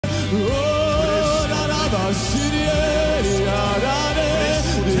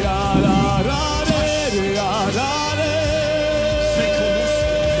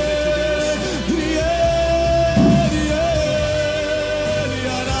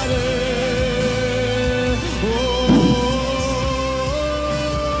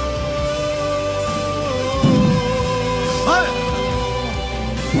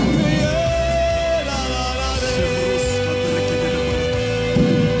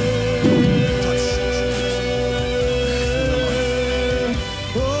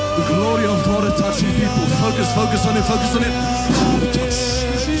Focus on it, focus on it. Touch.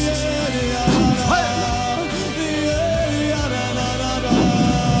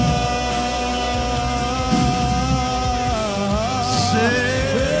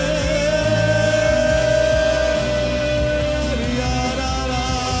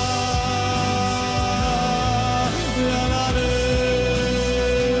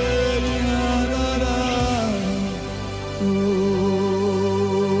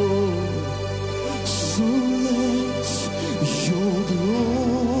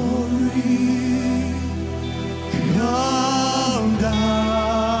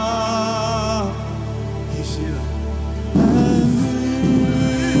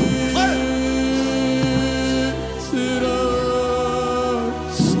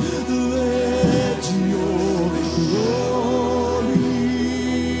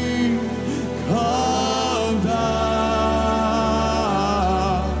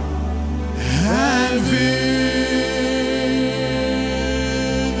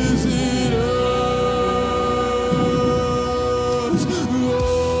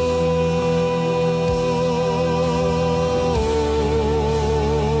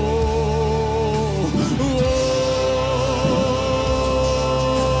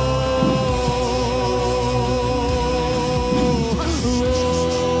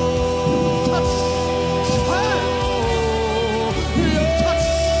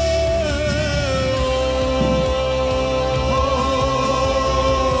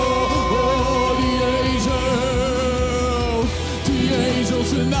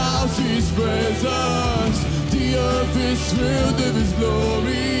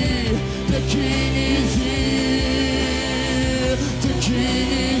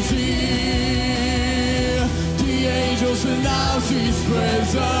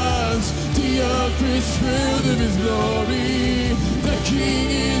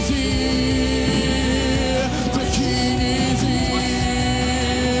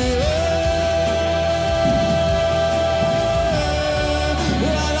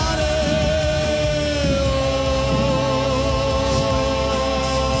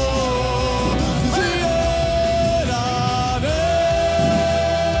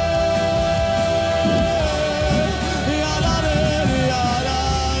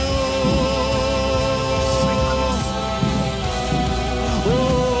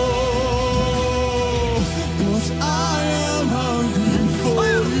 Oh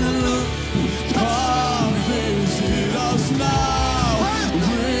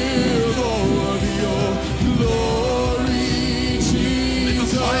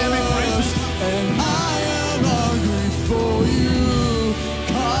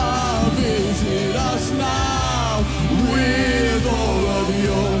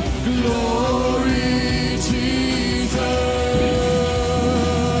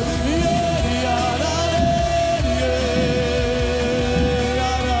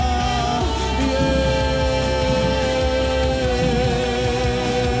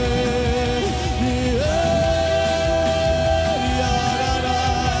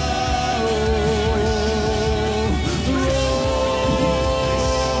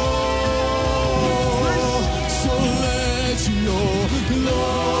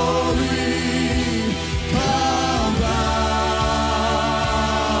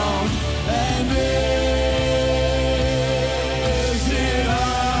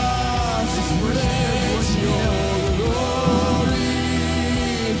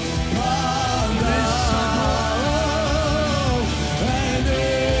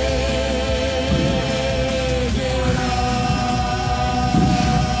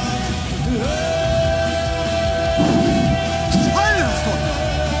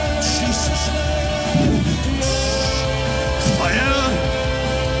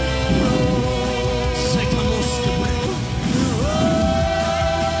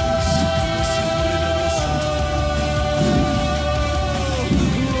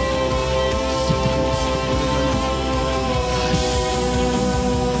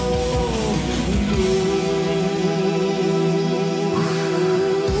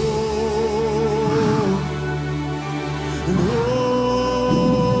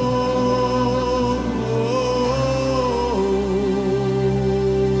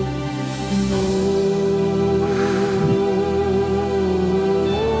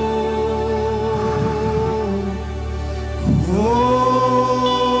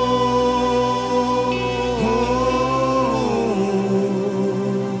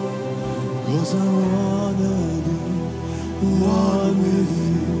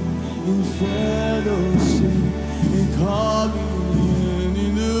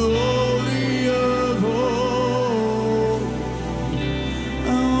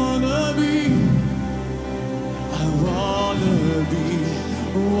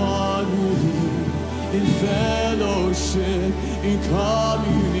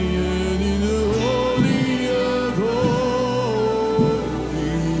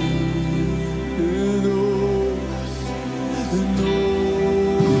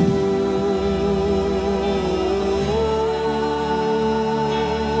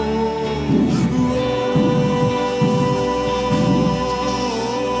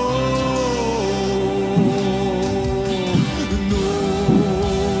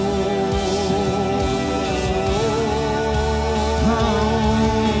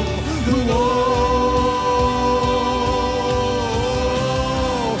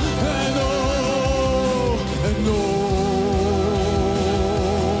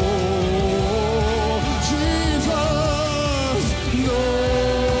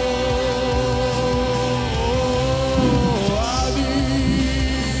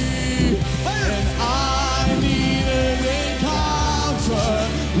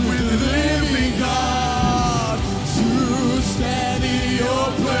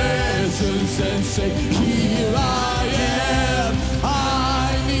and say, here I am.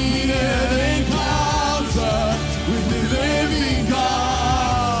 I need an encounter with the living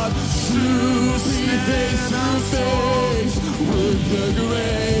God to be face to face with the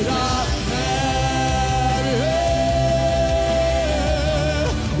great I am.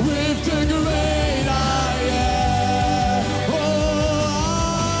 With the great I am. Oh,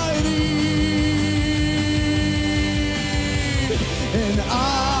 I need, and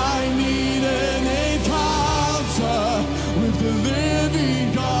I need an encounter with the living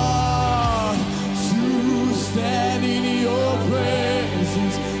God to stand in your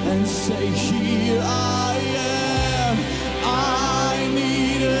presence and say, here I am. I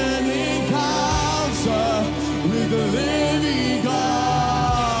need an encounter with the living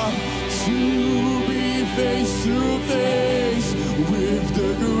God to be face to face with the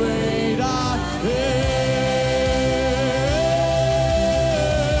great I am.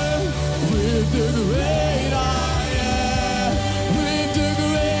 With the great I am. With the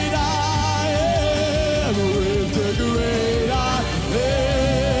great I am. With the great I am.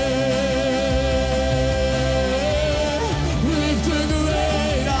 With the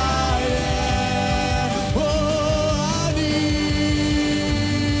great I am. Oh, I need,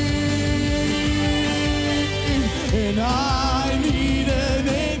 and I need an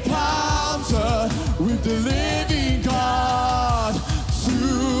encounter with the living God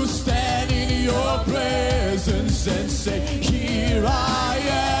to stand in your presence and say, here I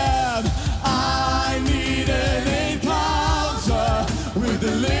am. I need an encounter with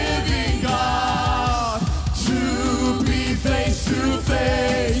the living God to be face to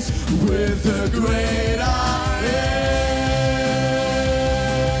face with the great I am.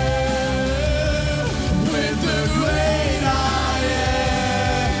 With the great I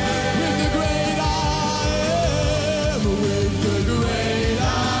am. With the great I am. With the great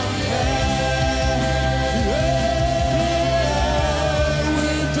I am.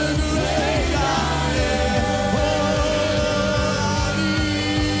 With the great I am. Oh, I need,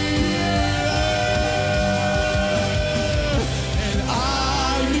 and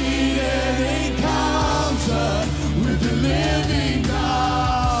I need an encounter with the living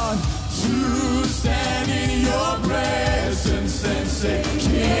God to stand in your presence and say,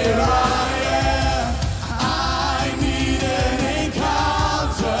 here I am. I need an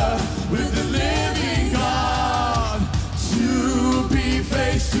encounter with the living God to be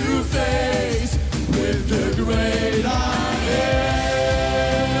face to face with the great I am.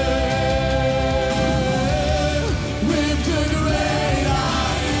 With the great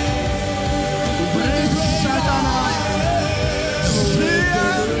I am. With the great I am.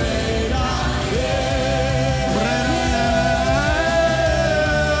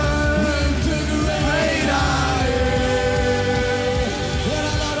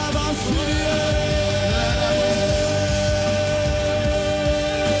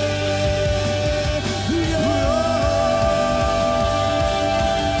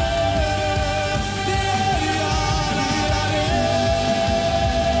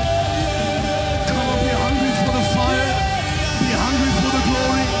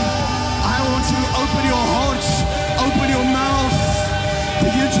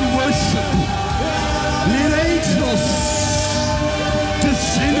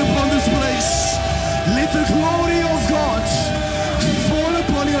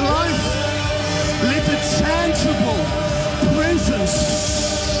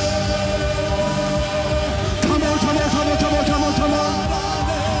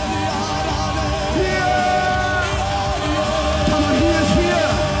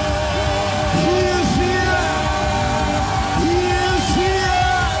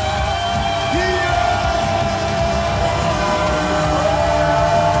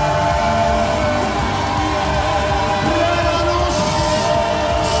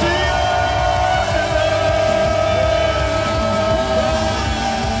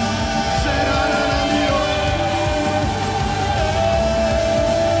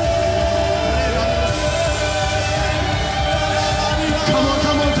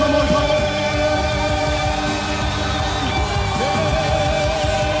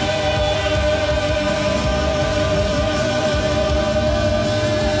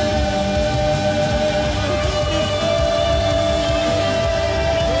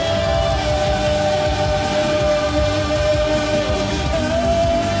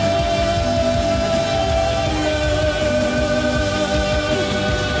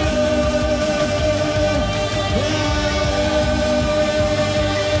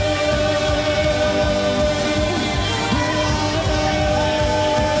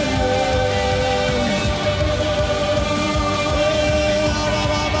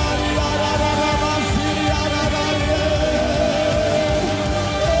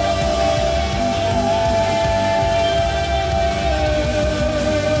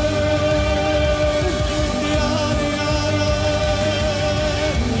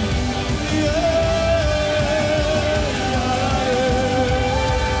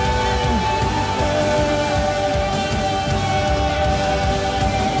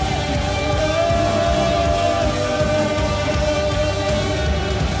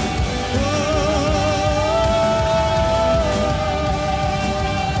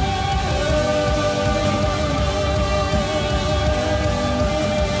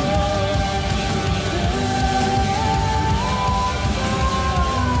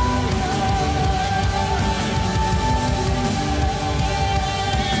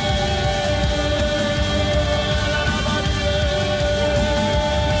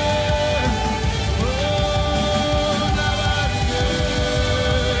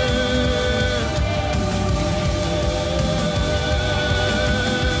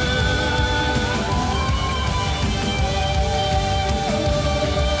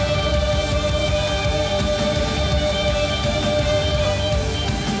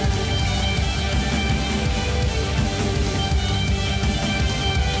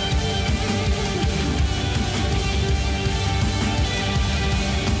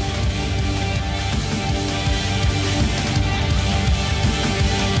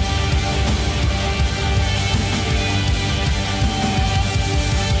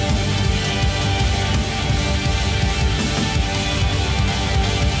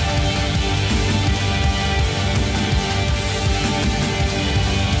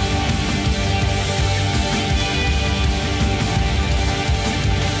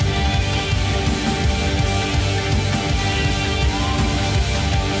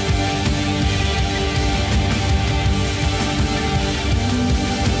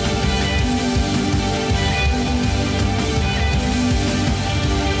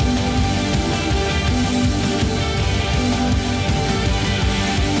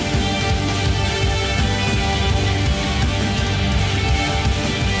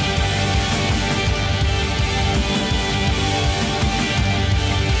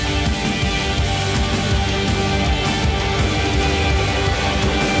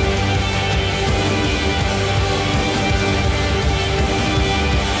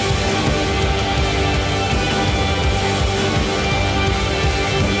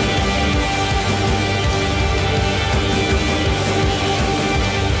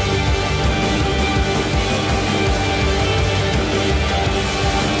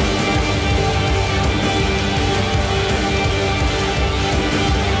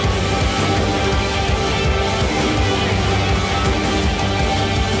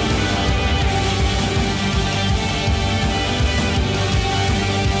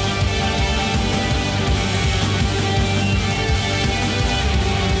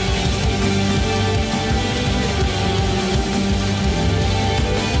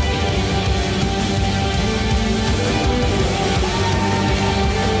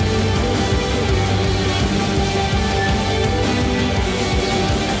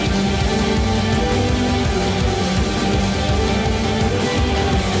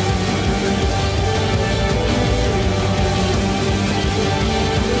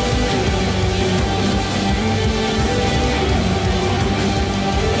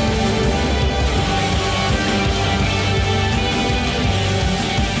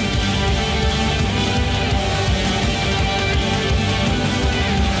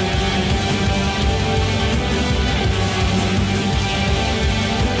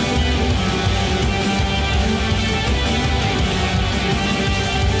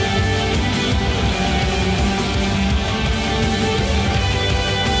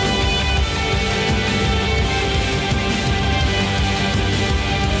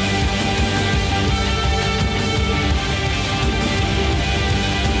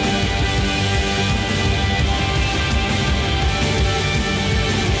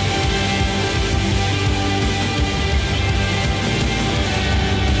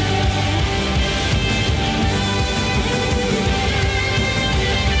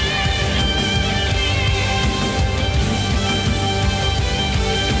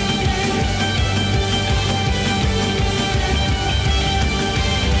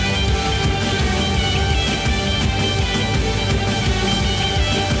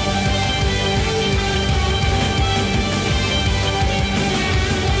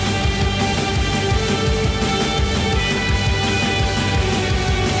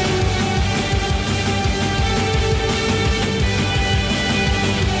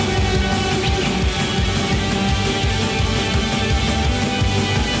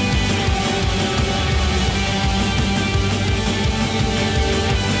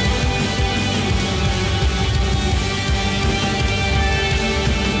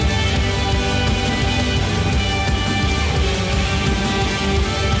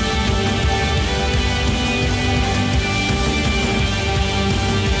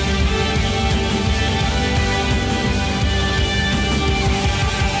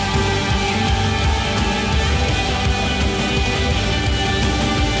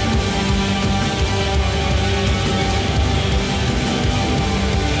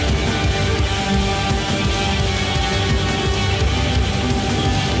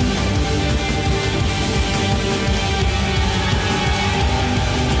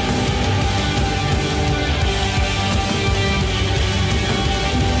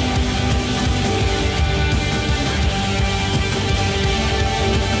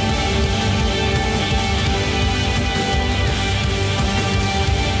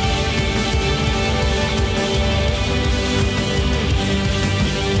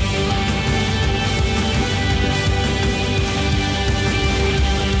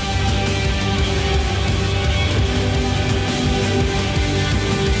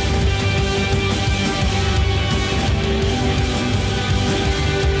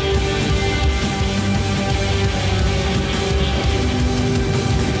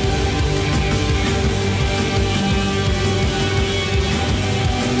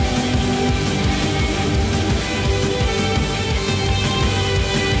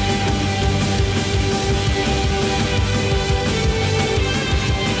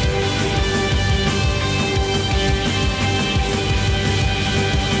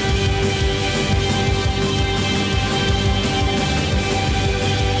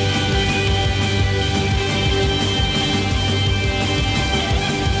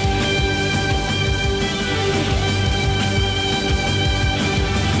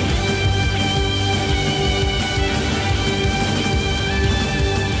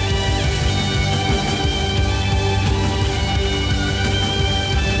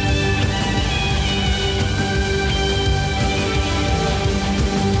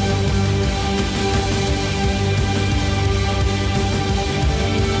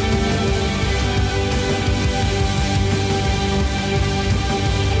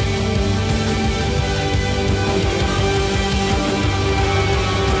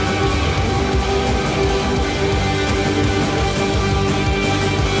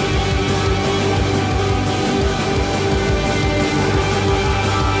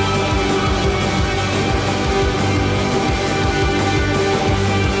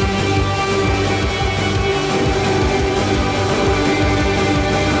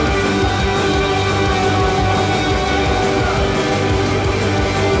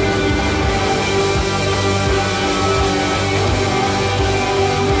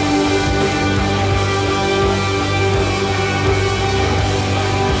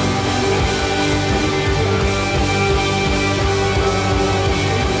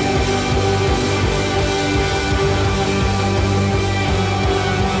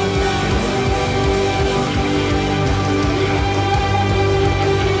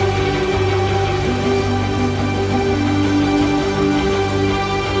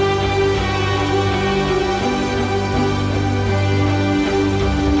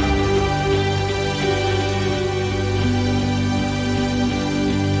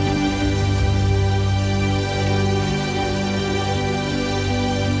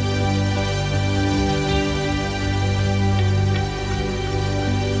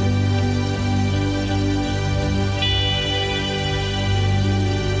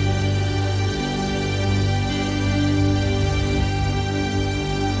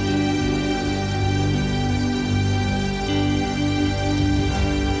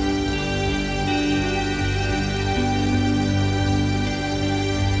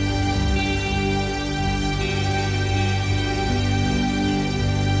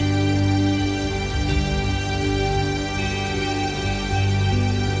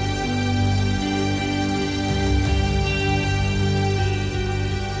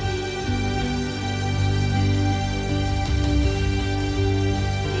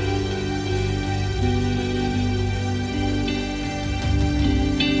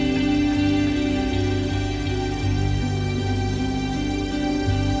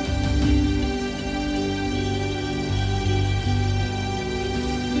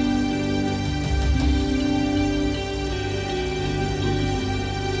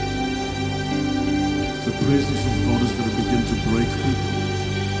 presence of God is going to begin to break people.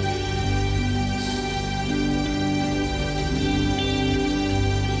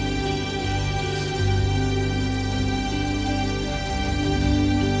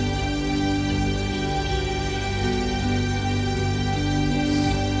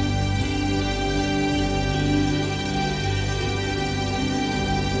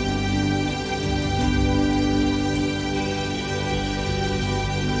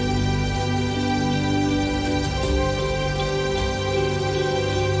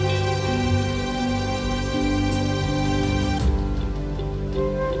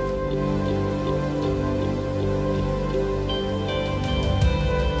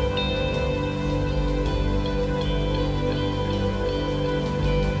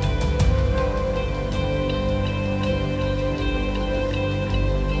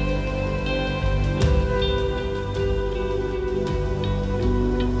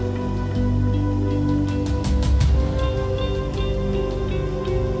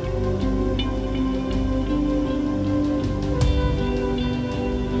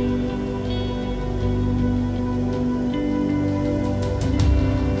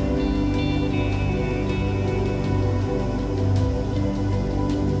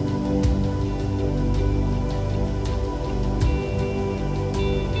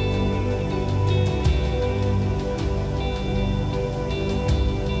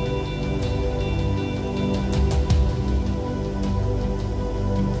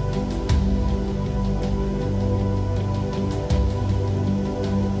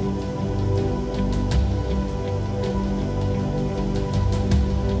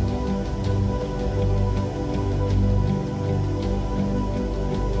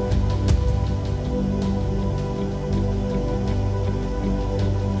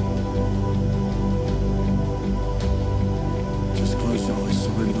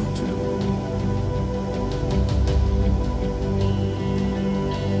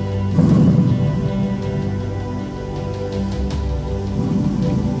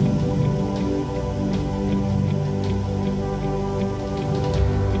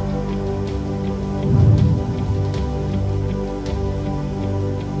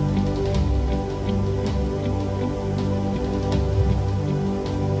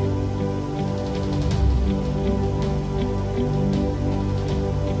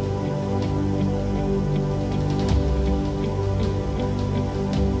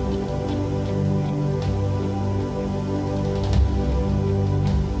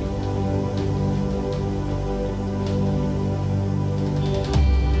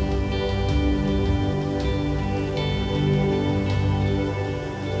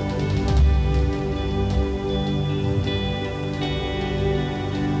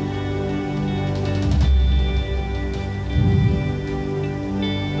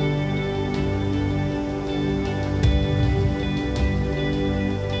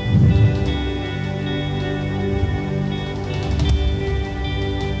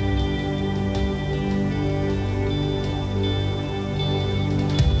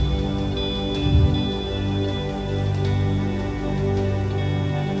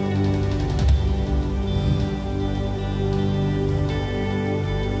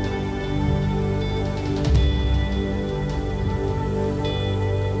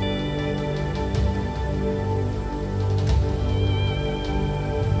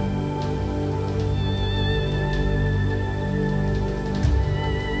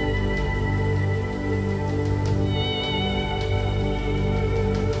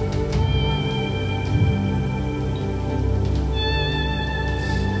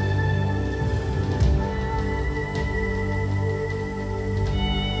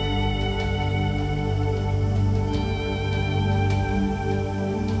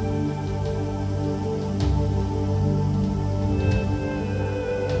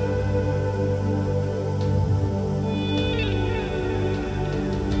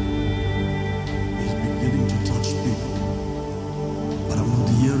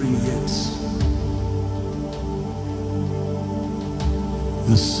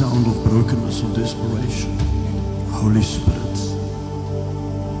 the sound of brokenness or desperation. Holy Spirit,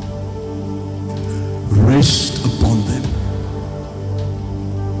 rest upon them.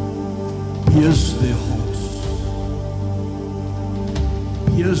 Pierce their hearts.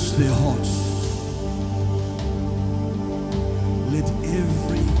 Pierce their hearts. Let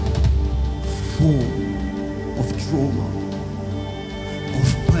every form of trauma, of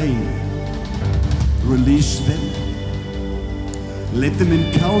pain, release them. Let them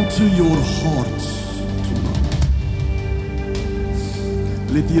encounter your heart tonight.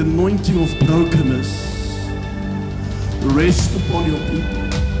 Let the anointing of brokenness rest upon your people.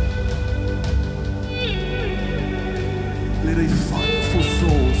 Let a fire for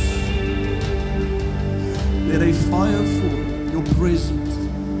souls. Let a fire for your presence.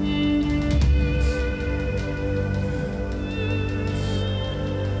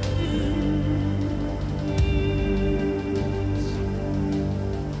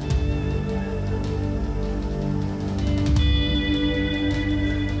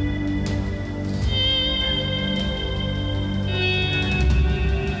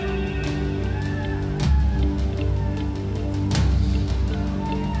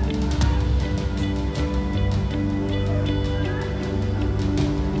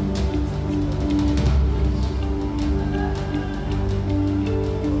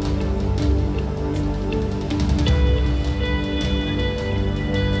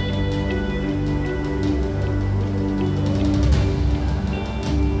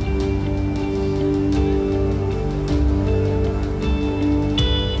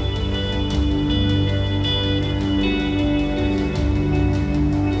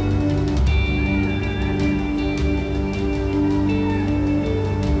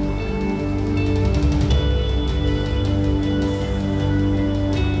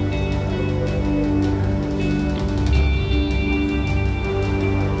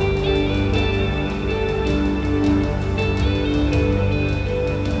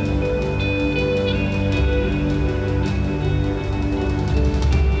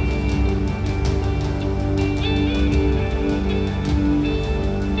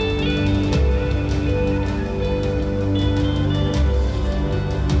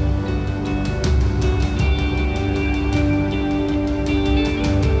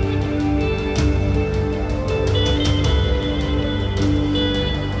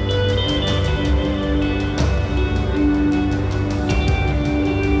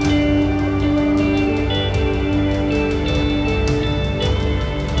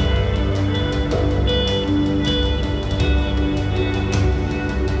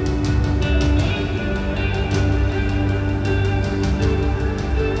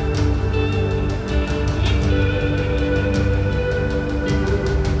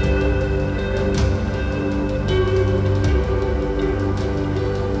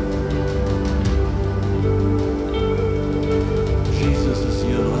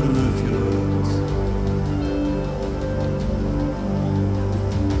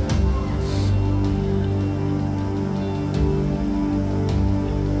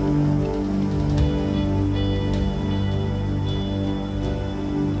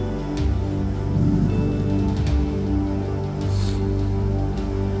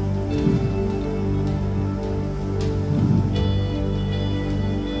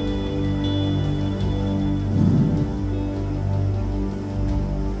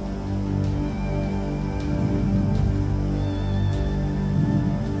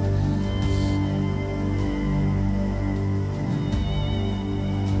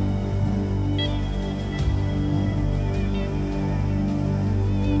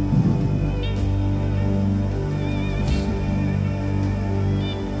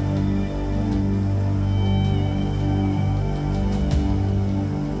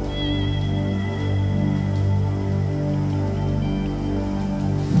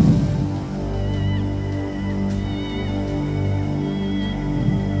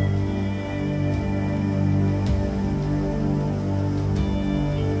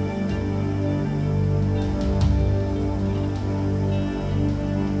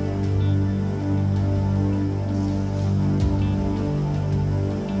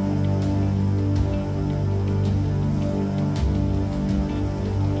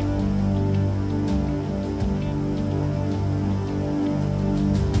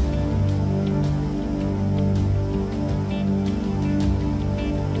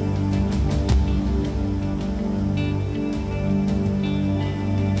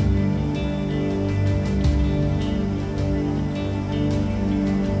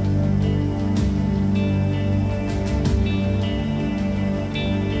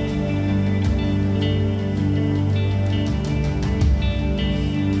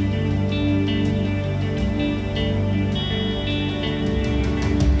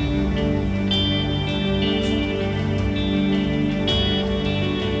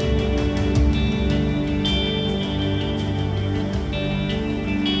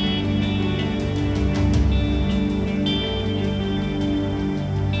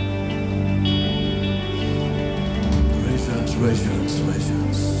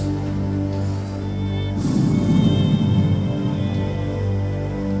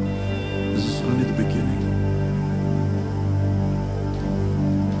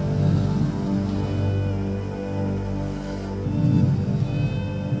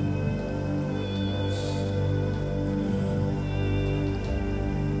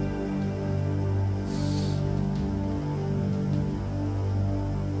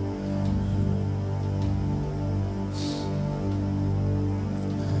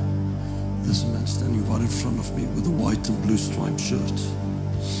 There's a man standing right in front of me with a white and blue striped shirt.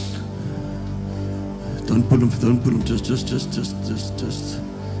 Don't pull him, just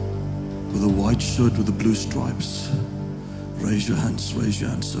with a white shirt with the blue stripes. Raise your hands, raise your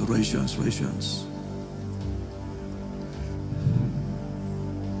hands, sir. Raise your hands, raise your hands.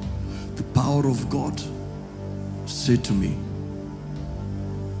 The power of God said to me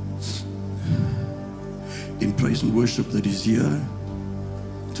in praise and worship that He's here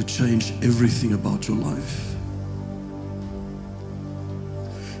to change everything about your life.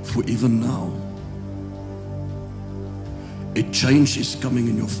 For even now, a change is coming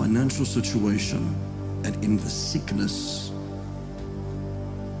in your financial situation and in the sickness.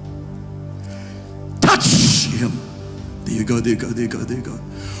 Touch him. There you go, there you go, there you go, there you go.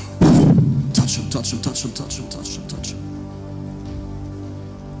 Touch him, touch him, touch him, touch him, touch him, touch him.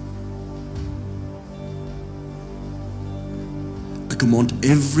 I command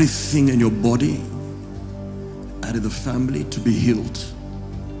everything in your body, out of the family, to be healed.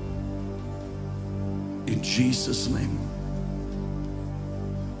 In Jesus' name.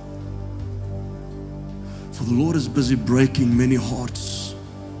 For the Lord is busy breaking many hearts.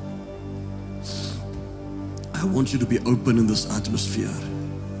 I want you to be open in this atmosphere.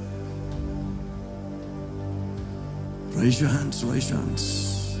 Raise your hands, raise your hands.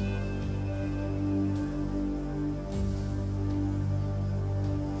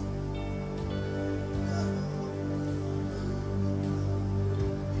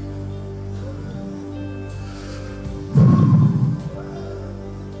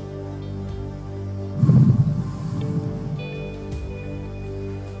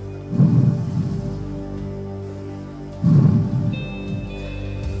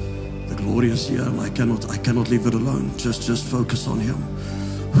 Is here, and I cannot leave it alone. Just focus on Him.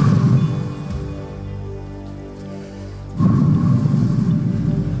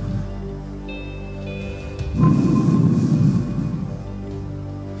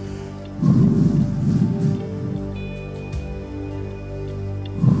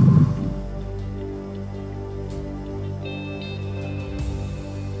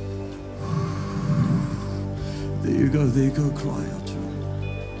 There you go, cry out to Him.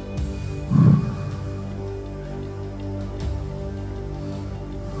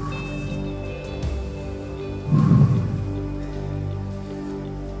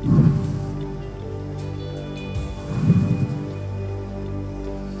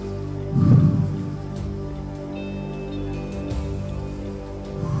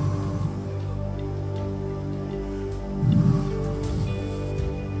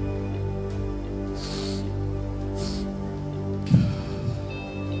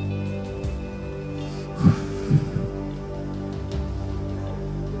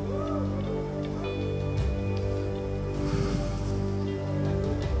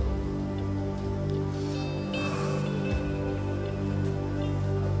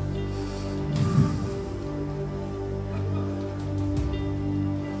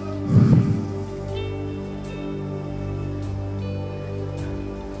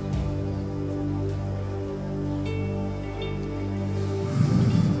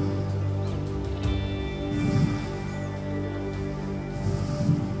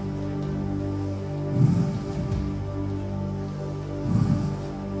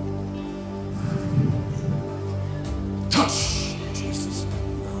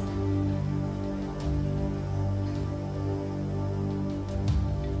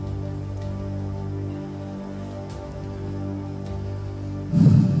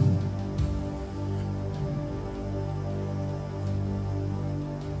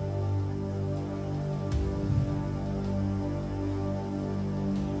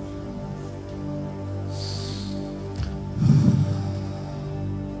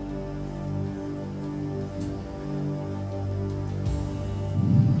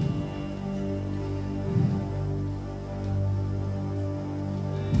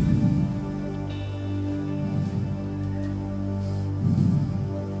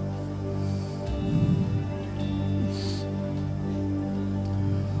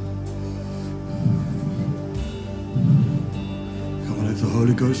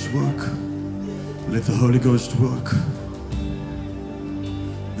 Holy Ghost work. Let the Holy Ghost work.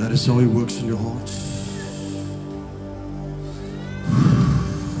 That is how He works in your hearts.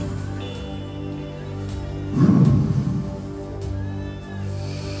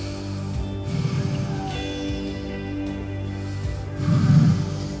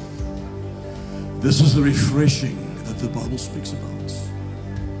 This is the refreshing that the Bible speaks about.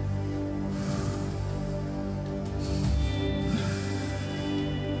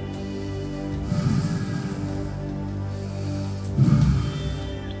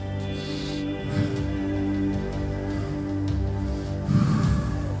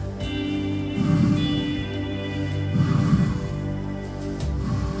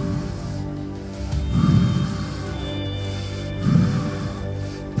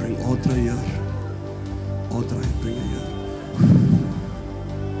 Uitdry, Heer. Uitdry, bring Heer.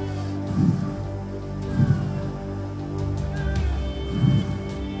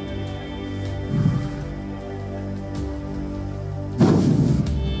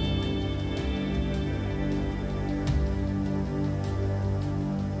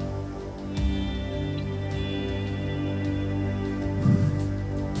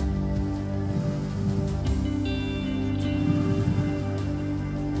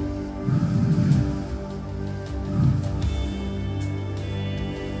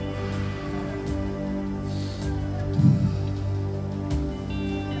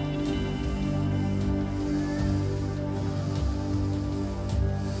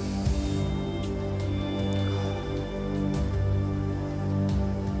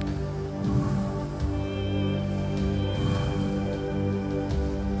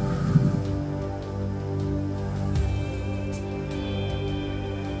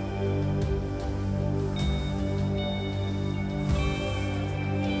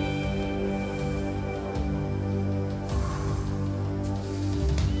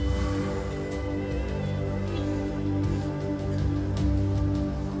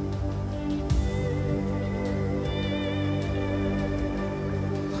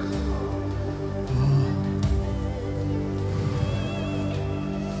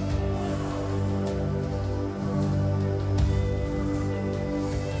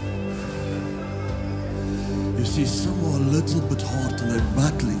 See, some are a little bit hard and they're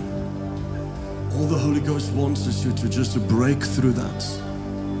battling. All the Holy Ghost wants is you to just break through that.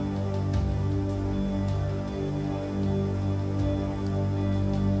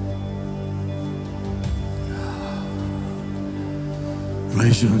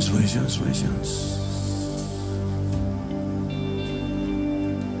 Raise your hands, raise your hands, raise your hands.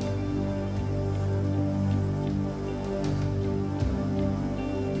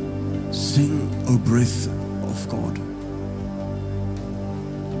 Sing, O breath of God.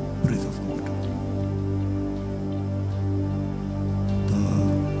 Breath of God.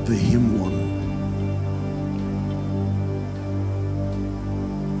 The hymn one.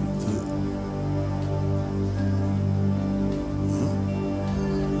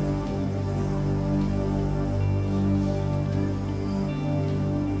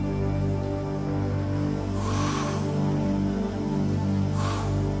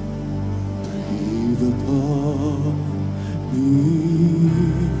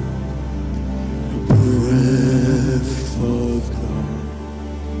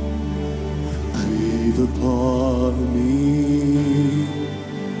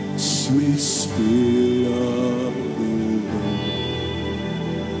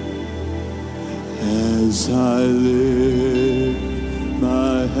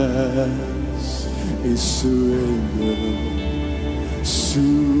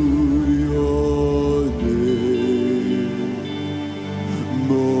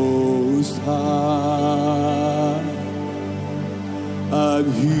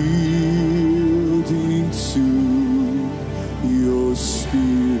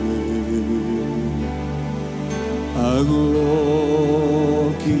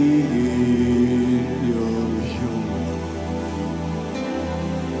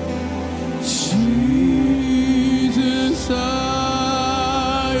 Jesus,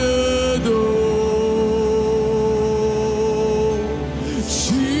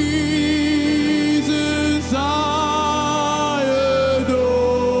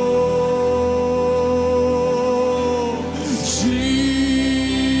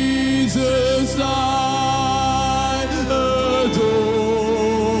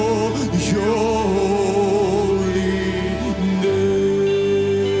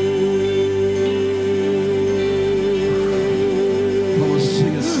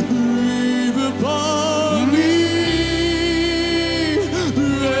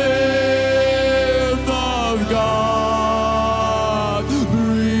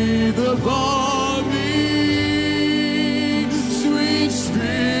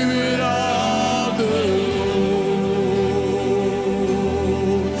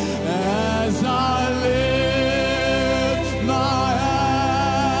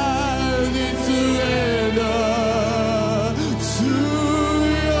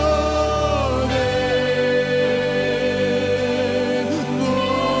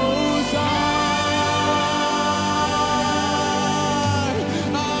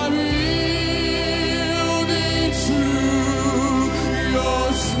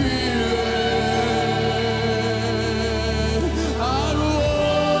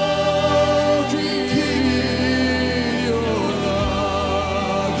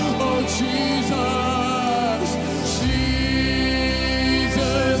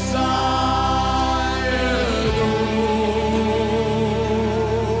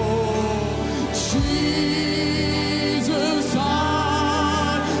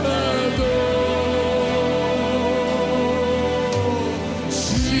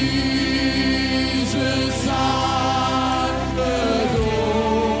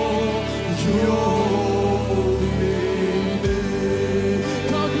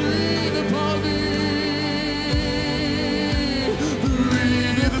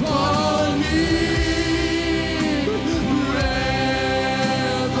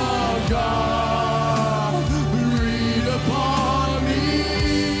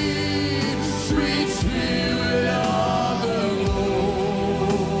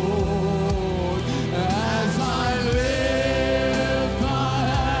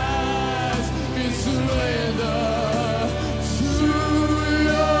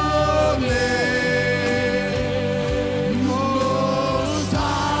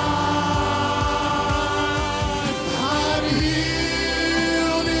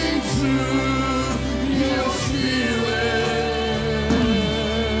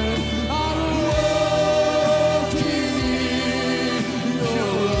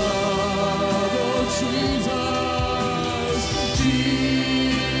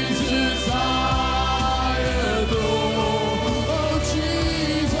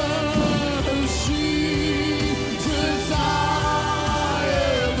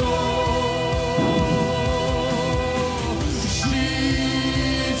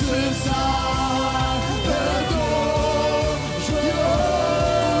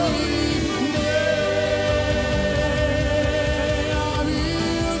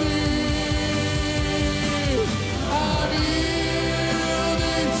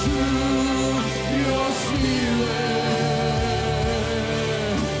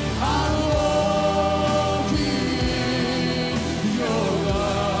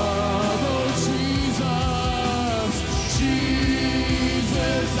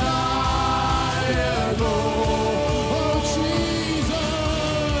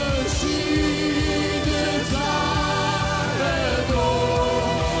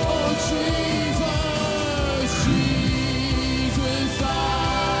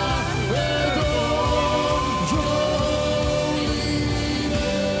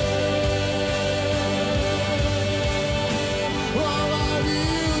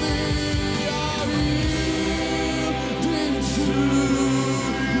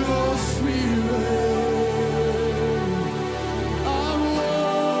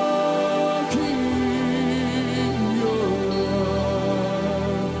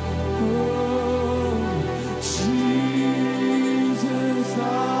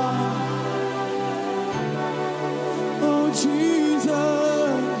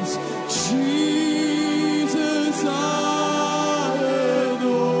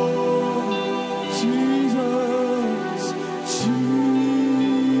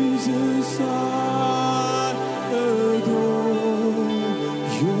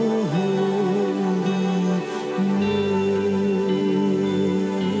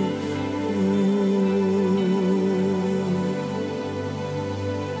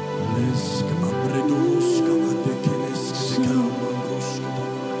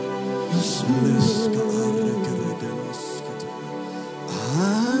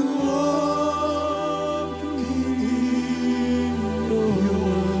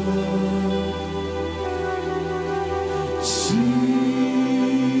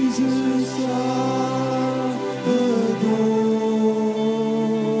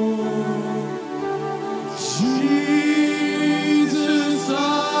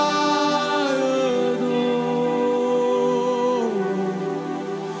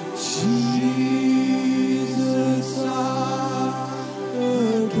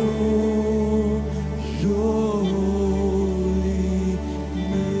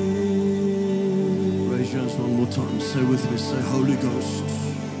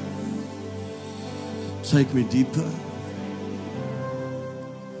 Take me deeper.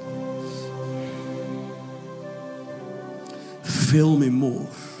 Fill me more.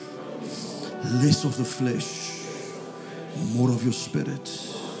 Less of the flesh, more of your spirit.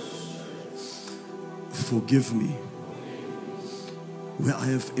 Forgive me where I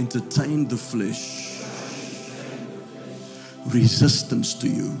have entertained the flesh, resistance to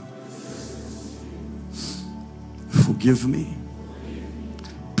you. Forgive me.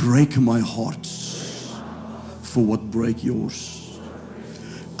 Break my heart for what break yours.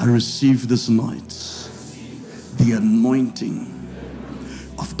 I receive this night the anointing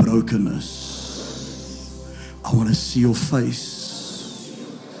of brokenness. I want to see your face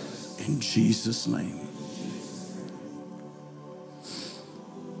in Jesus' name.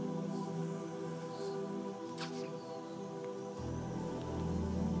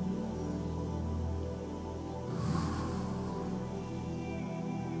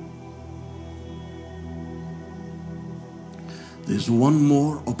 There's one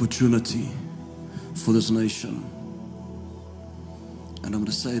more opportunity for this nation. And I'm going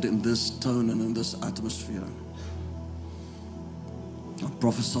to say it in this tone and in this atmosphere. I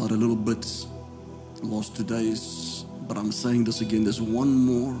prophesied a little bit the last 2 days, but I'm saying this again. There's one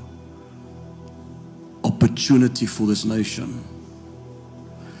more opportunity for this nation.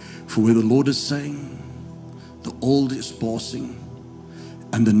 For where the Lord is saying, the old is passing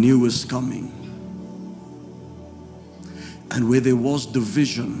and the new is coming. And where there was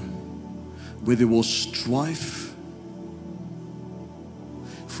division, where there was strife,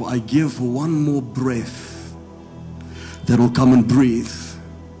 for I give one more breath that will come and breathe.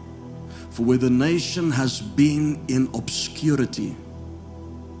 For where the nation has been in obscurity,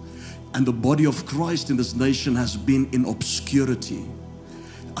 and the body of Christ in this nation has been in obscurity,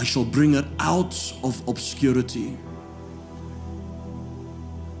 I shall bring it out of obscurity.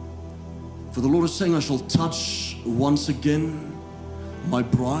 For the Lord is saying, I shall touch once again my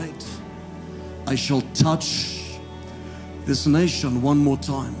bride. I shall touch this nation one more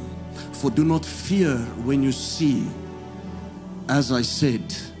time. For do not fear when you see, as I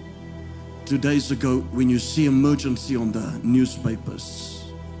said 2 days ago, when you see emergency on the newspapers.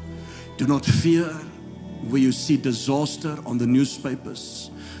 Do not fear when you see disaster on the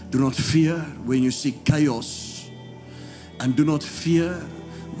newspapers. Do not fear when you see chaos. And do not fear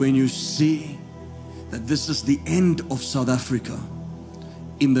when you see that this is the end of South Africa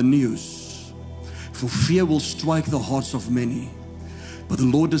in the news. For fear will strike the hearts of many. But the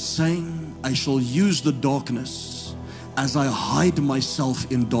Lord is saying, I shall use the darkness as I hide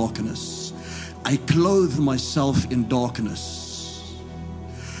myself in darkness. I clothe myself in darkness.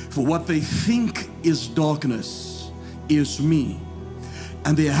 For what they think is darkness is me.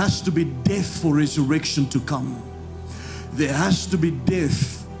 And there has to be death for resurrection to come. There has to be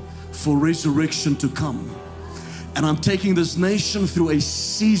death for resurrection to come. And I'm taking this nation through a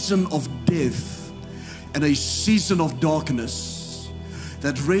season of death and a season of darkness.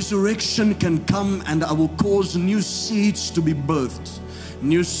 That resurrection can come, and I will cause new seeds to be birthed,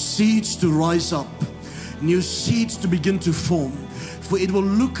 new seeds to rise up, new seeds to begin to form. For it will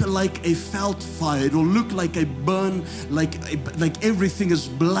look like a felt fire. It will look like a burn, like everything is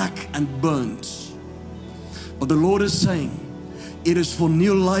black and burnt. But the Lord is saying, it is for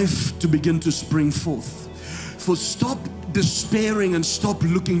new life to begin to spring forth. For stop despairing and stop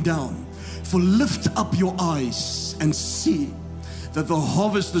looking down. For lift up your eyes and see that the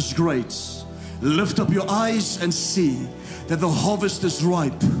harvest is great. Lift up your eyes and see that the harvest is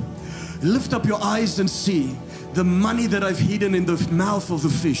ripe. Lift up your eyes and see the money that I've hidden in the mouth of the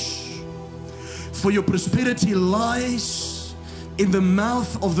fish. For your prosperity lies in the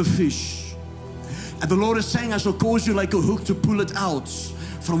mouth of the fish. And the Lord is saying, I shall cause you like a hook to pull it out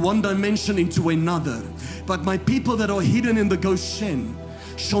from one dimension into another. But my people that are hidden in the Goshen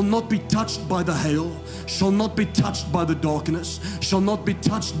shall not be touched by the hail, shall not be touched by the darkness, shall not be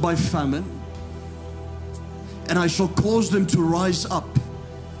touched by famine. And I shall cause them to rise up.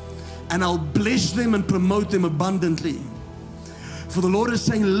 And I'll bless them and promote them abundantly. For the Lord is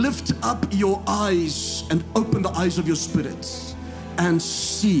saying, lift up your eyes and open the eyes of your spirits and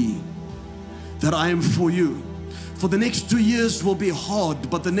see that I am for you. For the next 2 years will be hard,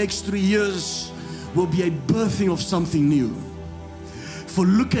 but the next 3 years will be a birthing of something new. For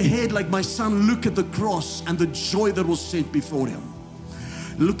look ahead, like my son, look at the cross and the joy that was set before him.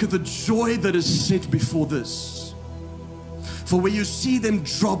 Look at the joy that is set before this. For where you see them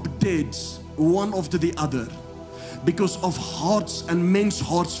drop dead, one after the other, because of hearts and men's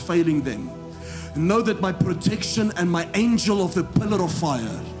hearts failing them, know that my protection and my angel of the pillar of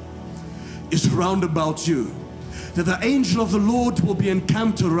fire is round about you. That the angel of the Lord will be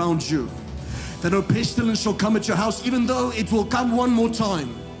encamped around you. That no pestilence shall come at your house, even though it will come one more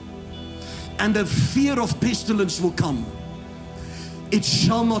time. And the fear of pestilence will come. It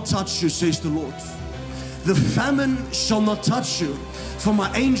shall not touch you, says the Lord. The famine shall not touch you, for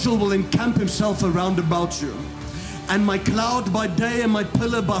my angel will encamp himself around about you. And my cloud by day and my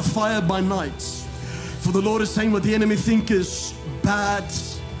pillar by fire by night. For the Lord is saying, what the enemy think is bad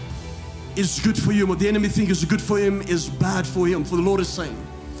is good for you. What the enemy think is good for him is bad for him. For the Lord is saying,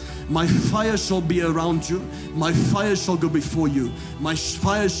 my fire shall be around you. My fire shall go before you. My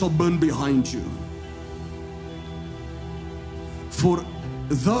fire shall burn behind you. For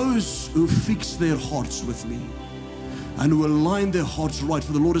those who fix their hearts with me and who align their hearts right,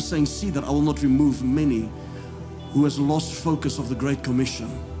 for the Lord is saying, see that I will not remove many who has lost focus of the Great Commission.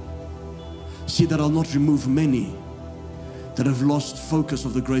 See that I'll not remove many that have lost focus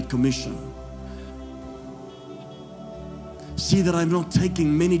of the Great Commission. See that I'm not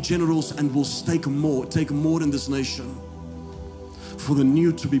taking many generals and will take more in this nation for the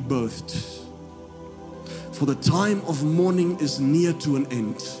new to be birthed. For the time of mourning is near to an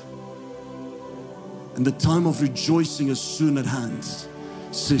end, and the time of rejoicing is soon at hand,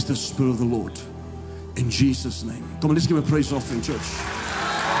 says the Spirit of the Lord. In Jesus' name. Come on, let's give a praise offering, church.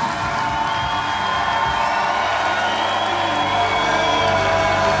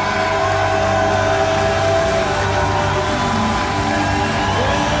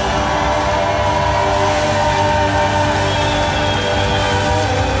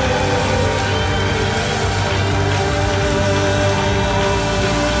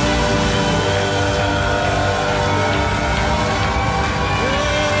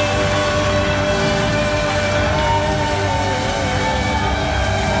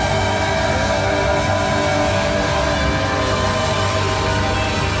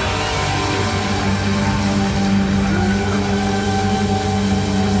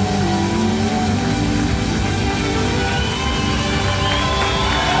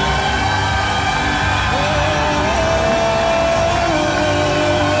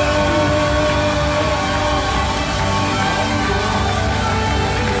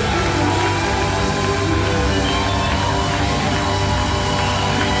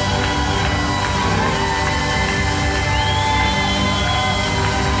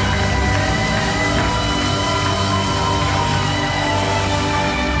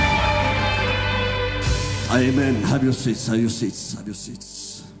 Have your seats, have your seats, have your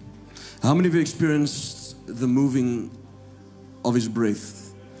seats. How many of you experienced the moving of His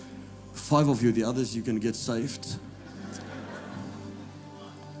breath? 5 of you, the others you can get saved.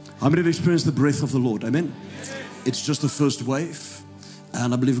 How many of you experienced the breath of the Lord? Amen? It's just the first wave.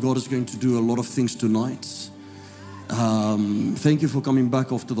 And I believe God is going to do a lot of things tonight. Thank you for coming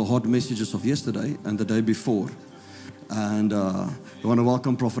back after the hard messages of yesterday and the day before. And I want to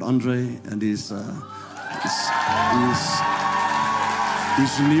welcome Prophet Andre and he's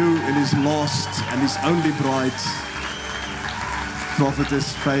new and he's lost and his only bride,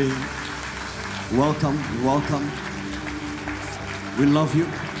 Prophetess Faye. Welcome, welcome. We love you.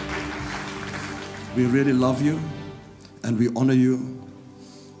 We really love you and we honor you.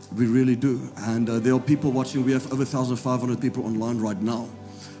 We really do. And there are people watching. We have over 1,500 people online right now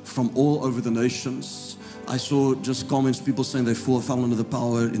from all over the nations. I saw just comments, people saying they fell under the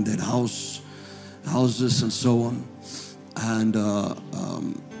power in their houses and so on.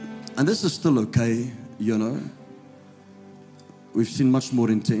 And this is still okay, you know. We've seen much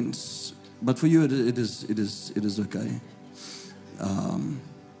more intense. But for you, it is okay.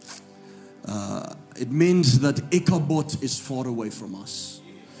 It means that Ichabod is far away from us.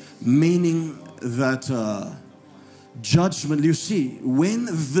 Meaning that judgment, you see, when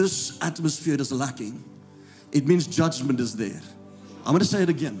this atmosphere is lacking, it means judgment is there. I'm going to say it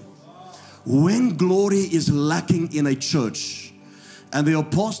again. When glory is lacking in a church, and there are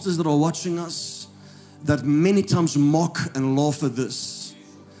pastors that are watching us that many times mock and laugh at this,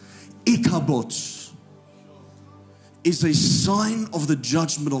 Ichabod is a sign of the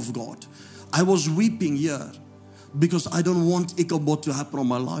judgment of God. I was weeping here because I don't want Ichabod to happen on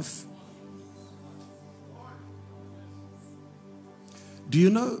my life. Do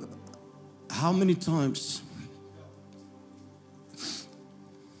you know how many times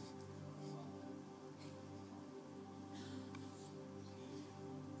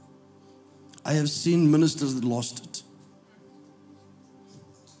I have seen ministers that lost it?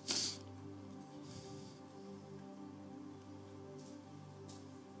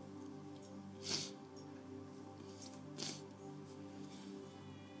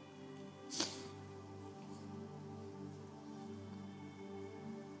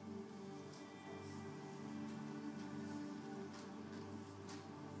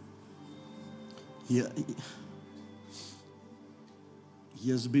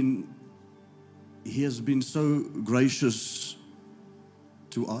 He has been so gracious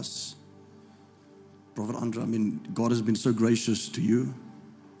to us. Prophet Andre, I mean, God has been so gracious to you.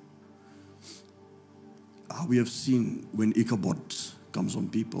 We have seen when Ichabod comes on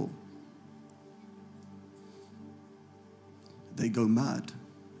people, they go mad.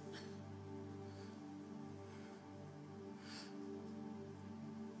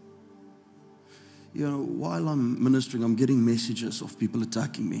 You know, while I'm ministering, I'm getting messages of people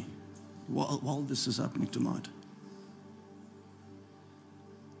attacking me while this is happening tonight.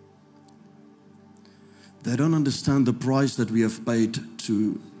 They don't understand the price that we have paid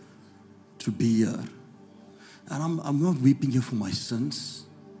to be here. And I'm not weeping here for my sins.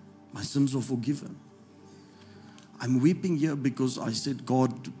 My sins are forgiven. I'm weeping here because I said,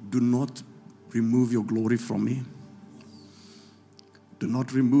 God, do not remove your glory from me. Do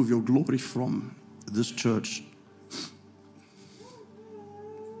not remove your glory from this church.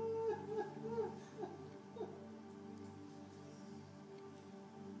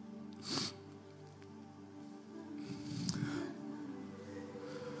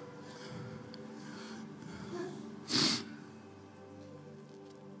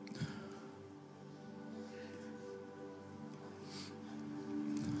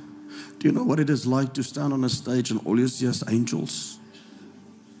 Do you know what it is like to stand on a stage and all you see is angels?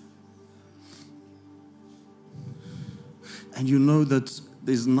 And you know that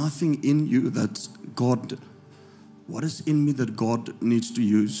there's nothing in you that God, what is in me that God needs to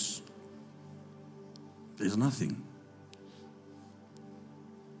use? There's nothing.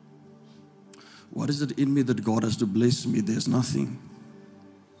 What is it in me that God has to bless me? There's nothing.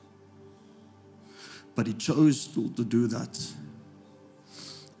 But He chose still to do that.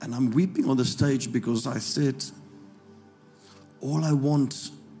 And I'm weeping on the stage because I said, all I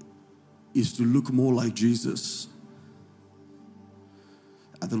want is to look more like Jesus.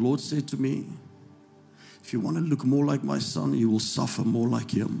 And the Lord said to me, if you want to look more like my son, you will suffer more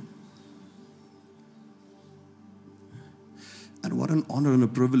like him. And what an honor and a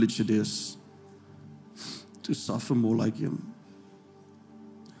privilege it is to suffer more like him.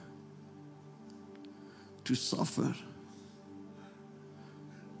 To suffer.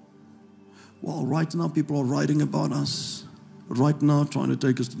 Well, right now people are writing about us. Right now trying to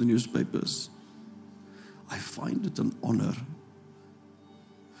take us to the newspapers. I find it an honor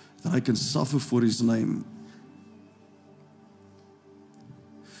that I can suffer for his name.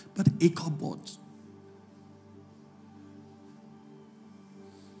 But Ichabod,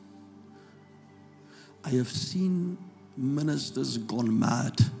 I have seen ministers gone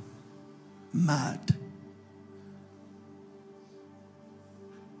mad. Mad.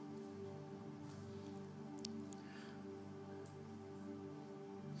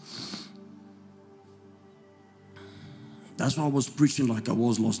 That's why I was preaching like I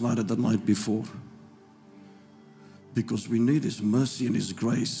was last night and the night before. Because we need his mercy and his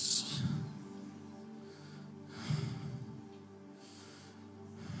grace.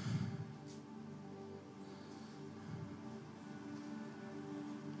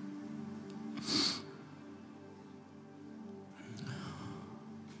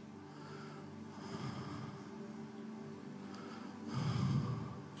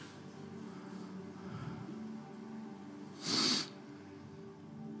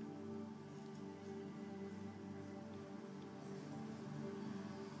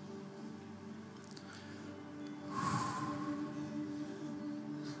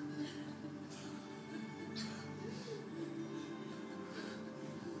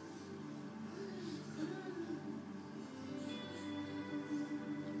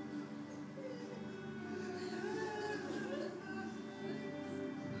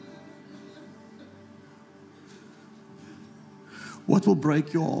 What will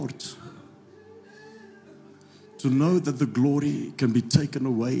break your heart? To know that the glory can be taken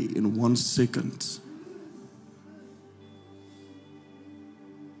away in 1 second.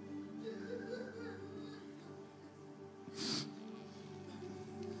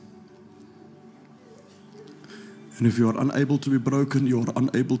 And if you are unable to be broken, you are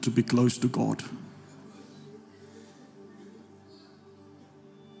unable to be close to God.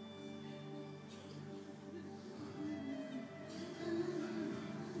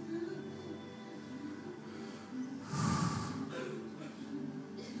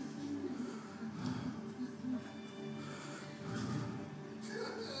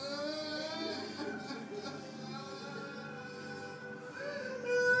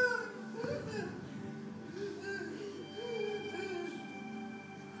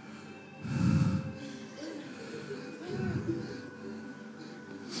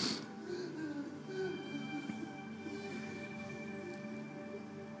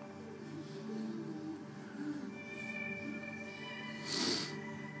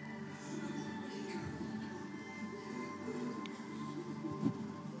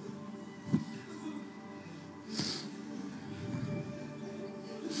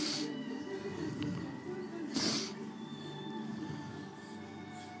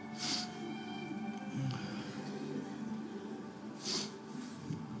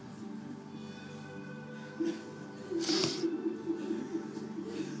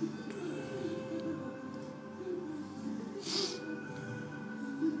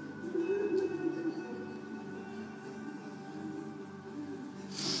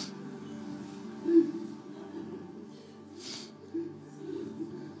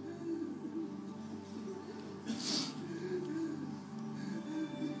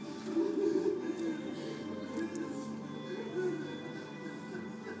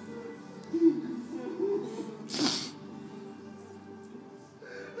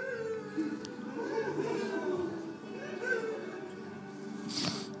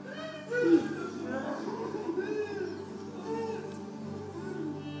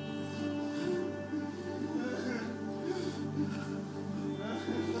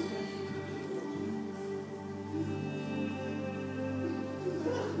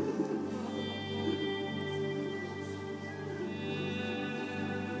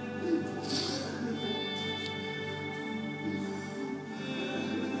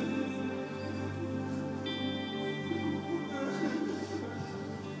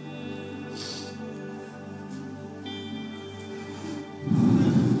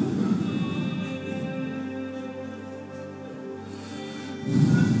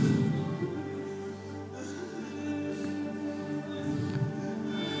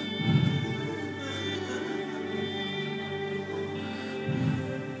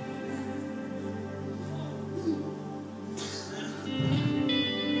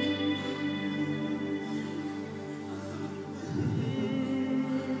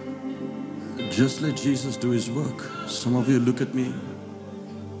 Just let Jesus do his work. Some of you look at me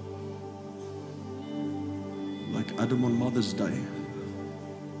like Adam on Mother's Day.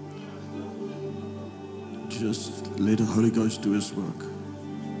 Just let the Holy Ghost do his work.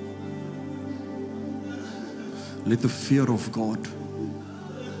 Let the fear of God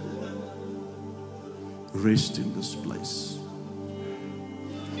rest in this place.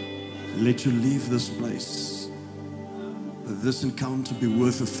 Let you leave this place. Let this encounter be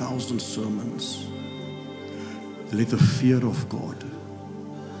worth 1,000 sermons. Let the fear of God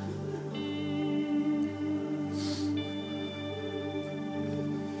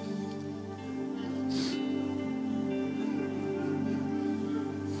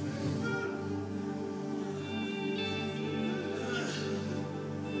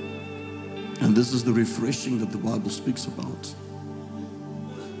and this is the refreshing that the Bible speaks about.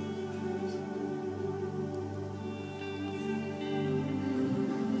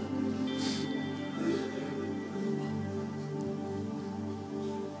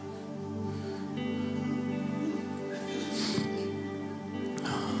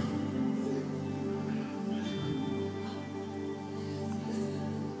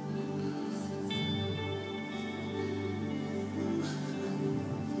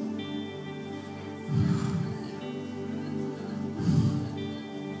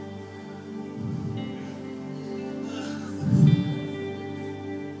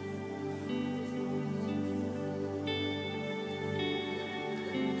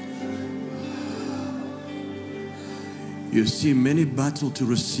 You see, many battle to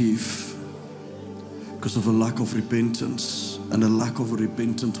receive because of a lack of repentance and a lack of a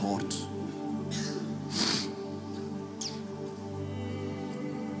repentant heart.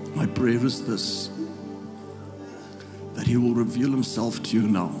 My prayer is this, that He will reveal Himself to you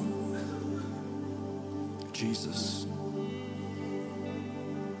now. Jesus,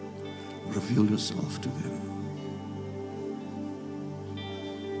 reveal yourself to them.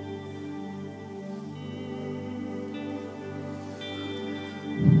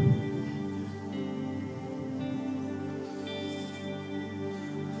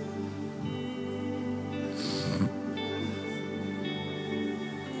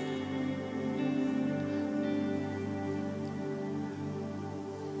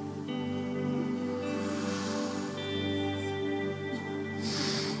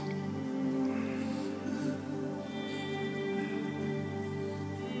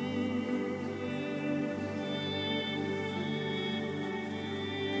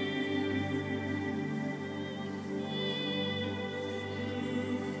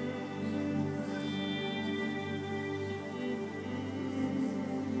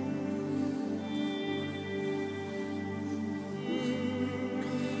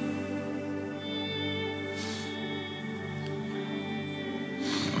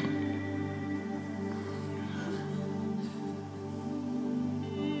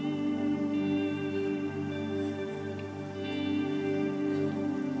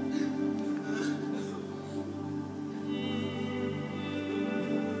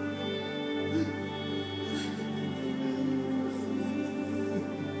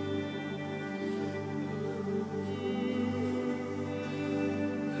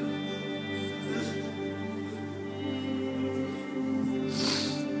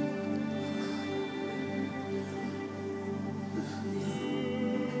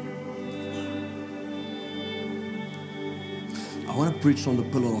 I want to preach on the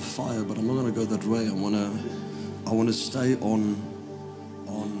pillar of fire, but I'm not going to go that way. I want to stay on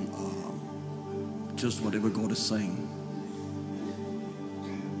just whatever God is saying.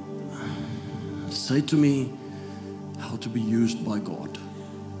 Say to me how to be used by God.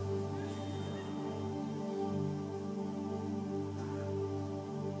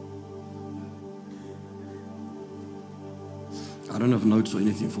 I don't have notes or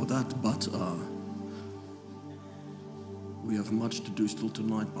anything for that, but we have much to do still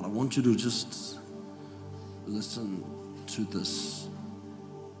tonight, but I want you to just listen to this.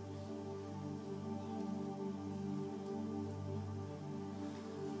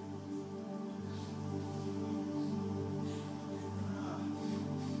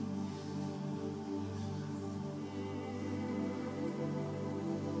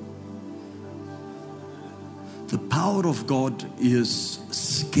 The power of God is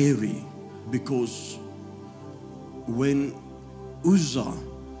scary because when Uzzah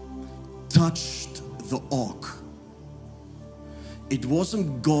touched the ark, it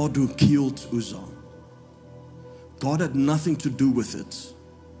wasn't God who killed Uzzah. God had nothing to do with it.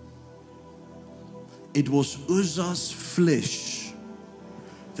 It was Uzzah's flesh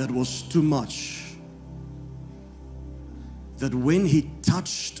that was too much. That when he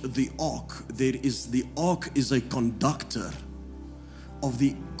touched the ark, the ark is a conductor of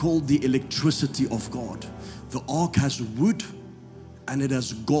called the electricity of God. The ark has wood and it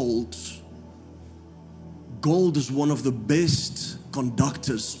has gold. Gold is one of the best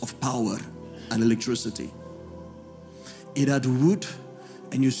conductors of power and electricity. It had wood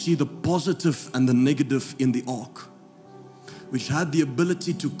and you see the positive and the negative in the ark, which had the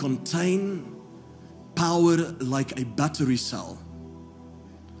ability to contain power like a battery cell.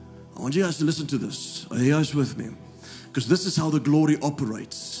 I want you guys to listen to this. Are you guys with me? Because this is how the glory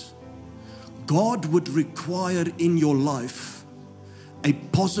operates. God would require in your life a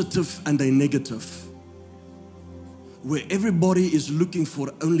positive and a negative, where everybody is looking for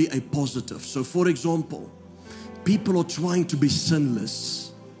only a positive. So for example, people are trying to be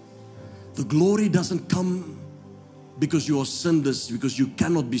sinless. The glory doesn't come because you are sinless, because you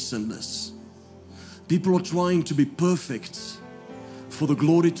cannot be sinless. People are trying to be perfect for the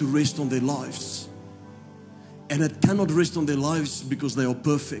glory to rest on their lives. And it cannot rest on their lives because they are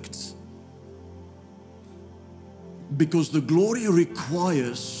perfect. Because the glory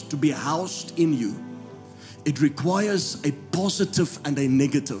requires to be housed in you. It requires a positive and a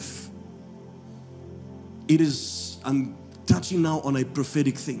negative. It is, I'm touching now on a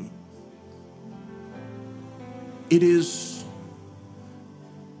prophetic thing. It is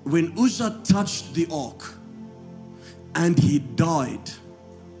when Uzzah touched the ark and he died.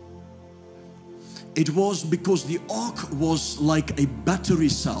 It was because the ark was like a battery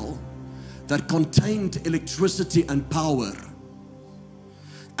cell that contained electricity and power.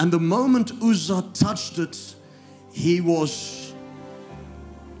 And the moment Uzzah touched it, he was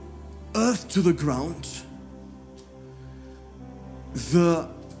earth to the ground. The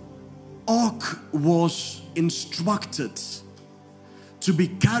ark was instructed to be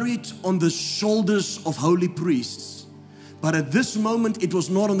carried on the shoulders of holy priests. But at this moment, it was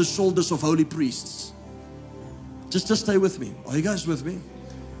not on the shoulders of holy priests. Just stay with me. Are you guys with me?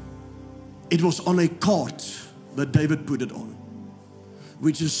 It was on a cart that David put it on,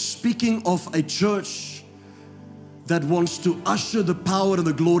 which is speaking of a church that wants to usher the power and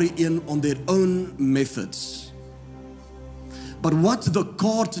the glory in on their own methods. But what the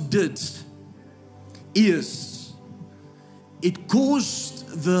cart did is it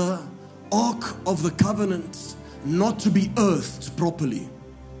caused the Ark of the Covenant not to be earthed properly.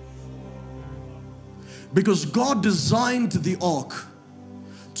 Because God designed the Ark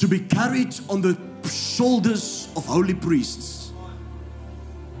to be carried on the shoulders of holy priests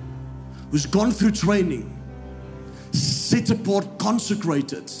who's gone through training, set apart,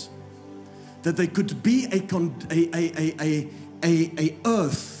 consecrated, that they could be a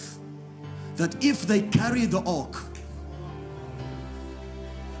earth that if they carry the ark,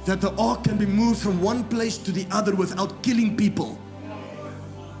 that the ark can be moved from one place to the other without killing people,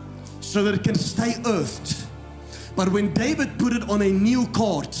 so that it can stay earthed. But when David put it on a new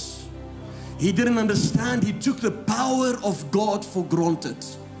cart, he didn't understand. He took the power of God for granted.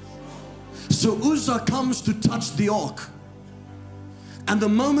 So Uzzah comes to touch the ark, and the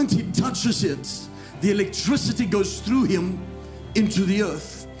moment he touches it, the electricity goes through him into the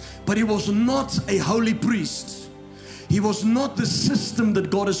earth. But he was not a holy priest. He was not the system that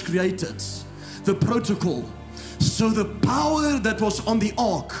God has created, the protocol. So the power that was on the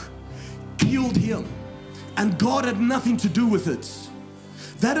ark killed him, and God had nothing to do with it.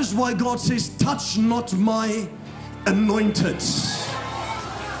 That is why God says, touch not my anointed,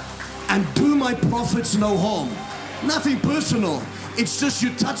 and do my prophets no harm. Nothing personal. It's just you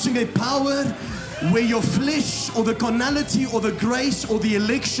touching a power where your flesh or the carnality or the grace or the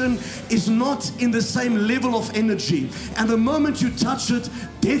election is not in the same level of energy. And the moment you touch it,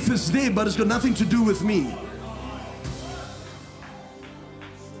 death is there, but it's got nothing to do with me.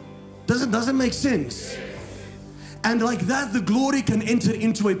 Doesn't make sense? And like that, the glory can enter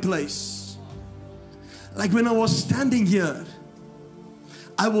into a place. Like when I was standing here,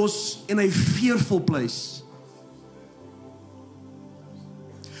 I was in a fearful place.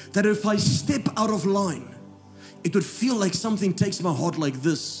 That if I step out of line, it would feel like something takes my heart like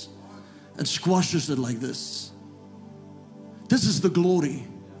this and squashes it like this. This is the glory.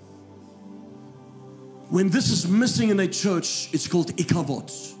 When this is missing in a church, it's called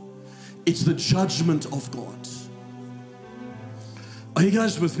ikavot. It's the judgment of God. Are you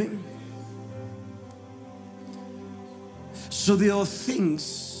guys with me? So there are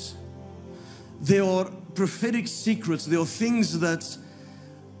things, there are prophetic secrets, there are things that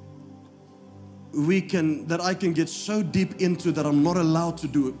I can get so deep into that I'm not allowed to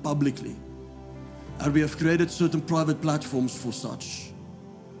do it publicly. And we have created certain private platforms for such.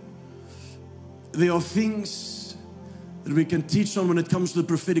 There are things that we can teach on when it comes to the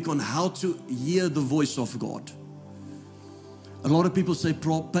prophetic, on how to hear the voice of God. A lot of people say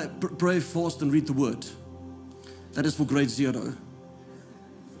pray, fast, and read the word. That is for grade 0.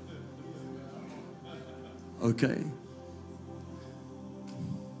 Okay.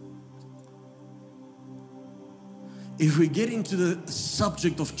 if we get into the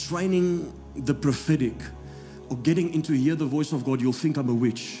subject of training the prophetic or getting into hear the voice of God, you'll think I'm a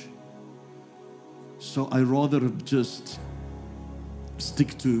witch. So I rather just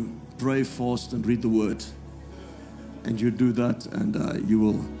stick to pray, fast, and read the word. And you do that, and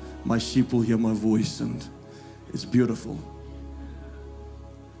my sheep will hear my voice, and it's beautiful.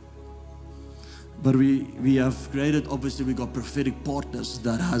 But we have created, obviously we got prophetic partners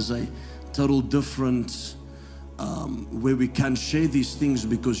that has a total different, where we can share these things,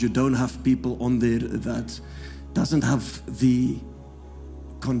 because you don't have people on there that doesn't have the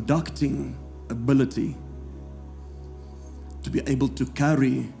conducting ability to be able to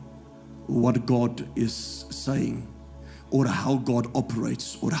carry what God is saying, or how God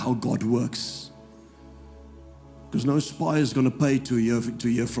operates, or how God works. Because no spy is going to pay to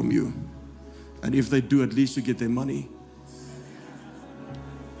hear from you. And if they do, at least you get their money.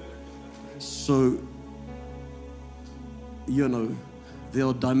 So, you know, there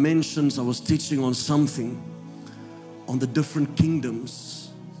are dimensions. I was teaching on something, on the different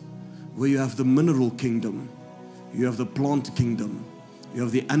kingdoms, where you have the mineral kingdom, you have the plant kingdom, you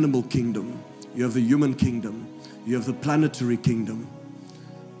have the animal kingdom, you have the human kingdom, you have the planetary kingdom.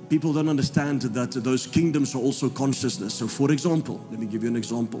 People don't understand that those kingdoms are also consciousness. So for example, let me give you an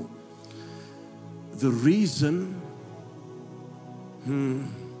example. The reason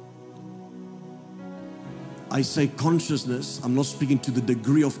I say consciousness, I'm not speaking to the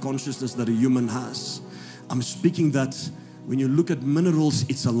degree of consciousness that a human has. I'm speaking that when you look at minerals,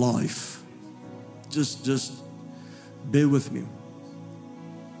 it's alive. Just bear with me.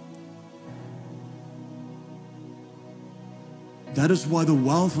 That is why the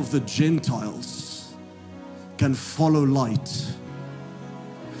wealth of the Gentiles can follow light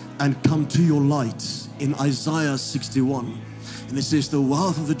and come to your light in Isaiah 61. And it says the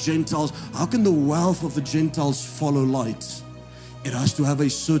wealth of the Gentiles. How can the wealth of the Gentiles follow light? It has to have a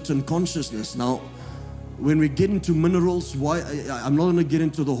certain consciousness. Now, when we get into minerals, why I'm not going to get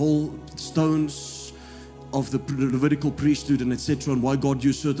into the whole stones of the Levitical priesthood and etc., and why God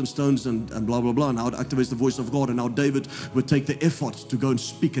used certain stones and blah blah blah, and how it activates the voice of God, and how David would take the effort to go and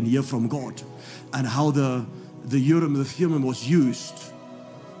speak and hear from God, and how the Urim, the Thummim was used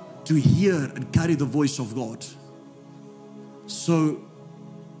to hear and carry the voice of God. So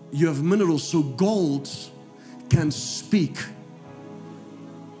you have minerals. So gold can speak,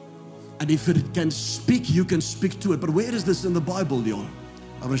 and if it can speak, you can speak to it. But where is this in the Bible, Leon?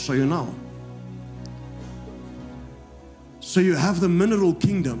 I'm going to show you now. So you have the mineral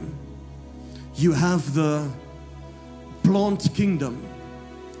kingdom, you have the plant kingdom,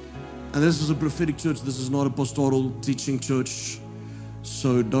 and this is a prophetic church. This is not a pastoral teaching church,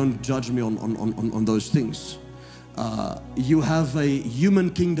 so don't judge me on those things. You have a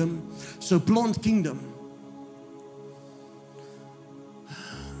human kingdom. So plant kingdom,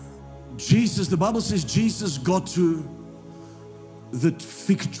 Jesus, the Bible says Jesus got to the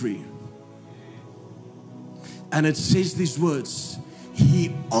fig tree, and it says these words: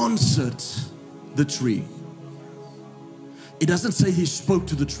 He answered the tree. It doesn't say He spoke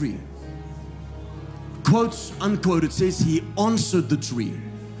to the tree. Quotes, unquote, it says He answered the tree,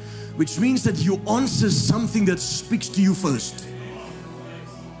 which means that you answer something that speaks to you first.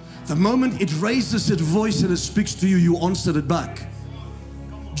 The moment it raises its voice and it speaks to you, you answer it back.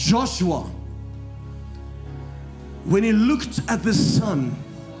 Joshua, when he looked at the sun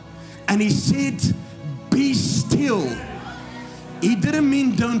and he said, "Be still," he didn't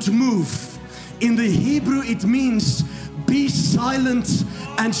mean don't move. In the Hebrew, it means be silent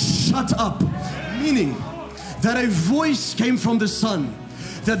and shut up. Meaning that a voice came from the sun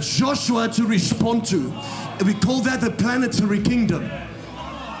that Joshua had to respond to. We call that the planetary kingdom.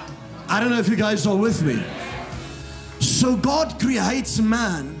 I don't know if you guys are with me. So God creates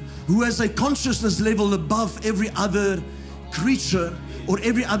man who has a consciousness level above every other creature or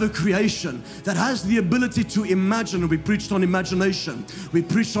every other creation, that has the ability to imagine. We preached on imagination, we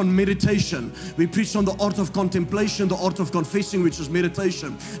preached on meditation, we preached on the art of contemplation, the art of confessing, which is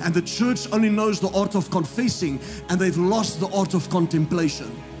meditation. And the church only knows the art of confessing, and they've lost the art of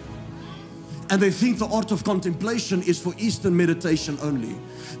contemplation. And they think the art of contemplation is for Eastern meditation only.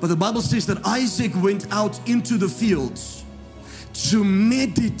 But the Bible says that Isaac went out into the fields to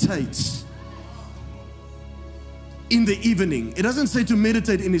meditate in the evening. It doesn't say to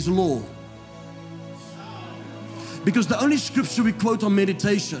meditate in his law, because the only scripture we quote on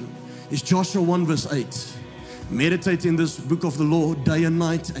meditation is Joshua 1 verse 8. Meditate in this book of the law day and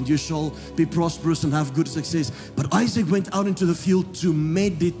night, and you shall be prosperous and have good success. But Isaac went out into the field to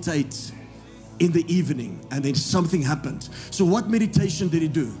meditate in the evening, and then something happened. So what meditation did he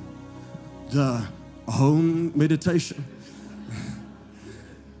do? The Home meditation.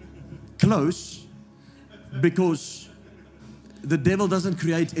 Close, because the devil doesn't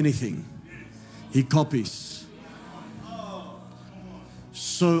create anything. He copies.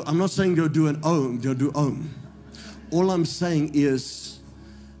 So I'm not saying go do an Om, go do Om. All I'm saying is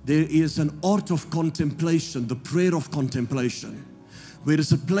there is an art of contemplation, the prayer of contemplation, where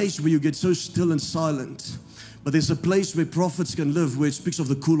there's a place where you get so still and silent, but there's a place where prophets can live, where it speaks of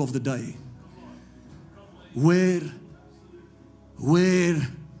the cool of the day. Where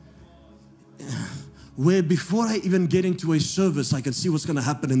before I even get into a service, I can see what's going to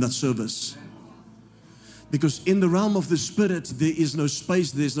happen in that service. Because in the realm of the Spirit, there is no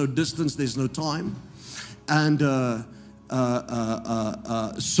space, there's no distance, there's no time. And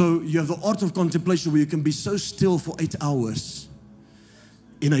so you have the art of contemplation where you can be so still for 8 hours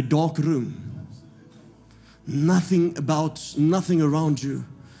in a dark room. Nothing around you.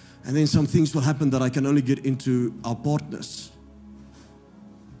 And then some things will happen that I can only get into our partners.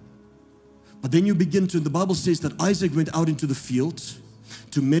 But then you begin to, the Bible says that Isaac went out into the field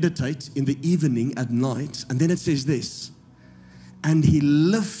to meditate in the evening at night. And then it says this, and he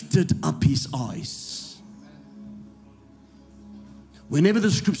lifted up his eyes. Whenever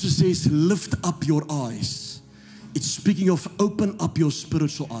the scripture says lift up your eyes, it's speaking of open up your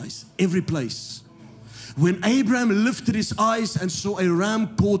spiritual eyes. Every place. When Abraham lifted his eyes and saw a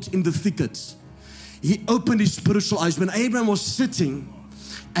ram caught in the thicket, he opened his spiritual eyes. When Abraham was sitting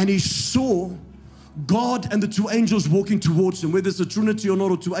and he saw God and the 2 angels walking towards him, whether it's a Trinity or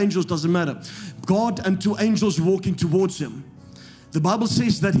not, or 2 angels, doesn't matter. God and 2 angels walking towards him. The Bible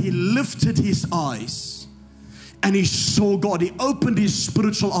says that he lifted his eyes and he saw God. He opened his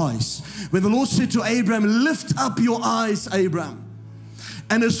spiritual eyes. When the Lord said to Abraham, lift up your eyes, Abraham,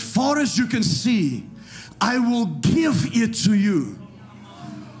 and as far as you can see, I will give it to you.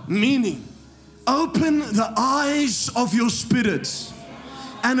 Meaning, open the eyes of your spirit.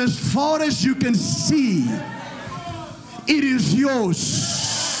 And as far as you can see, it is yours.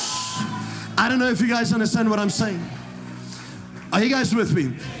 I don't know if you guys understand what I'm saying. Are you guys with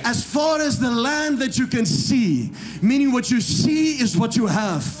me? As far as the land that you can see, meaning what you see is what you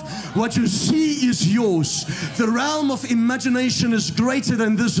have. What you see is yours. The realm of imagination is greater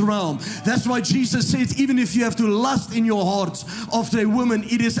than this realm. That's why Jesus said, even if you have to lust in your heart after a woman,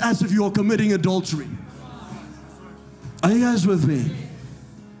 it is as if you are committing adultery. Are you guys with me?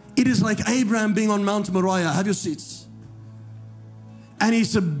 It is like Abraham being on Mount Moriah. Have your seats. And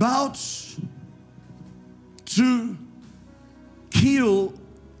he's about to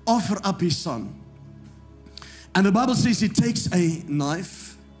offer up his son. And the Bible says he takes a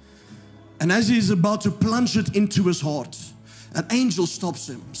knife, and as he's about to plunge it into his heart, an angel stops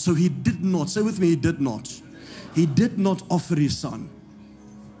him. So he did not, say with me, he did not offer his son.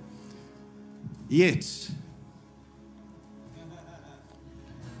 Yet,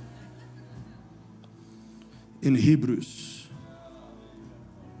 in Hebrews,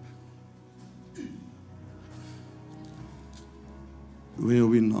 where are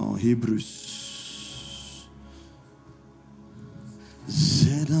we now? Hebrews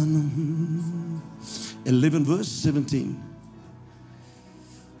 11 verse 17.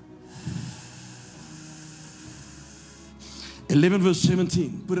 Verse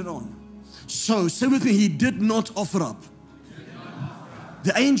 17. Put it on. So, say with me, he did not offer up.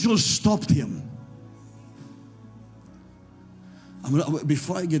 The angel stopped him.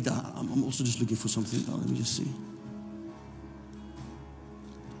 Before I get that, I'm also just looking for something. Let me just see.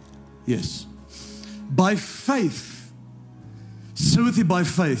 Yes. By faith. So with you, by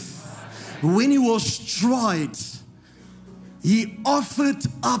faith. When he was tried, he offered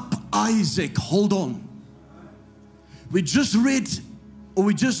up Isaac. Hold on. We just read, or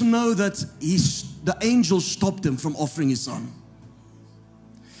we just know that the angel stopped him from offering his son.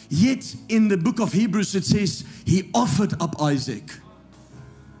 Yet in the book of Hebrews it says he offered up Isaac.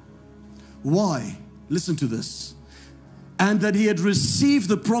 Why? Listen to this. And that he had received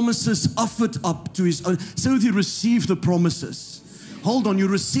the promises offered up to his own. So he received the promises. Hold on, you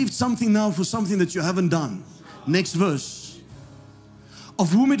received something now for something that you haven't done. Next verse.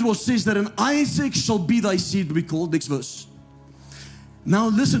 Of whom it was says that in Isaac shall be thy seed be called. Next verse. Now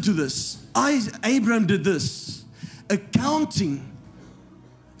listen to this. Abraham did this, accounting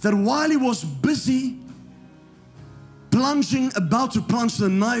that while he was busy about to plunge the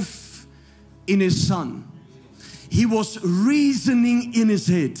knife in his son, he was reasoning in his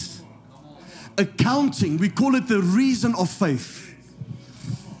head. Accounting, we call it the reason of faith.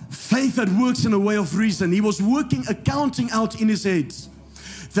 Faith that works in a way of reason. He was accounting out in his head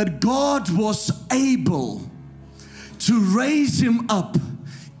that God was able to raise him up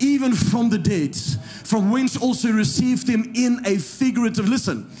even from the dead, from whence also he received him in a figurative.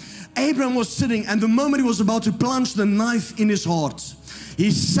 Listen, Abraham was sitting, and the moment he was about to plunge the knife in his heart,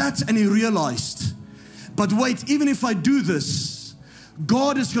 he sat and he realized, but wait, even if I do this,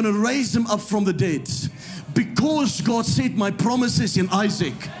 God is going to raise him up from the dead, because God said my promises in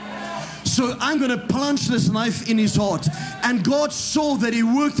Isaac. So I'm going to plunge this knife in his heart. And God saw that he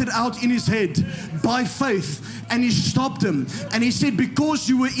worked it out in his head by faith, and he stopped him. And he said, because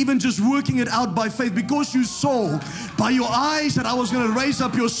you were even just working it out by faith, because you saw by your eyes that I was going to raise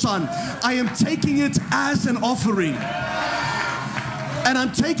up your son, I am taking it as an offering. And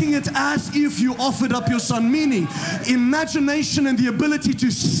I'm taking it as if you offered up your son. Meaning, imagination and the ability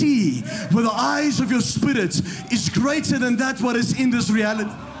to see with the eyes of your spirit is greater than that what is in this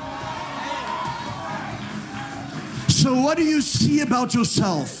reality. So what do you see about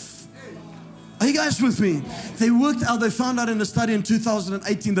yourself? Are you guys with me? They found out in a study in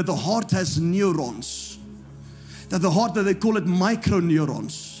 2018 that the heart has neurons. That they call it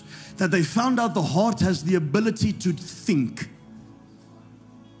microneurons. That they found out the heart has the ability to think.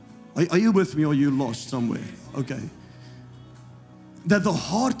 Are you with me, or are you lost somewhere? Okay. That the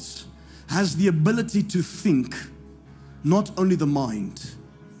heart has the ability to think, not only the mind.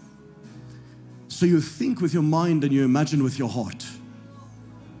 So you think with your mind and you imagine with your heart.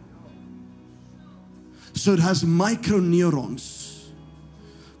 So it has microneurons.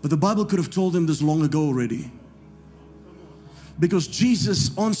 But the Bible could have told them this long ago already. Because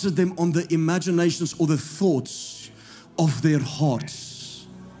Jesus answered them on the imaginations or the thoughts of their hearts.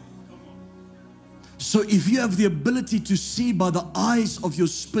 So if you have the ability to see by the eyes of your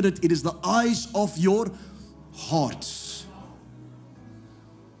spirit, it is the eyes of your heart.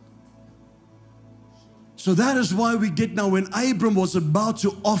 So that is why we get now, when Abram was about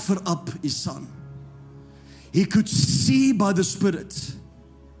to offer up his son, he could see by the Spirit.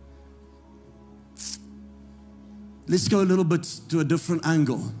 Let's go a little bit to a different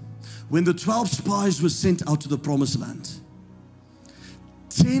angle. When the 12 spies were sent out to the promised land,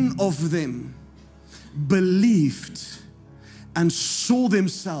 10 of them believed and saw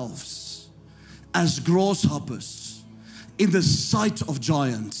themselves as grasshoppers in the sight of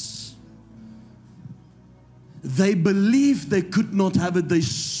giants. They believed they could not have it. They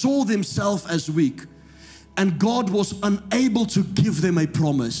saw themselves as weak. And God was unable to give them a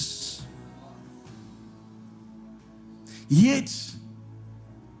promise. Yet,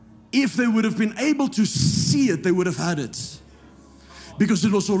 if they would have been able to see it, they would have had it. Because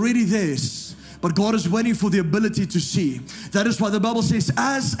it was already theirs. But God is waiting for the ability to see. That is why the Bible says,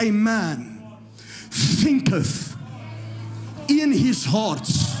 as a man thinketh in his heart,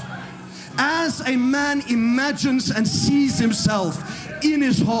 as a man imagines and sees himself in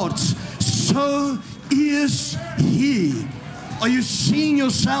his heart, so is he. Are you seeing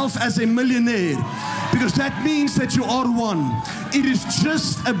yourself as a millionaire? Because that means that you are one. It is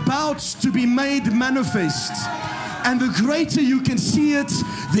just about to be made manifest. And the greater you can see it,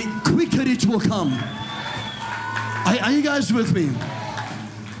 the quicker it will come. Are you guys with me?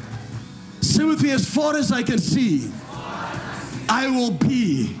 Say with me, as far as I can see, I will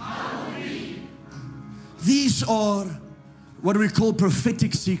be. These are what we call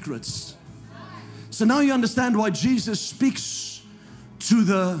prophetic secrets. So now you understand why Jesus speaks to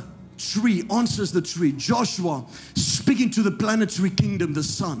the tree, answers the tree. Joshua speaking to the planetary kingdom, the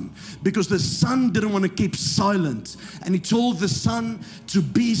sun, because the sun didn't want to keep silent. And he told the sun to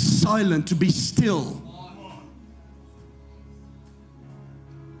be silent, to be still.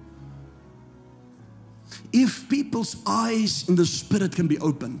 If people's eyes in the spirit can be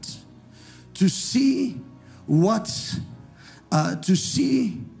opened to see the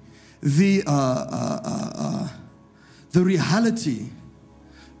reality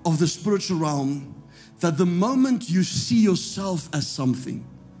of the spiritual realm, that the moment you see yourself as something,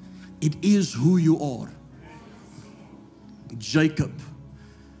 it is who you are. Jacob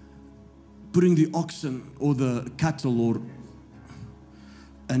putting the oxen or the cattle,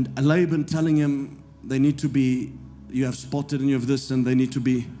 and Laban telling him they need to be, you have spotted and you have this, and they need to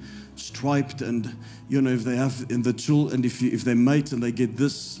be striped, and you know, if they have in the children, and if they mate and they get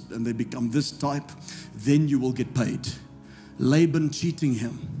this and they become this type, then you will get paid. Laban cheating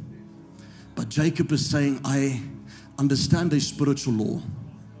him. But Jacob is saying, I understand a spiritual law,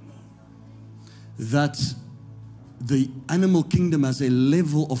 that the animal kingdom has a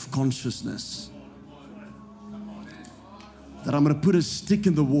level of consciousness, that I'm going to put a stick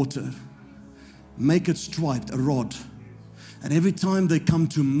in the water, make it striped, a rod, and every time they come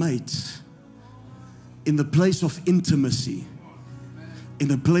to mate, in the place of intimacy, in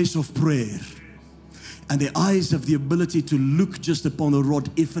the place of prayer, and their eyes have the ability to look just upon a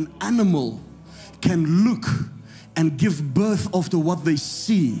rod. If an animal can look and give birth after what they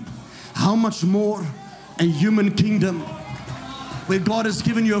see, how much more a human kingdom where God has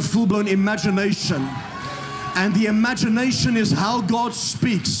given you a full-blown imagination, and the imagination is how God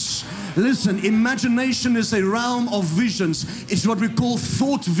speaks. Listen, imagination is a realm of visions. It's what we call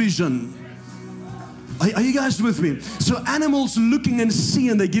thought vision. Are you guys with me? So animals looking and seeing,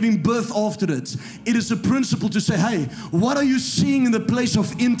 and they're giving birth after it. It is a principle to say, hey, what are you seeing in the place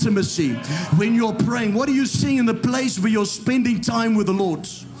of intimacy when you're praying? What are you seeing in the place where you're spending time with the Lord?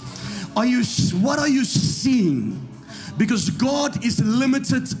 What are you seeing? Because God is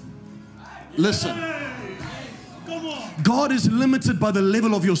limited. Listen, God is limited by the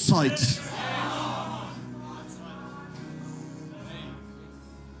level of your sight.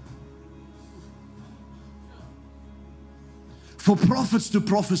 For prophets to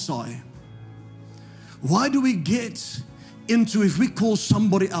prophesy, why do we get into, if we call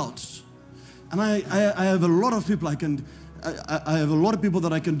somebody out? And I have a lot of people I have a lot of people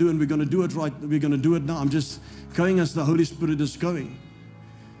that I can do, and we're going to do it right. We're going to do it now. I'm just going as the Holy Spirit is going.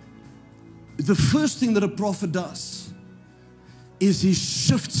 The first thing that a prophet does is he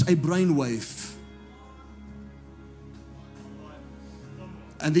shifts a brainwave.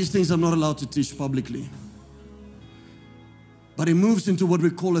 And these things I'm not allowed to teach publicly. But he moves into what we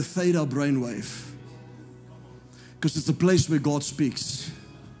call a theta brainwave, because it's the place where God speaks.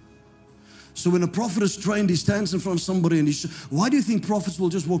 So when a prophet is trained, he stands in front of somebody and why do you think prophets will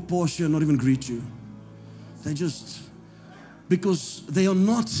just walk past you and not even greet you? Because they are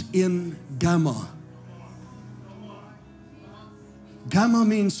not in gamma. Gamma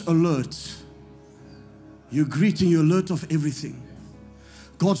means alert. You're greeting, you're alert of everything.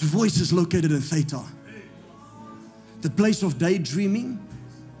 God's voice is located in theta. The place of daydreaming,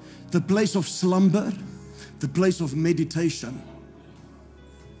 the place of slumber, the place of meditation.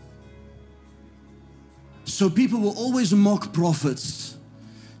 So people will always mock prophets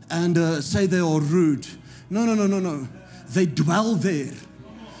and say they are rude. No. They dwell there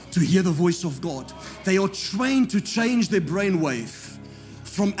to hear the voice of God. They are trained to change their brainwave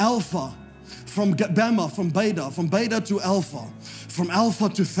from alpha, from gamma, from beta to alpha, from alpha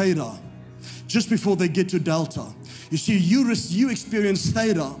to theta, just before they get to delta. You see, you experience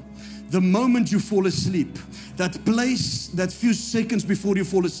theta the moment you fall asleep. That place, that few seconds before you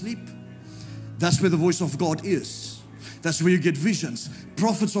fall asleep, that's where the voice of God is. That's where you get visions.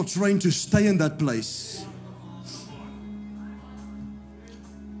 Prophets are trained to stay in that place.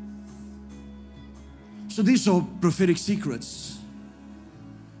 So these are prophetic secrets.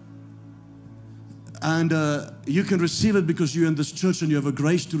 And you can receive it because you're in this church and you have a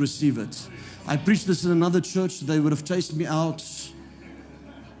grace to receive it. I preached this in another church. They would have chased me out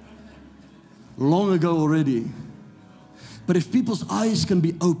long ago already. But if people's eyes can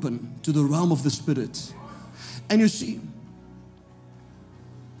be open to the realm of the Spirit, and you see,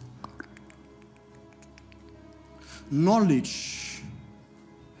 knowledge.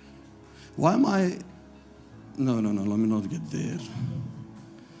 Why am I? No, let me not get there.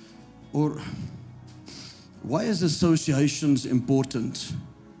 Or why is associations important?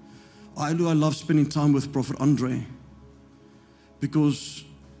 I love spending time with Prophet Andre, because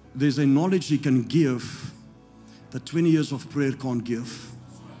there's a knowledge he can give that 20 years of prayer can't give.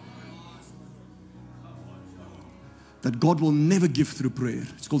 That God will never give through prayer.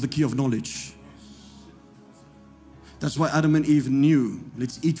 It's called the key of knowledge. That's why Adam and Eve knew,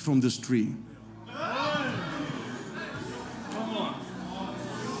 let's eat from this tree.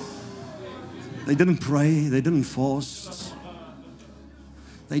 They didn't pray, they didn't fast.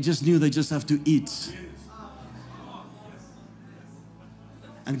 They just knew they just have to eat.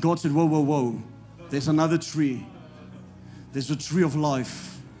 And God said, whoa. There's another tree. There's a tree of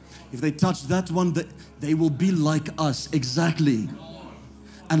life. If they touch that one, they will be like us, exactly.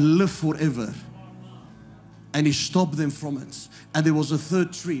 And live forever. And He stopped them from it. And there was a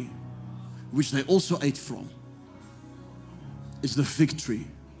third tree, which they also ate from. It's the fig tree,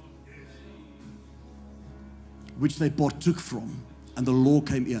 which they partook from. And the law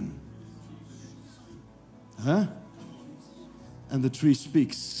came in. And the tree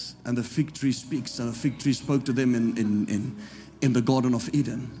speaks, and the fig tree speaks, and the fig tree spoke to them in the Garden of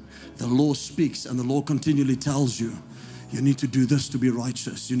Eden. The law speaks, and the law continually tells you, you need to do this to be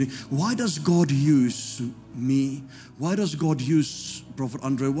righteous. Why does God use me? Why does God use Prophet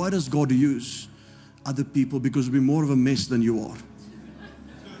Andre? Why does God use other people? Because we're more of a mess than you are.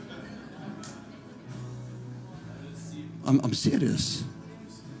 I'm serious.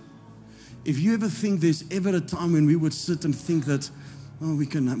 If you ever think there's ever a time when we would sit and think that, oh, we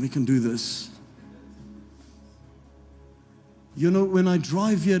can do this. You know, when I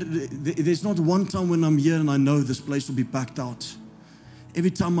drive here, there's not one time when I'm here and I know this place will be packed out.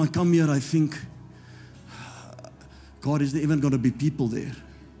 Every time I come here, I think, God, is there even going to be people there?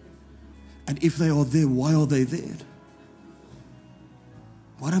 And if they are there, why are they there?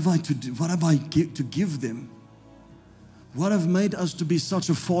 What have I to do? What have I to give them? What have made us to be such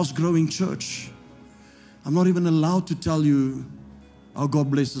a fast-growing church? I'm not even allowed to tell you how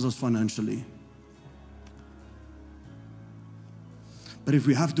God blesses us financially. But if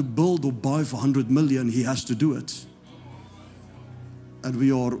we have to build or buy for 100 million, He has to do it. And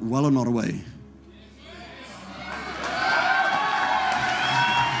we are well on our way.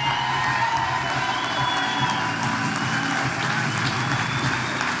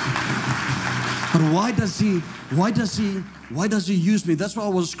 But why does he use me? That's why I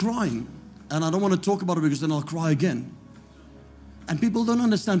was crying. And I don't want to talk about it because then I'll cry again. And people don't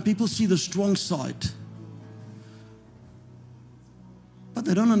understand. People see the strong side. But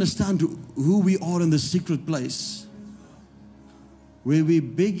they don't understand who we are in the secret place. Where we're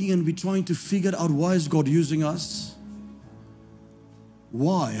begging and we're trying to figure out, why is God using us?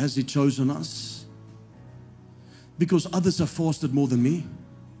 Why has He chosen us? Because others have fasted more than me.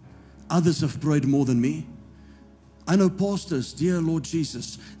 Others have prayed more than me. I know pastors, dear Lord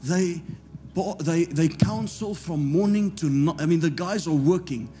Jesus, they counsel from morning to night. I mean, the guys are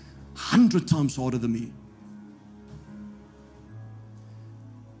working 100 times harder than me.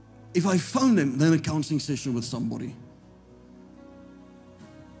 If I phone them, they're in a counseling session with somebody.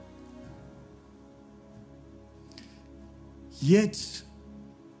 Yet,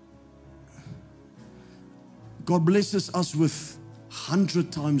 God blesses us with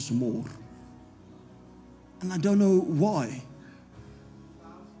 100 times more. And I don't know why.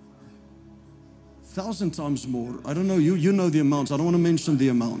 1,000 times more. I don't know. You know the amounts. I don't want to mention the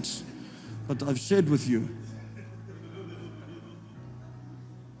amounts. But I've shared with you.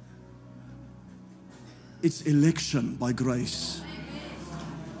 It's election by grace.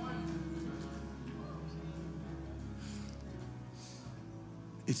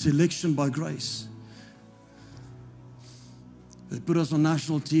 It's election by grace. They put us on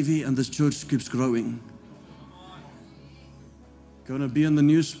national TV and this church keeps growing. Going to be in the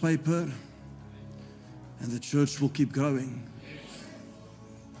newspaper and the church will keep growing.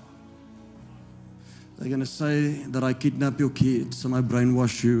 They're going to say that I kidnap your kids and I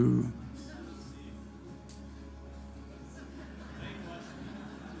brainwash you.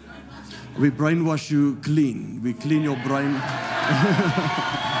 We brainwash you clean. We clean your brain.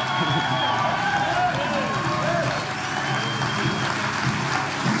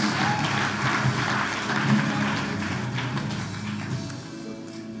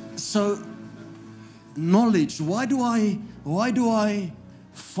 So, knowledge. Why do I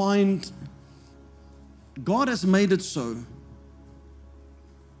find God has made it so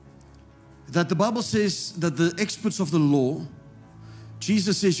that the Bible says that the experts of the law,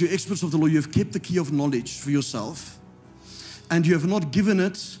 Jesus says, you're experts of the law, you have kept the key of knowledge for yourself, and you have not given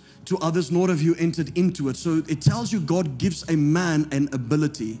it to others, nor have you entered into it. So it tells you God gives a man an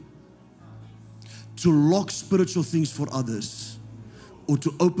ability to lock spiritual things for others, or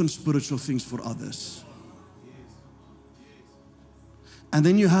to open spiritual things for others. And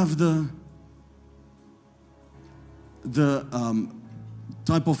then you have the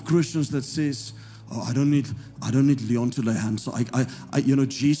type of Christians that says, oh, I don't need Leon to lay hands. So I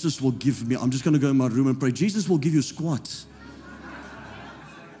Jesus will give me. I'm just going to go in my room and pray. Jesus will give you squats.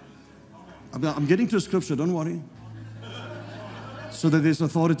 I'm getting to a scripture. Don't worry. So that there's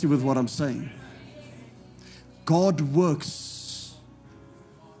authority with what I'm saying. God works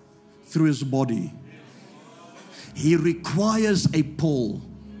through His body. He requires a Paul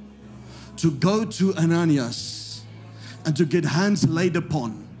to go to Ananias and to get hands laid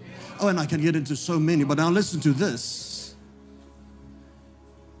upon. Oh, and I can get into so many, but now listen to this.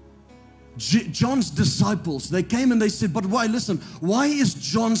 John's disciples, they came and they said, but why? Listen, why is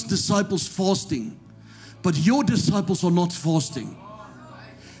John's disciples fasting, but your disciples are not fasting?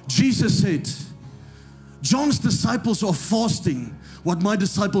 Jesus said, John's disciples are fasting what my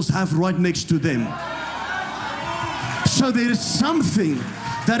disciples have right next to them. So there is something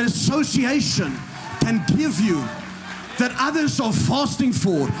that association can give you that others are fasting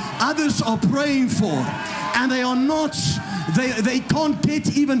for, others are praying for, and they are not, they can't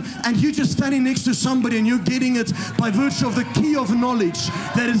get even, and you're just standing next to somebody and you're getting it by virtue of the key of knowledge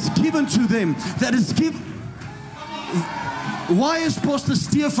that is given to them, that is given. Why is Pastor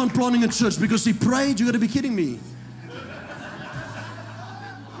Stefan planning a church? Because he prayed? You got to be kidding me.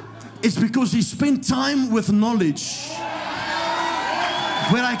 It's because he spent time with knowledge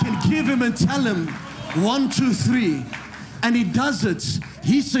where I can give him and tell him 1, 2, 3. And he does it.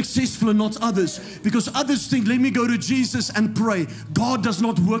 He's successful and not others. Because others think, let me go to Jesus and pray. God does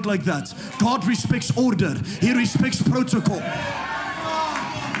not work like that. God respects order. He respects protocol.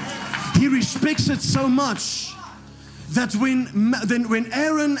 He respects it so much that when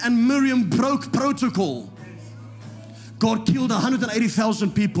Aaron and Miriam broke protocol, God killed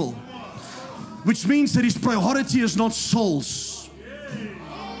 180,000 people. Which means that his priority is not souls.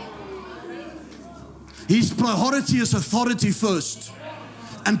 His priority is authority first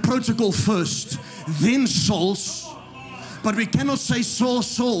and protocol first, then souls. But we cannot say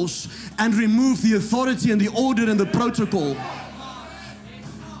souls and remove the authority and the order and the protocol,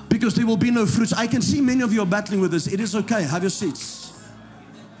 because there will be no fruits. I can see many of you are battling with this. It is okay. Have your seats.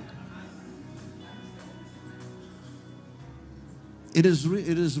 It is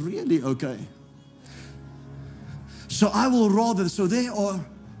really okay. So I will rather, so there are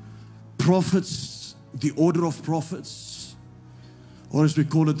prophets, the order of prophets, or as we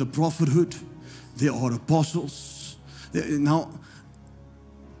call it, the prophethood. There are apostles. Now,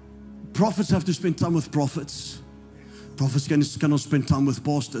 prophets have to spend time with prophets. Prophets cannot spend time with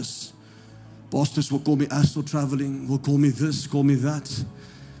pastors. Pastors will call me astral traveling, will call me this, call me that.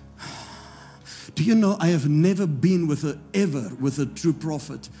 Do you know I have never been ever with a true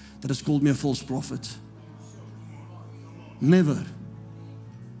prophet that has called me a false prophet? Never.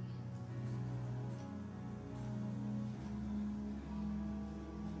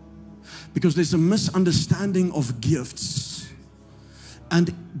 Because there's a misunderstanding of gifts.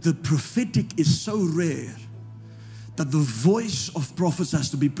 And the prophetic is so rare that the voice of prophets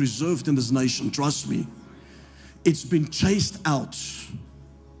has to be preserved in this nation. Trust me. It's been chased out,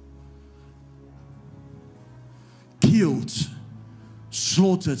 killed,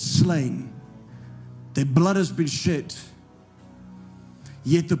 slaughtered, slain. Their blood has been shed.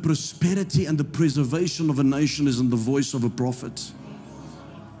 Yet the prosperity and the preservation of a nation is in the voice of a prophet.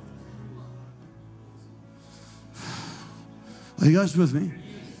 Are you guys with me?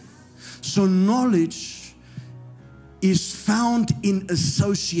 So knowledge is found in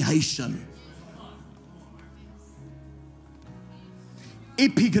association.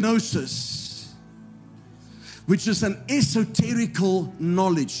 Epignosis, which is an esoterical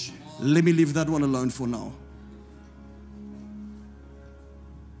knowledge. Let me leave that one alone for now.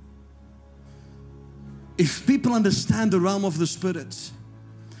 If people understand the realm of the Spirit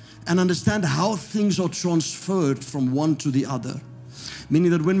and understand how things are transferred from one to the other, meaning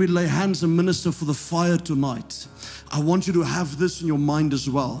that when we lay hands and minister for the fire tonight, I want you to have this in your mind as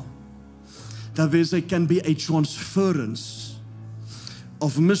well, that there can be a transference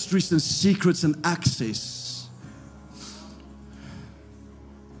of mysteries and secrets and access.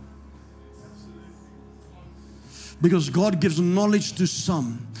 Because God gives knowledge to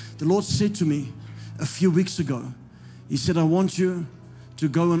some. The Lord said to me a few weeks ago, He said, I want you to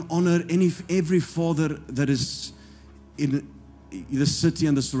go and honor every father that is in the city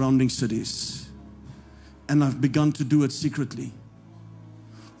and the surrounding cities. And I've begun to do it secretly.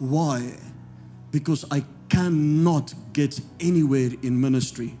 Why? Because I cannot get anywhere in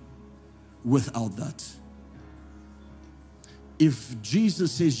ministry without that. If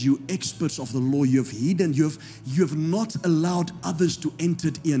Jesus says you experts of the law, you have hidden, you have not allowed others to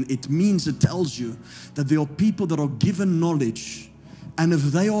enter in, it means, it tells you that there are people that are given knowledge, and if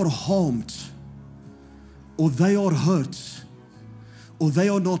they are harmed, or they are hurt, or they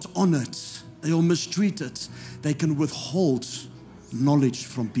are not honored, they are mistreated, they can withhold knowledge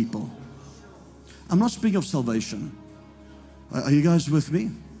from people. I'm not speaking of salvation. Are you guys with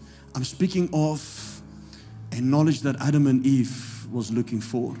me? I'm speaking of a knowledge that Adam and Eve was looking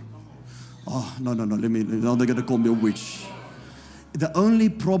for. Oh, no, now they're going to call me a witch. The only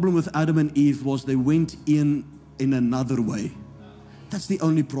problem with Adam and Eve was they went in another way. That's the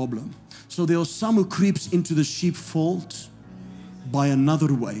only problem. So there are some who creeps into the sheepfold by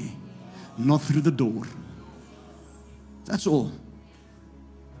another way, not through the door. That's all.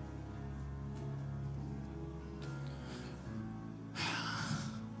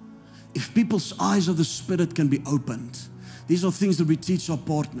 If people's eyes of the Spirit can be opened, these are things that we teach our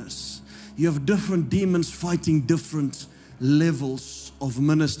partners. You have different demons fighting different levels of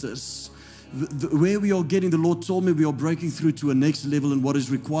ministers. Where we are getting, the Lord told me we are breaking through to a next level in what is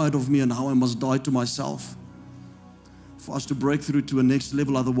required of me and how I must die to myself. For us to break through to a next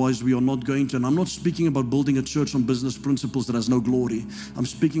level, otherwise we are not going to. And I'm not speaking about building a church on business principles that has no glory. I'm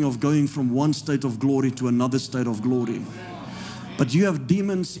speaking of going from one state of glory to another state of glory. But you have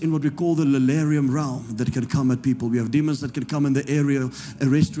demons in what we call the Lilarium realm that can come at people. We have demons that can come in the aerial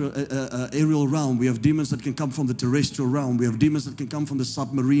realm. We have demons that can come from the terrestrial realm. We have demons that can come from the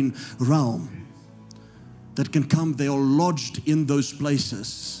submarine realm. that can come, they are lodged in those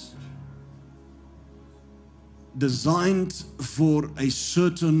places, designed for a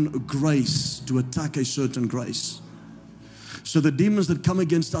certain grace, to attack a certain grace. So the demons that come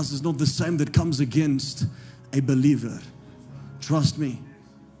against us is not the same that comes against a believer. Trust me.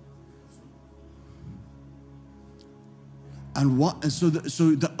 And so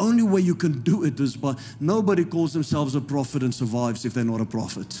the only way you can do it is by, nobody calls themselves a prophet and survives if they're not a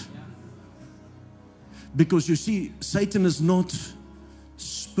prophet. Because you see, Satan is not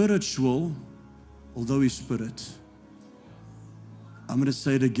spiritual, although he's spirit. I'm going to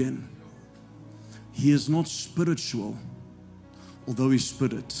say it again. He is not spiritual, although he's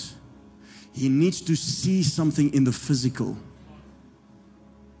spirit. He needs to see something in the physical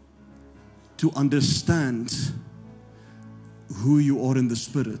to understand who you are in the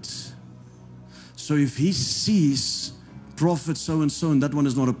spirit. So if he sees prophet so-and-so and that one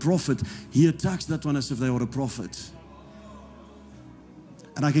is not a prophet, he attacks that one as if they are a prophet.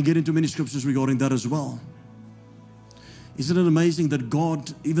 And I can get into many scriptures regarding that as well. Isn't it amazing that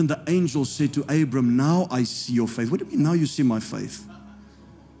God, even the angels said to Abram, now I see your faith. What do you mean now you see my faith?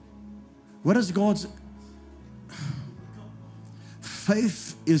 What is God's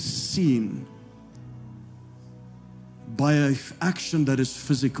faith is seen by an action that is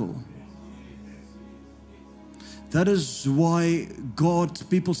physical. That is why God,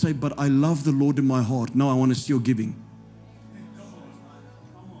 people say, but I love the Lord in my heart. No, I want to see your giving.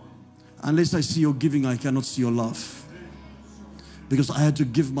 Unless I see your giving, I cannot see your love. Because I had to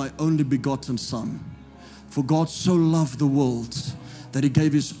give my only begotten Son. For God so loved the world that He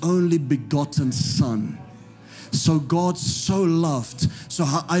gave His only begotten Son. So God so loved, so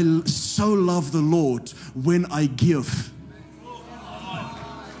I so love the Lord when I give.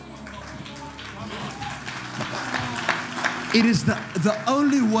 It is the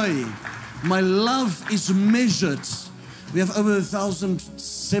only way my love is measured. We have over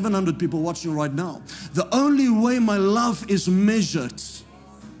 1,700 people watching right now. The only way my love is measured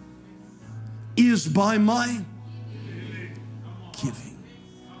is by my giving.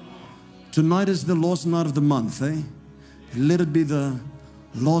 Tonight is the last night of the month, eh? Let it be the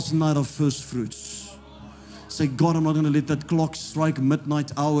last night of first fruits. Say, God, I'm not going to let that clock strike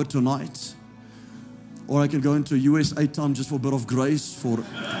midnight hour tonight. Or I can go into US 8 time just for a bit of grace for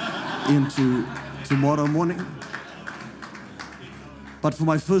into tomorrow morning. But for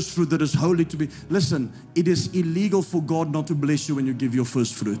my first fruit that is holy to be, listen, it is illegal for God not to bless you when you give your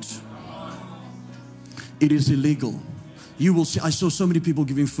first fruit. It is illegal. You will see, I saw so many people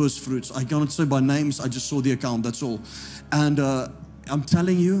giving first fruits. I cannot say by names, I just saw the account, that's all. And I'm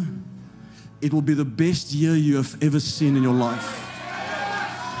telling you, it will be the best year you have ever seen in your life.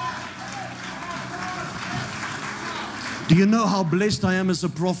 Do you know how blessed I am as a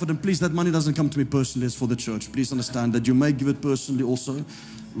prophet? And please, that money doesn't come to me personally, it's for the church. Please understand that you may give it personally also.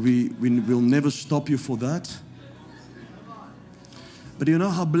 We will never stop you for that. But do you know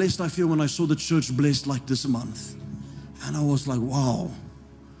how blessed I feel when I saw the church blessed like this month? And I was like, wow,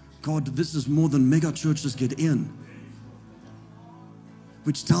 God, this is more than mega churches get in.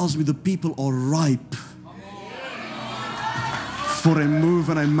 Which tells me the people are ripe for a move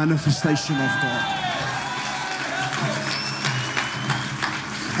and a manifestation of God.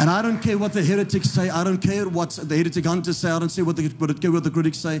 And I don't care what the heretics say. I don't care what the heretic hunters say. I don't care what the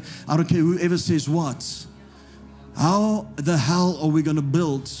critics say. I don't care whoever says what. How the hell are we going to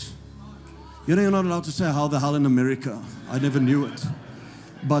build? You know, you're not allowed to say how the hell in America. I never knew it.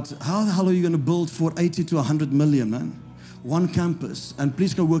 But how the hell are you going to build for 80 to 100 million, man? One campus. And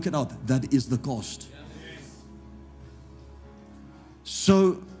please go work it out. That is the cost.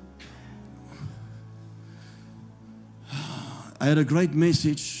 So, I had a great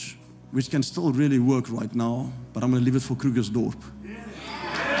message, which can still really work right now, but I'm going to leave it for Krugersdorp.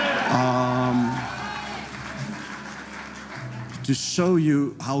 To show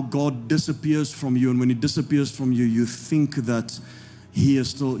you how God disappears from you, and when He disappears from you, you think that He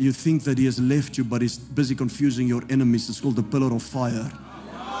is still, you think that He has left you, but He's busy confusing your enemies. It's called the pillar of fire.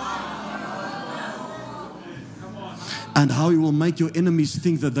 And how He will make your enemies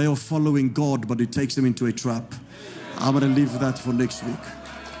think that they are following God, but He takes them into a trap. I'm going to leave that for next week.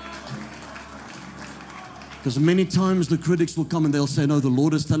 Because many times the critics will come and they'll say, no, the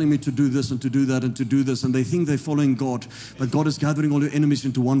Lord is telling me to do this and to do that and to do this. And they think they're following God. But God is gathering all your enemies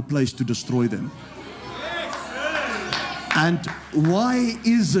into one place to destroy them. And why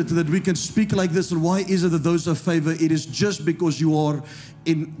is it that we can speak like this, and why is it that those are favor? It is just because you are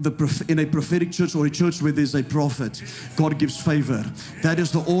in a prophetic church or a church where there's a prophet. God gives favor. That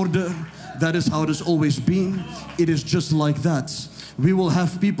is the order. That is how it has always been. It is just like that. We will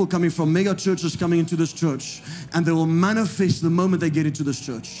have people coming from mega churches coming into this church, and they will manifest the moment they get into this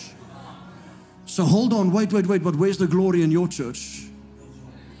church. So hold on, wait, but where's the glory in your church?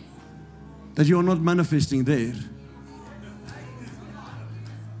 That you are not manifesting there.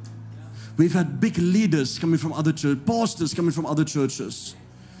 We've had big leaders coming from other churches, pastors coming from other churches,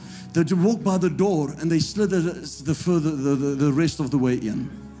 that walk by the door and they slither the rest of the way in.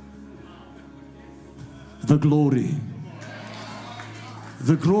 The glory.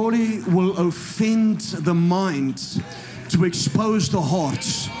 The glory will offend the mind to expose the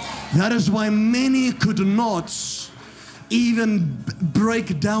heart. That is why many could not even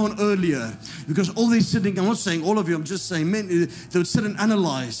break down earlier, because all they sitting, I'm not saying all of you, I'm just saying men, they would sit and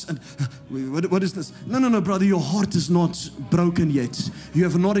analyze and what is this? No, brother, your heart is not broken yet. You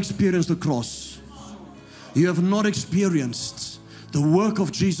have not experienced the cross. You have not experienced the work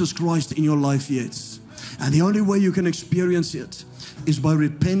of Jesus Christ in your life yet. And the only way you can experience it is by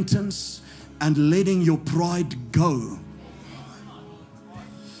repentance and letting your pride go.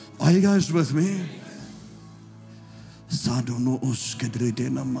 Are you guys with me?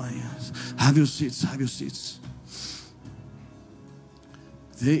 Have your seats, have your seats.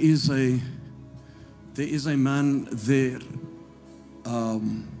 There is a man there,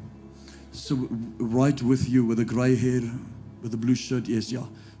 so right with you, with the gray hair, with the blue shirt. Yes, yeah.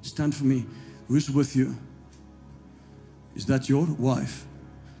 Stand for me. Who's with you? Is that your wife?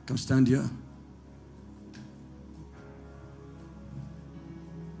 Come stand here.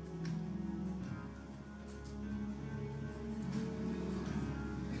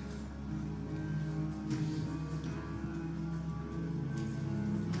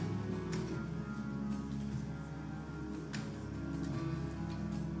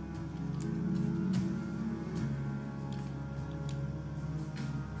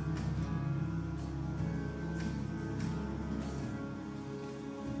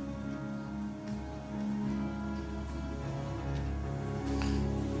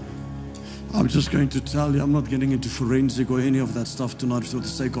 I'm just going to tell you, I'm not getting into forensic or any of that stuff tonight for the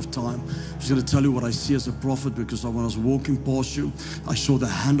sake of time. I'm just going to tell you what I see as a prophet, because when I was walking past you, I saw the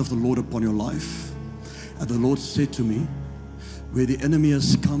hand of the Lord upon your life. And the Lord said to me, where the enemy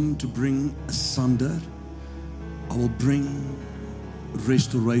has come to bring asunder, I will bring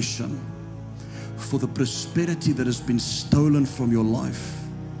restoration for the prosperity that has been stolen from your life.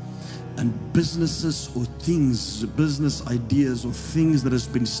 And businesses or things, business ideas or things that has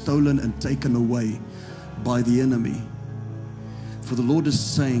been stolen and taken away by the enemy. For the Lord is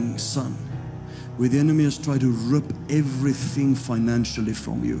saying, son, where the enemy has tried to rip everything financially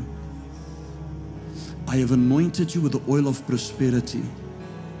from you, I have anointed you with the oil of prosperity.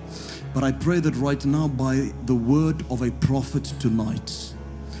 But I pray that right now, by the word of a prophet tonight,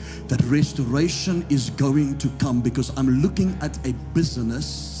 that restoration is going to come, because I'm looking at a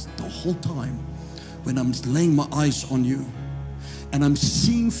business the whole time when I'm laying my eyes on you, and I'm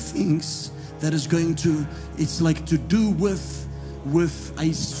seeing things that is going to, it's like to do with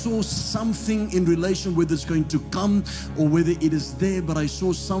I saw something in relation whether it's going to come or whether it is there, but I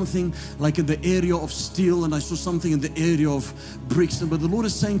saw something like in the area of steel, and I saw something in the area of bricks. But the Lord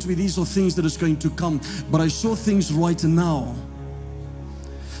is saying to me, these are things that is going to come. But I saw things right now.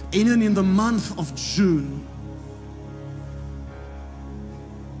 Even in the month of June,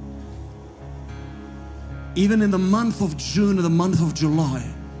 even in the month of June and the month of July,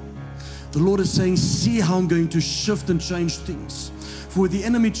 the Lord is saying, see how I'm going to shift and change things. For the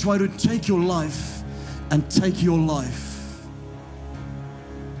enemy tried to take your life and take your life.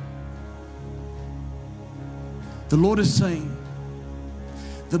 The Lord is saying,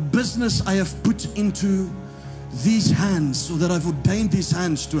 the business I have put into these hands, or that I've ordained these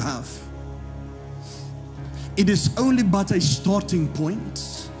hands to have, it is only but a starting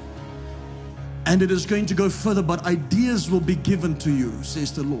point. And it is going to go further, but ideas will be given to you,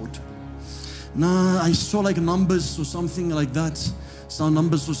 says the Lord. Nah, I saw like numbers or something like that. Saw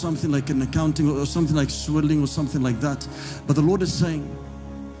numbers or something like in accounting, or something like swirling or something like that. But the Lord is saying,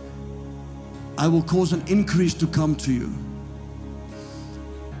 I will cause an increase to come to you.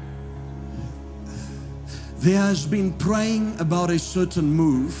 There has been praying about a certain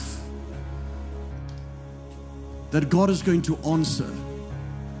move that God is going to answer.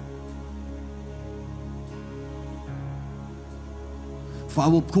 For I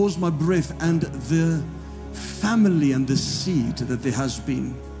will cause my breath and the family and the seed that there has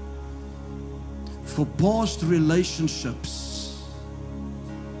been For past relationships,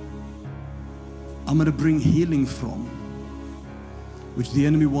 I'm going to bring healing from, which the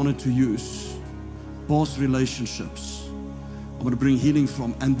enemy wanted to use. Past relationships, I'm going to bring healing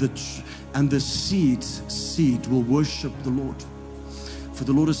from, and the seed will worship the Lord. For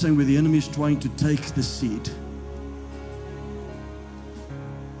the Lord is saying, where the enemy is trying to take the seed,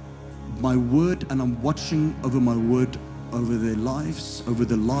 my word, and I'm watching over my word over their lives, over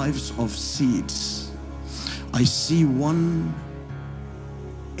the lives of seeds. I see one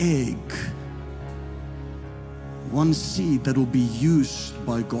egg, one seed that will be used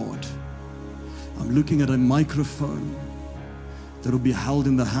by God. I'm looking at a microphone that will be held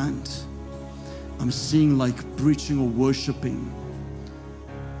in the hand. I'm seeing like preaching or worshiping.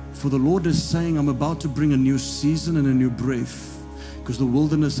 For the Lord is saying, I'm about to bring a new season and a new breath, because the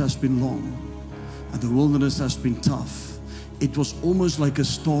wilderness has been long and the wilderness has been tough. It was almost like a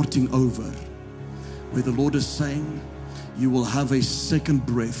starting over, where the Lord is saying, you will have a second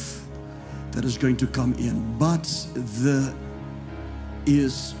breath that is going to come in. But there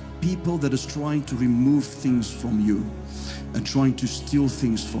is people that is trying to remove things from you and trying to steal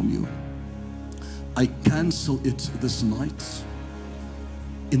things from you. I cancel it this night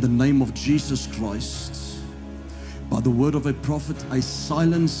in the name of Jesus Christ. By the word of a prophet, I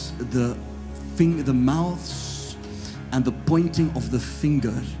silence the mouths and the pointing of the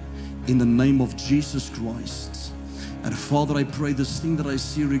finger in the name of Jesus Christ. And Father, I pray this thing that I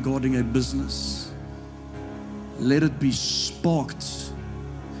see regarding a business, let it be sparked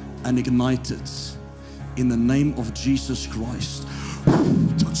and ignited in the name of Jesus Christ.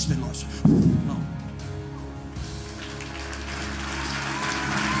 Touch their lives. Now.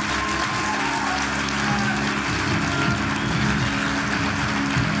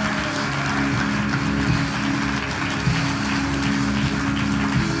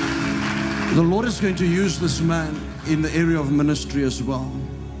 The Lord is going to use this man in the area of ministry as well.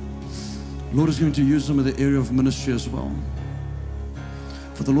 The Lord is going to use him in the area of ministry as well.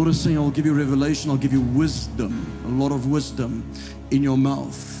 For the Lord is saying, I will give you revelation, I'll give you wisdom, a lot of wisdom in your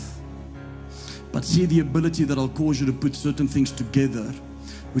mouth. But see the ability that I'll cause you to put certain things together,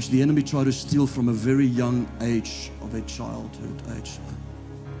 which the enemy tried to steal from a very young age, of a childhood age.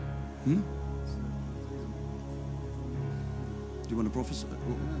 Do you want to prophesy?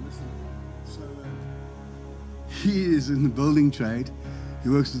 He is in the building trade. He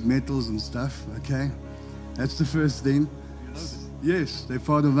works with metals and stuff, okay? That's the first thing. Yes, they're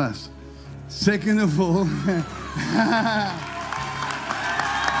part of us. Second of all,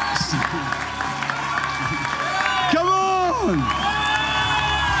 come on!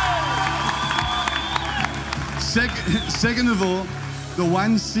 Second of all, the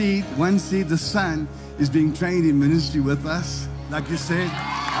one seed, the son, is being trained in ministry with us, like you said.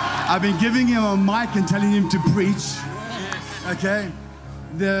 I've been giving him a mic and telling him to preach. Okay?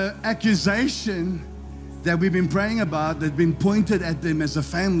 The accusation that we've been praying about, that's been pointed at them as a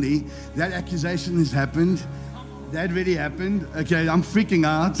family, that accusation has happened. That really happened. Okay, I'm freaking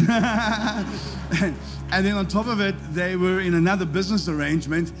out. And then on top of it, they were in another business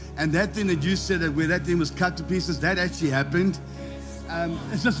arrangement, and that thing that you said, that where that thing was cut to pieces, that actually happened.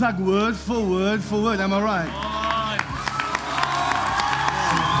 It's just like word for word for word. Am I right?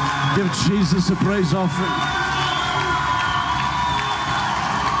 Give Jesus a praise offering.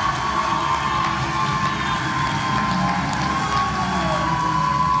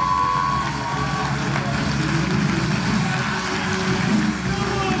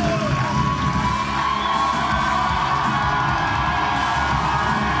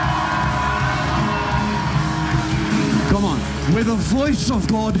 Come on. Where the voice of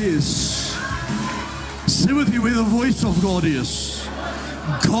God is, say with me, where the voice of God is,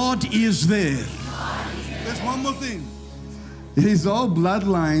 God is there. There's one more thing. His whole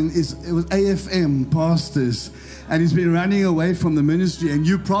bloodline it was AFM pastors, and he's been running away from the ministry, and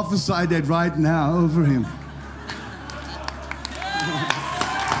you prophesied that right now over him.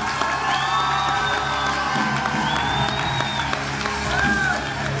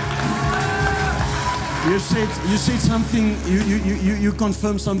 You said something, you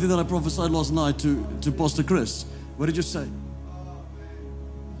confirmed something that I prophesied last night to Pastor Chris. What did you say?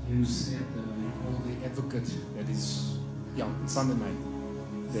 You said all the advocate that is, on Sunday night.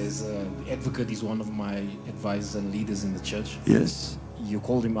 There's the advocate is one of my advisors and leaders in the church. Yes. You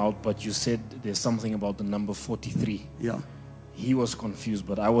called him out, but you said there's something about the number 43. Yeah. He was confused,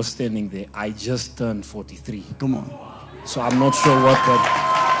 but I was standing there. I just turned 43. Come on. So I'm not sure what that...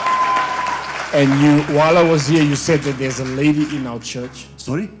 And while I was here, you said that there's a lady in our church.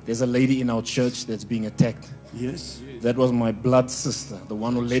 Sorry? There's a lady in our church that's being attacked. Yes. That was my blood sister, the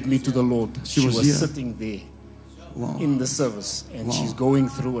one who led me to the Lord. She was here. sitting there Wow. in the service, and Wow. she's going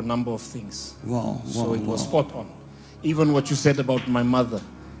through a number of things. Wow. So Wow. it was Wow. spot on. Even what you said about my mother,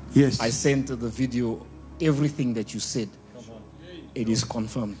 Yes. I sent her the video, everything that you said. It is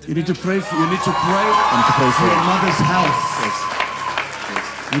confirmed. You need to pray for. You need to pray And to pray for for your her. mother's health. Yes.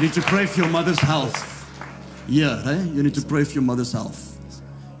 You need to pray for your mother's health. Yeah, eh? You need to pray for your mother's health.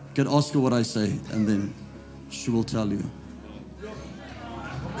 You can ask her what I say, and then she will tell you.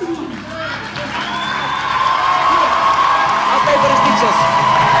 I'll pay for his pictures.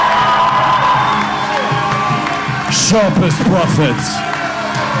 Sharpest prophets.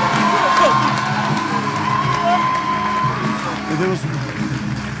 There was,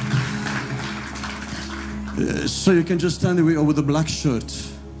 so you can just stand there with the black shirt.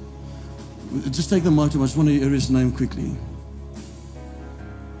 Just take the mic to him. I just want to hear his name quickly.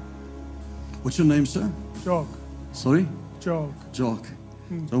 What's your name, sir? Jock. Sorry? Jock. Jock.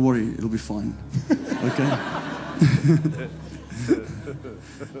 Don't worry, it'll be fine. Okay?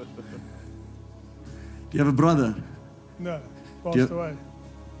 Do you have a brother? No. Do you- Passed away.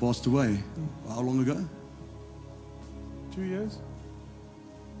 Passed away. How long ago? 2 years.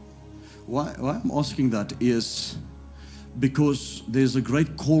 Why I'm asking that is because there's a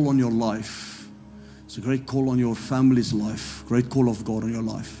great call on your life. It's a great call on your family's life. Great call of God on your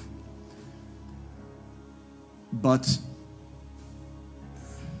life. But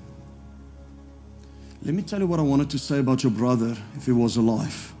let me tell you what I wanted to say about your brother if he was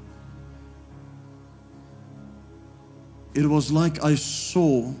alive. It was like I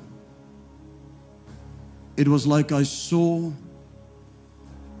saw. It was like I saw.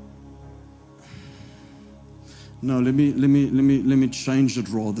 No, let me change it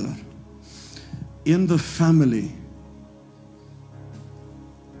rather. In the family,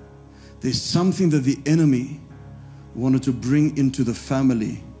 there's something that the enemy wanted to bring into the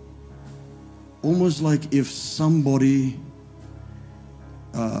family. Almost like if something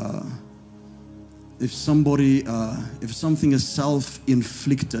is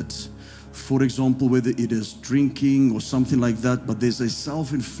self-inflicted, for example, whether it is drinking or something like that, but there's a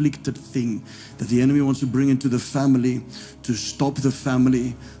self-inflicted thing that the enemy wants to bring into the family to stop the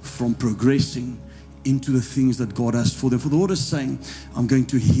family from progressing into the things that God has for them. For the Lord is saying, I'm going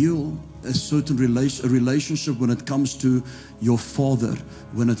to heal a certain relationship when it comes to your father,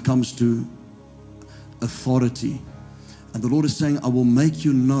 when it comes to authority. And the Lord is saying, I will make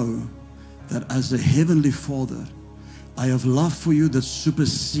you know that as a heavenly Father, I have love for you that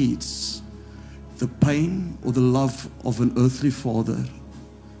supersedes the pain or the love of an earthly father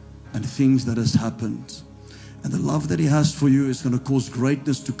and things that has happened. And the love that He has for you is going to cause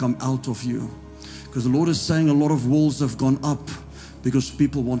greatness to come out of you. Because the Lord is saying a lot of walls have gone up because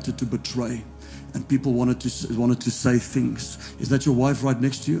people wanted to betray and people wanted to say things. Is that your wife right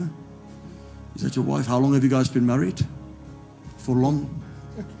next to you? Is that your wife? How long have you guys been married? For long?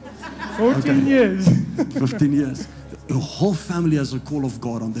 14 years. 15 years. The whole family has a call of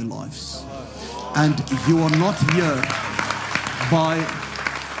God on their lives. And you are not here by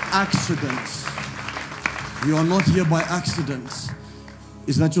accident. You are not here by accident.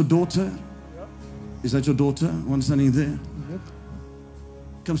 Is that your daughter? Yep. Is that your daughter? One standing there? Yep.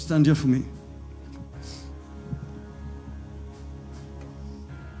 Come stand here for me.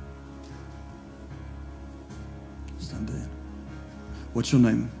 Stand there. What's your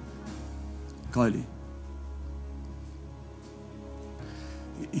name? Kylie.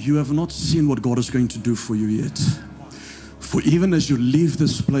 You have not seen what God is going to do for you yet. For even as you leave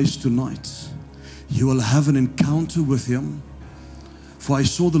this place tonight, you will have an encounter with Him. For I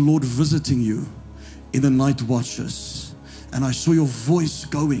saw the Lord visiting you in the night watches. And I saw your voice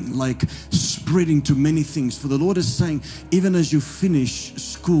going, like spreading to many things. For the Lord is saying, even as you finish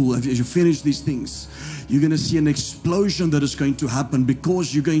school, as you finish these things, you're going to see an explosion that is going to happen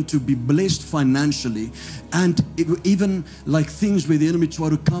because you're going to be blessed financially. And even like things where the enemy try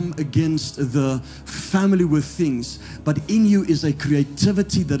to come against the family with things. But in you is a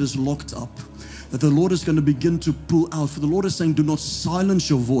creativity that is locked up, that the Lord is going to begin to pull out. For the Lord is saying, do not silence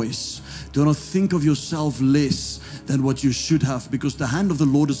your voice. Do not think of yourself less than what you should have, because the hand of the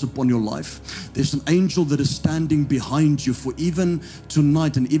Lord is upon your life. There's an angel that is standing behind you. For even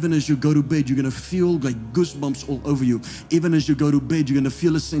tonight and even as you go to bed, you're going to feel like goosebumps all over you. Even as you go to bed, you're going to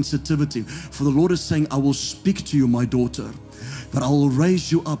feel a sensitivity. For the Lord is saying, I will speak to you, my daughter. but I will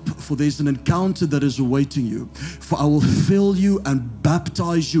raise you up, for there's an encounter that is awaiting you. For I will fill you and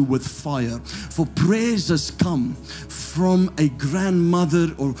baptize you with fire. For Preez has come from a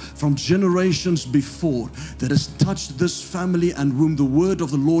grandmother or from generations before that has touched this family and whom the word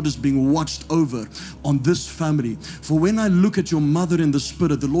of the Lord is being watched over on this family. For when I look at your mother in the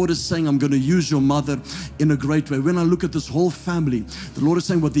spirit, the Lord is saying, I'm going to use your mother in a great way. When I look at this whole family, the Lord is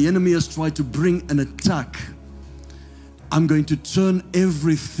saying, what the enemy has tried to bring an attack, I'm going to turn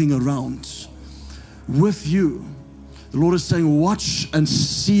everything around with you. The Lord is saying, watch and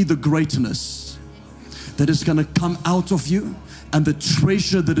see the greatness that is going to come out of you and the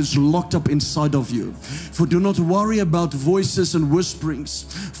treasure that is locked up inside of you. For do not worry about voices and whisperings,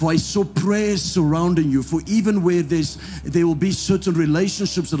 for I saw prayers surrounding you. For even where there will be certain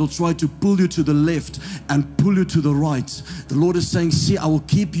relationships that will try to pull you to the left and pull you to the right, the Lord is saying, see, I will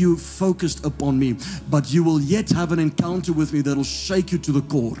keep you focused upon me, but you will yet have an encounter with me that will shake you to the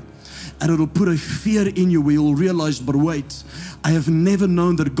core. And it will put a fear in you where you will realize, but wait, I have never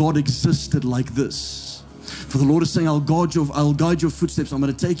known that God existed like this. For the Lord is saying, I'll guide your footsteps. I'm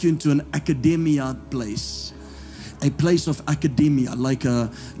going to take you into an academia place. A place of academia, like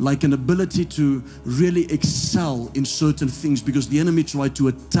an ability to really excel in certain things, because the enemy tried to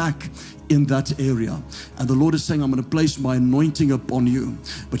attack in that area. And the Lord is saying, I'm going to place my anointing upon you,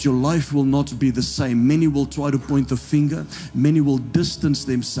 but your life will not be the same. Many will try to point the finger. Many will distance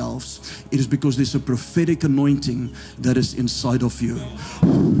themselves. It is because there's a prophetic anointing that is inside of you.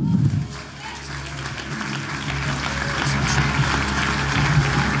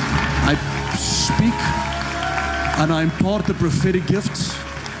 I speak and I impart the prophetic gift.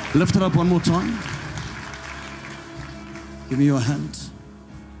 Lift it up one more time. Give me your hand.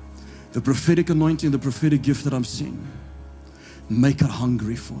 The prophetic anointing, the prophetic gift that I'm seeing. Make her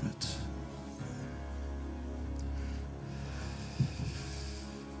hungry for it.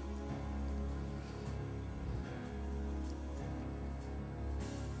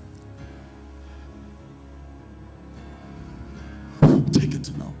 Take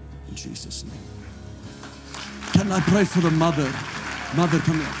it now, in Jesus' name. Can I pray for the mother? Mother,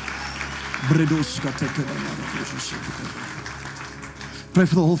 come here. Pray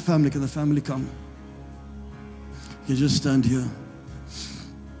for the whole family. Can the family come? You just stand here.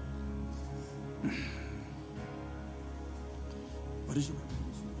 What is your name?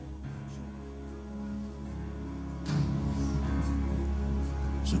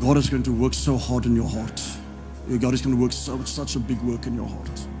 So God is going to work so hard in your heart. God is going to work such a big work in your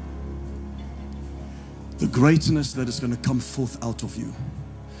heart. The greatness that is going to come forth out of you.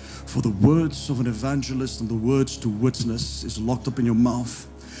 For the words of an evangelist and the words to witness is locked up in your mouth,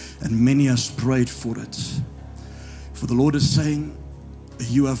 and many has prayed for it. For the Lord is saying,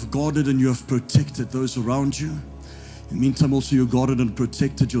 you have guarded and you have protected those around you. In the meantime also you guarded and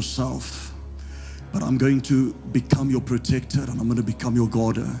protected yourself. But I'm going to become your protector, and I'm going to become your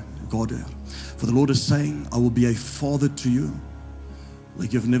guarder. For the Lord is saying, I will be a father to you,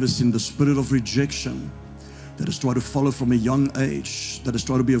 like you've never seen. The spirit of rejection that has tried to follow from a young age, that has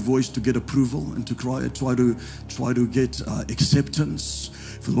tried to be a voice to get approval and to try to get acceptance.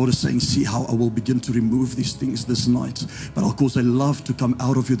 For the Lord is saying, see how I will begin to remove these things this night. But I'll cause a love to come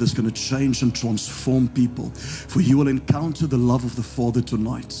out of you that's going to change and transform people. For you will encounter the love of the Father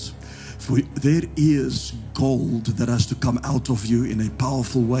tonight. For there is gold that has to come out of you in a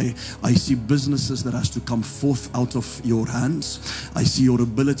powerful way. I see businesses that has to come forth out of your hands. I see your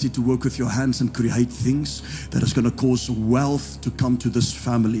ability to work with your hands and create things that is going to cause wealth to come to this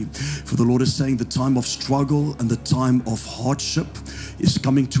family. For the Lord is saying the time of struggle and the time of hardship is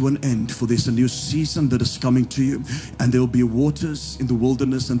coming to an end. For there's a new season that is coming to you, and there will be waters in the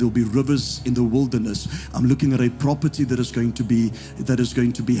wilderness and there will be rivers in the wilderness. I'm looking at a property that is going to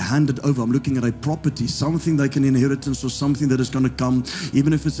be handed over. I'm looking at a property, something like an inheritance or something that is going to come.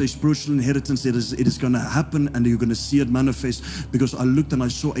 Even if it's a spiritual inheritance, it is going to happen, and you're going to see it manifest. Because I looked and I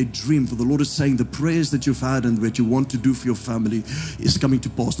saw a dream. For the Lord is saying the prayers that you've had and what you want to do for your family is coming to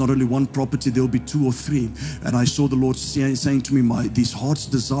pass. Not only one property, there will be 2 or 3. And I saw the Lord saying to me, these heart's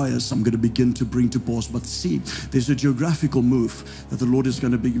desires I'm going to begin to bring to pass. But see, there's a geographical move that the Lord is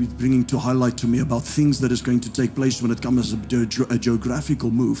going to be bringing to highlight to me about things that is going to take place when it comes to a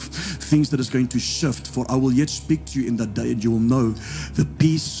geographical move. Things that is going to shift. For I will yet speak to you in that day, and you will know the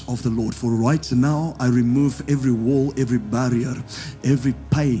peace of the Lord. For right now I remove every wall, every barrier, every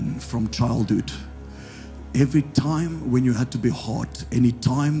pain from childhood. Every time when you had to be hard, any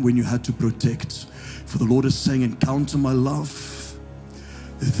time when you had to protect. For the Lord is saying, encounter my love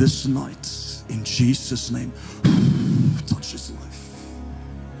this night in Jesus' name. Touch his life.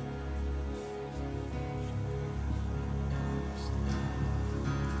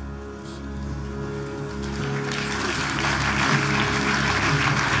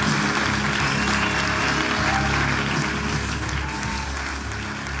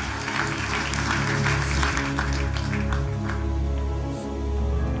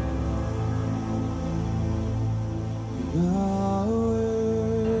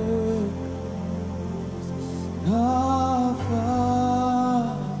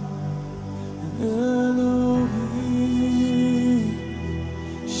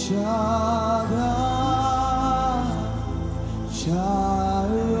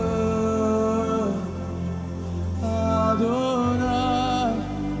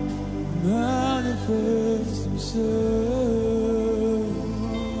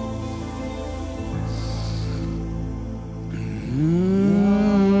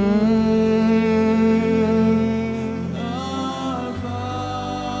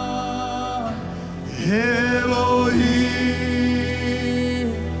 Elohim.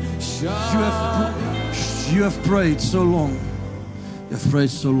 You have prayed so long. You have prayed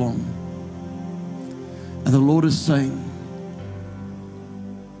so long. And the Lord is saying,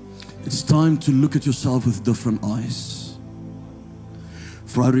 it's time to look at yourself with different eyes.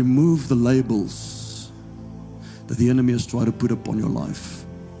 For I remove the labels that the enemy has tried to put upon your life.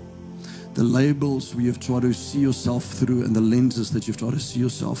 The labels where you've tried to see yourself through and the lenses that you've tried to see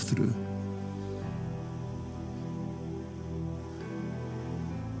yourself through.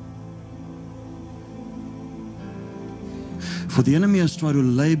 For the enemy has tried to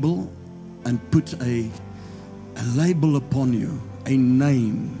label and put a label upon you, a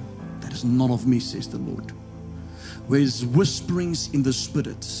name that is not of me, says the Lord. Where it's whisperings in the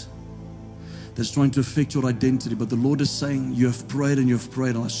spirit that's trying to affect your identity. But the Lord is saying, you have prayed and you have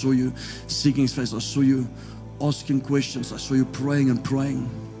prayed. And I saw you seeking His face. I saw you asking questions. I saw you praying and praying.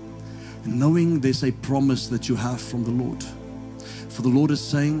 And knowing there's a promise that you have from the Lord. For the Lord is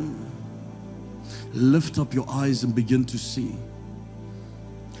saying, lift up your eyes and begin to see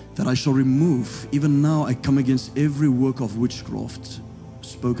that I shall remove. Even now I come against every work of witchcraft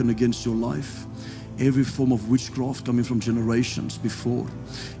spoken against your life. Every form of witchcraft coming from generations before.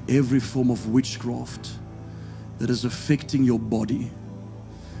 Every form of witchcraft that is affecting your body.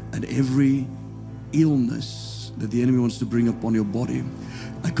 And every illness that the enemy wants to bring upon your body.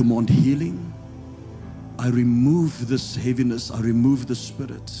 I command healing. I remove this heaviness. I remove the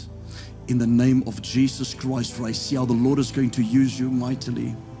spirit. In the name of Jesus Christ. For I see how the Lord is going to use you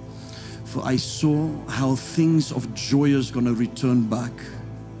mightily. For I saw how things of joy is going to return back.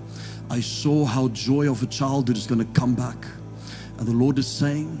 I saw how joy of a childhood is going to come back. And the Lord is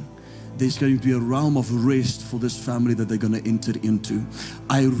saying, there's going to be a realm of rest for this family that they're going to enter into.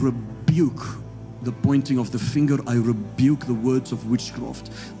 I rebuke the pointing of the finger. I rebuke the words of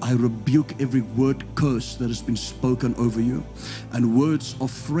witchcraft. I rebuke every word curse that has been spoken over you. And words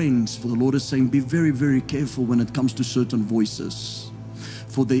of friends. For the Lord is saying, be very, very careful when it comes to certain voices.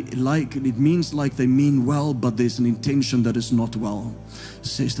 For it means like they mean well, but there's an intention that is not well,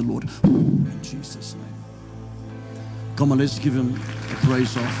 says the Lord. In Jesus' name. Come on, let's give Him a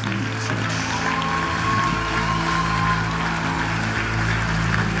praise offering, church.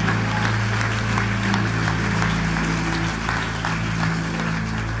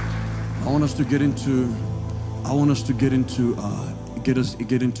 I want us to get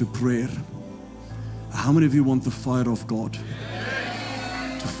into prayer. How many of you want the fire of God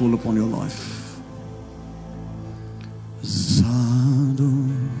to fall upon your life?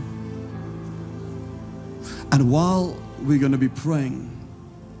 And while we're going to be praying,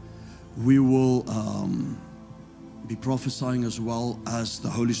 we will be prophesying as well as the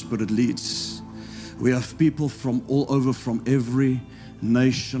Holy Spirit leads. We have people from all over, from every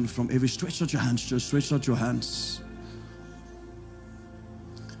nation, from every... Stretch out your hands, just stretch out your hands.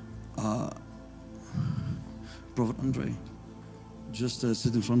 Prophet Andre, just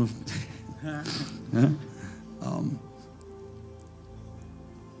sit in front of yeah?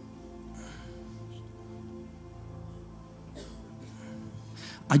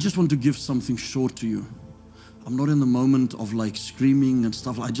 I just want to give something short to you. I'm not in the moment of like screaming and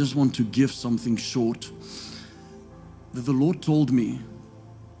stuff. I just want to give something short. That the Lord told me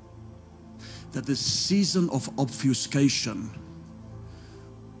that the season of obfuscation,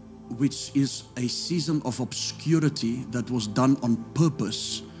 which is a season of obscurity that was done on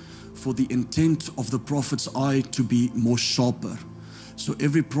purpose for the intent of the prophet's eye to be more sharper. So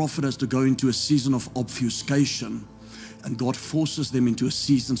every prophet has to go into a season of obfuscation, and God forces them into a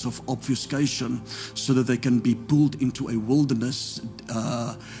season of obfuscation so that they can be pulled into a wilderness.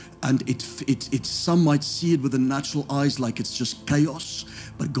 And some might see it with the natural eyes like it's just chaos,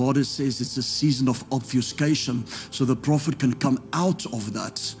 but God says it's a season of obfuscation so the prophet can come out of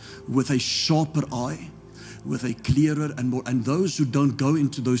that with a sharper eye, with a clearer and more. And those who don't go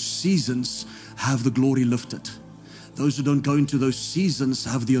into those seasons have the glory lifted. Those who don't go into those seasons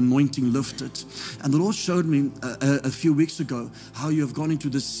have the anointing lifted. And the Lord showed me a few weeks ago how you have gone into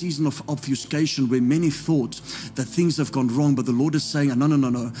this season of obfuscation where many thought that things have gone wrong. But the Lord is saying,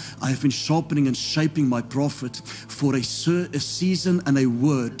 no. I have been sharpening and shaping my prophet for a season and a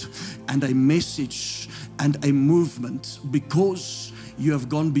word and a message and a movement, because you have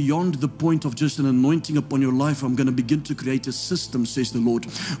gone beyond the point of just an anointing upon your life. I'm going to begin to create a system, says the Lord,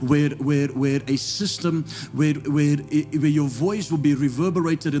 where a system where your voice will be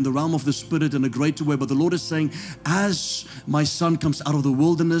reverberated in the realm of the Spirit in a greater way. But the Lord is saying, as my son comes out of the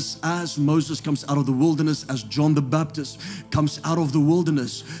wilderness, as Moses comes out of the wilderness, as John the Baptist comes out of the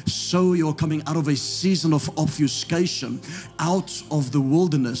wilderness, so you're coming out of a season of obfuscation, out of the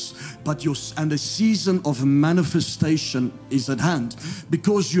wilderness, and the season of manifestation is at hand,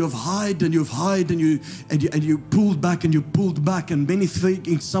 because you have hid and you pulled back and you pulled back, and many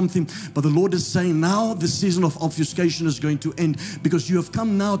thinking something, but the Lord is saying now the season of obfuscation is going to end, because you have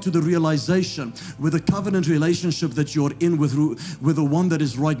come now to the realization with the covenant relationship that you're in with the one that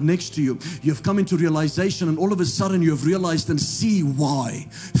is right next to you. You have come into realization, and all of a sudden you have realized and see why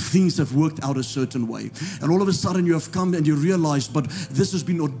things have worked out a certain way. And all of a sudden you have come and you realize, but this has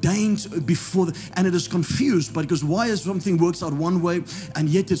been ordained before, and it is confused, but because why is something works out one way and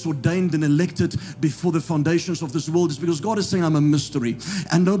yet it's ordained and elected before the foundations of this world? Is because God is saying, I'm a mystery,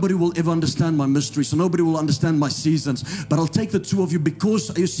 and nobody will ever understand my mystery, so nobody will understand my seasons, but I'll take the two of you,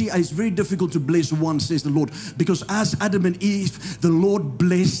 because you see, it's very difficult to bless one, says the Lord, because as Adam and Eve, the Lord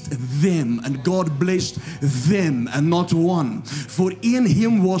blessed them, and God blessed them, and not one. For in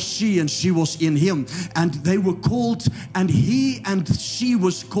him was she, and she was in him, and they were called, and he and she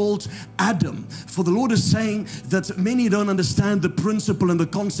was called Adam. For the Lord is saying that many don't understand the principle and the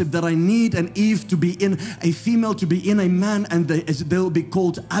concept that I need an Eve to be in a female, to be in a man, and they'll be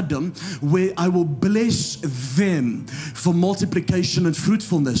called Adam, where I will bless them for multiplication and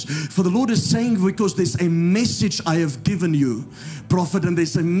fruitfulness. For the Lord is saying, because there's a message I have given you, prophet, and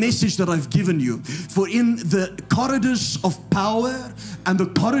there's a message that I've given you. For in the corridors of power and the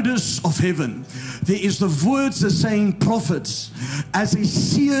corridors of heaven, there is the words that saying, prophets, as a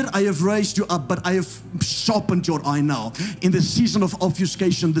seer I have raised you up, but I have sharpened your eye now. In the season of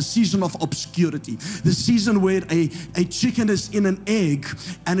obfuscation, the season of obscurity, the season where a chicken is in an egg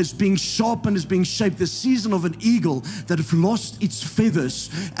and it's being sharpened, it's being shaped, the season of an eagle that have lost its feathers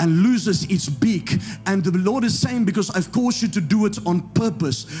and loses its beak. And the Lord is saying, because I've caused you to do it on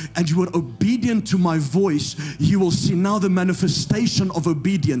purpose and you are obedient to my voice, you will see now the manifestation of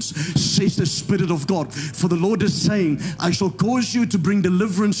obedience, says the Spirit of God. For the Lord is saying, I shall cause you to bring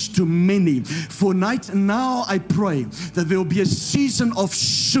deliverance to many. For now I pray that there will be a season of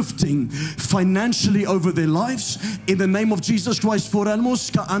shifting financially over their lives in the name of Jesus Christ. For the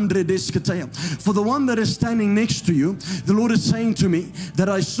one that is standing next to you, the Lord is saying to me that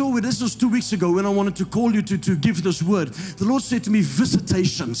I saw it. This was 2 weeks ago when I wanted to call you to give this word. The Lord said to me,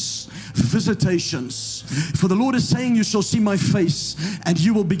 visitations. For the Lord is saying, you shall see my face, and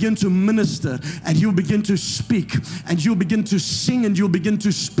you will begin to minister, and you'll begin to speak, and you'll begin to sing, and you'll begin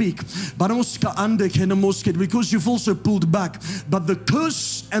to speak. Because you've also pulled back. But the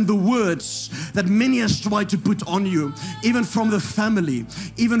curse and the words that many has tried to put on you, even from the family,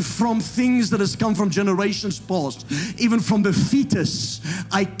 even from things that has come from generations past, even from the fetus,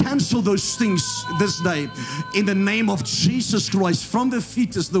 I cancel those things this day in the name of Jesus Christ. From the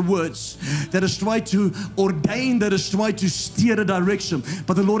fetus, the words that has tried to ordain, that has tried to steer a direction.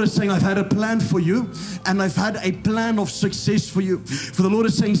 But the Lord is saying, I've had a plan for you, and I've had a plan of success for you. For the Lord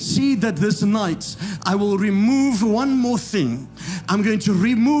is saying, see that this night I will remove one more thing. I'm going to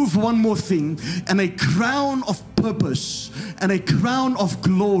remove one more thing, and a crown of purpose and a crown of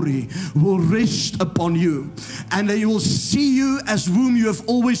glory will rest upon you, and they will see you as whom you have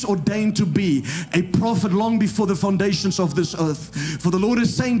always ordained to be, a prophet long before the foundations of this earth. For the Lord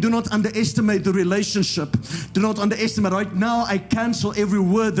is saying, do not underestimate the relationship. Do not underestimate. Right now I cancel every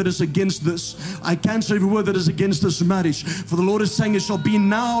word that is against this. I cancel every word that is against this marriage. For the Lord is saying, it shall be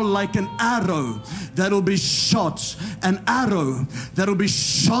now like an arrow that will be shot, an arrow that will be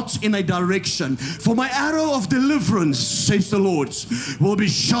shot in a direction. For my arrow of deliverance, says the Lord, will be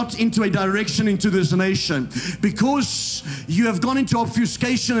shot into a direction into this nation. Because you have gone into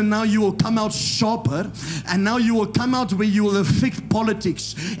obfuscation, and now you will come out sharper, and now you will come out where you will affect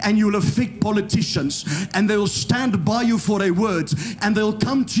politics, and you will affect politicians, and they will stand by you for a word, and they'll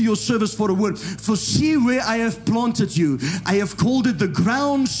come to your service for a word. For see where I have planted you. I have called it the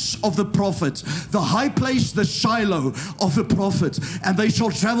grounds of the prophet, the high place, the Shiloh of the prophet. And they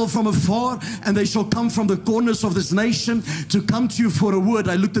shall travel from afar, and they shall come from the corners of this nation to come to you for a word.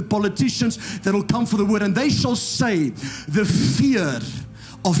 I looked at politicians that will come for the word, and they shall say, the fear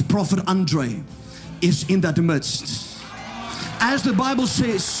of Prophet Andre is in that midst. As the Bible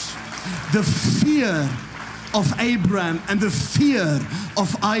says, the fear of Abraham and the fear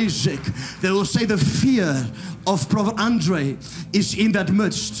of Isaac, they will say the fear of Prophet Andre is in that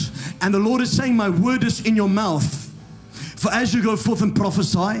midst. And the Lord is saying, my word is in your mouth. For as you go forth and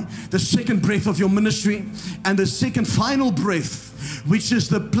prophesy, the second breath of your ministry and the second final breath, which is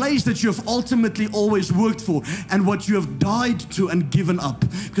the place that you have ultimately always worked for and what you have died to and given up.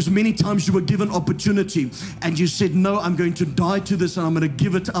 Because many times you were given opportunity and you said, no, I'm going to die to this and I'm going to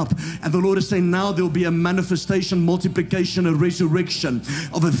give it up. And the Lord is saying, now there will be a manifestation, multiplication, a resurrection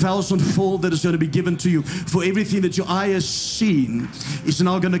of 1,000-fold that is going to be given to you. For everything that your eye has seen is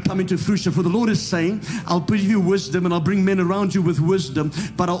now going to come into fruition. For the Lord is saying, I'll give you wisdom and I'll bring men around you with wisdom,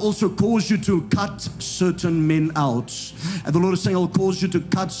 but I'll also cause you to cut certain men out. And the Lord is saying, I'll cause you to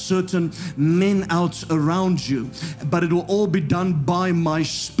cut certain men out around you, but it will all be done by my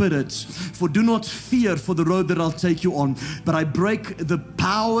Spirit. For do not fear for the road that I'll take you on, but I break the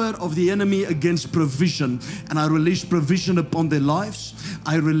power of the enemy against provision, and I release provision upon their lives.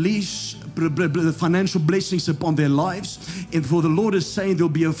 I release the financial blessings upon their lives. And for the Lord is saying there'll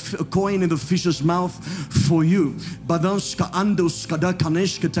be a coin in the fish's mouth for you. For the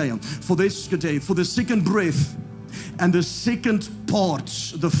second breath and the second part,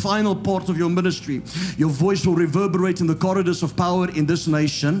 the final part of your ministry, your voice will reverberate in the corridors of power in this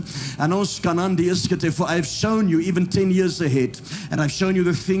nation. And for I have shown you even 10 years ahead, and I've shown you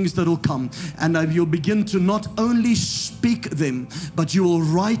the things that will come, and you'll begin to not only speak them, but you will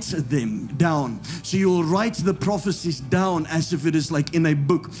write them down. So you will write the prophecies down as if it is like in a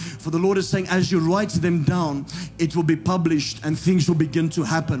book. For the Lord is saying, as you write them down, it will be published and things will begin to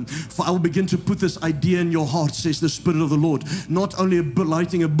happen. For I will begin to put this idea in your heart, says the Spirit of the Lord. Not only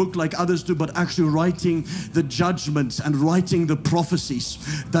writing a book like others do, but actually writing the judgments and writing the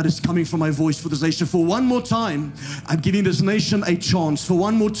prophecies that is coming from my voice for this nation. For one more time, I'm giving this nation a chance. For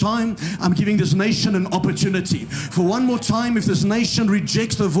one more time, I'm giving this nation an opportunity. For one more time, if this nation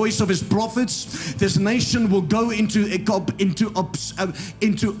rejects the voice of his prophets, this nation will go into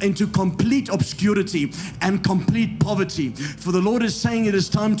complete obscurity and complete poverty. For the Lord is saying it is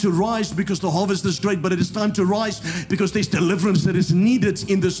time to rise because the harvest is great, but it is time to rise because there's deliverance that is needed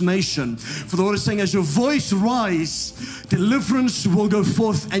in this nation. For the Lord is saying, as your voice rise, deliverance will go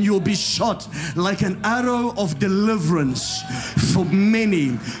forth and you'll be shot like an arrow of deliverance for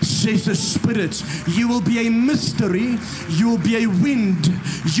many, says the Spirit. You will be a mystery. You will be a wind.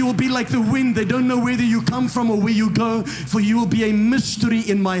 You will be like the wind. They don't know whether you come from or where you go. For you will be a mystery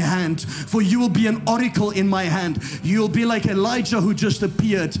in my hand. For you will be an oracle in my hand. You will be like Elijah who just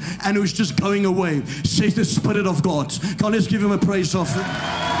appeared and who's just going away, says the Spirit of God. God, let's give him a praise offering.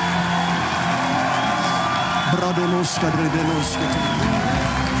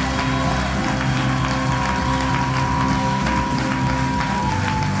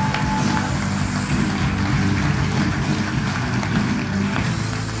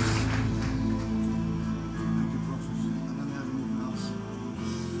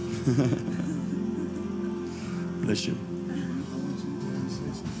 Bless you.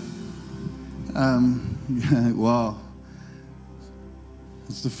 Wow.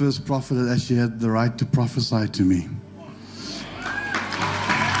 It's the first prophet that actually had the right to prophesy to me.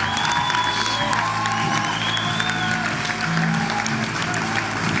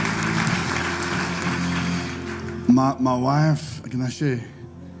 My wife, can I share?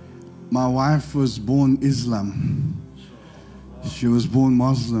 My wife was born Islam. She was born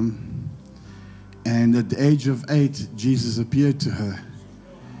Muslim. And at the age of 8, Jesus appeared to her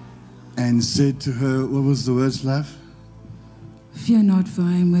and said to her, what was the words, love? Fear not, for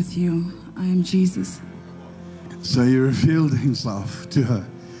I am with you. I am Jesus. So he revealed himself to her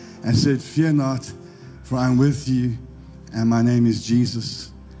and said, fear not, for I am with you, and my name is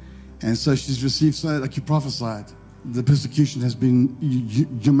Jesus. And so she's received, so like you prophesied, the persecution has been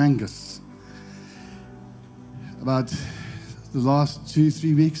humongous. About the last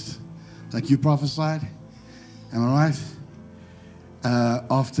 2-3 weeks, like you prophesied, am I right?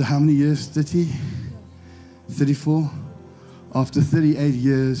 After how many years? 30? 34? After 38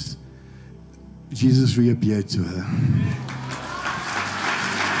 years, Jesus reappeared to her.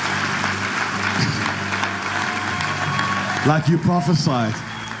 Like you prophesied.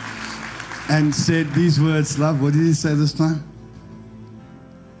 And said these words, love, what did he say this time?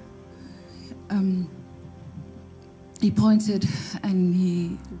 He pointed and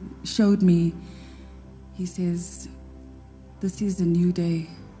he showed me. He says, this is a new day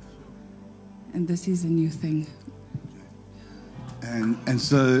and this is a new thing. And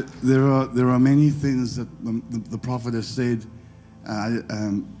so there are many things that the prophet has said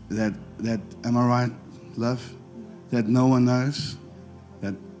that am I right, love? That no one knows.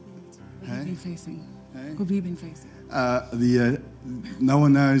 That We've been facing. Who we've been facing. No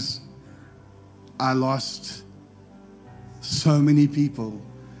one knows. I lost so many people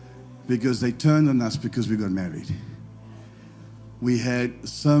because they turned on us because we got married. we had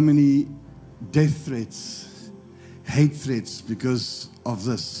so many death threats, hate threats because of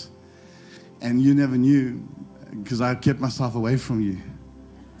this. And you never knew, because I kept myself away from you.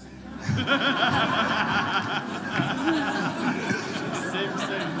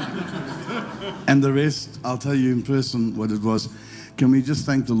 And the rest, I'll tell you in person what it was. Can we just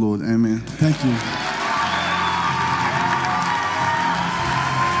thank the Lord? Amen. Thank you.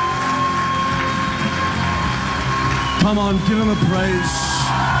 Come on, give him a praise.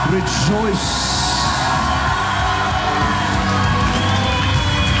 Rejoice.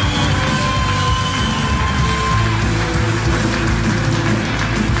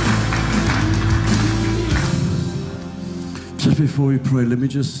 Just before we pray, let me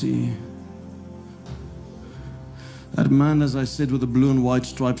just see. That man, as I said, with the blue and white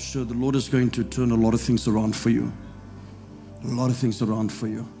striped shirt, the Lord is going to turn a lot of things around for you. A lot of things around for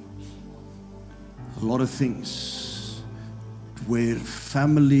you. A lot of things where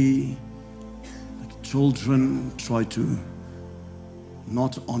family, like children, try to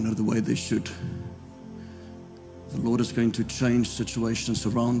not honor the way they should. The Lord is going to change situations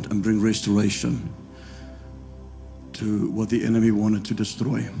around and bring restoration to what the enemy wanted to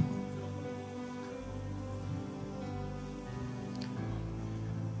destroy.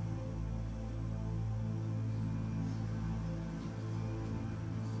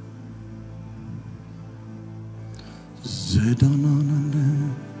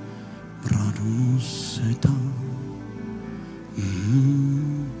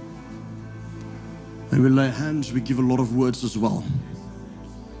 When we lay hands, we give a lot of words as well.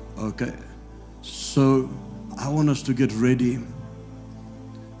 Okay, so I want us to get ready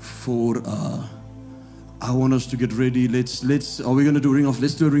for. I want us to get ready. Let's. Are we going to do a ring of?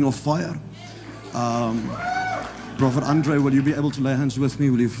 Let's do a ring of fire. Prophet Andre, will you be able to lay hands with me?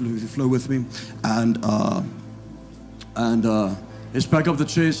 Will you flow with me? And let's pack up the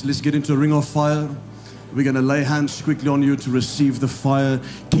chairs. Let's get into a ring of fire. We're going to lay hands quickly on you to receive the fire.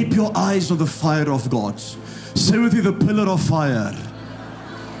 Keep your eyes on the fire of God. Say with you, the pillar of fire.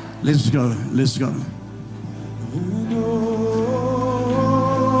 Let's go. Let's go.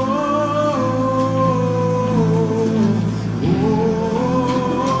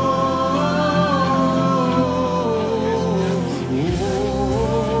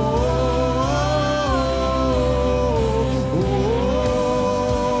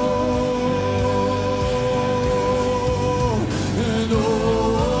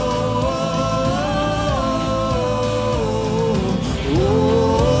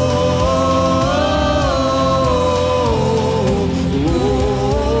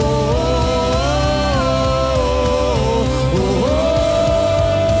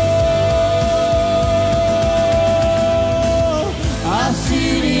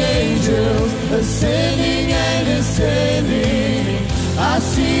 Ascending and ascending, I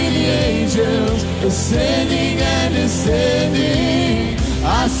see the angels ascending and ascending.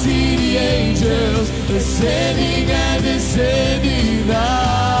 I see the angels ascending and ascending now.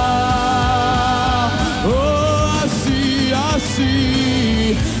 Oh,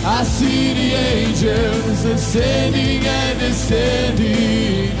 I see the angels ascending and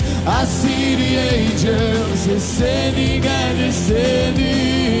ascending. I see the angels ascending and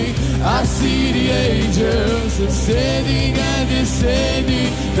ascending. I see the angels ascending and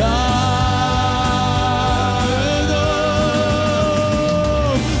descending down.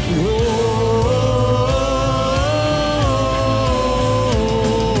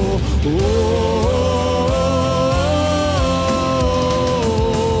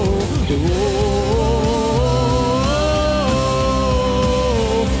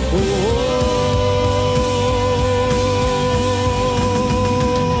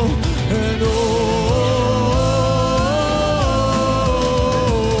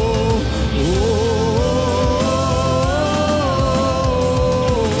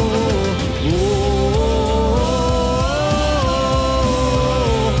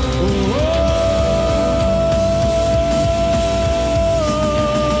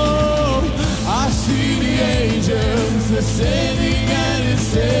 Ascending and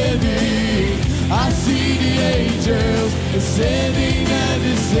ascending, I see the angels ascending and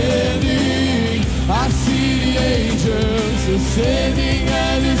ascending. I see the angels ascending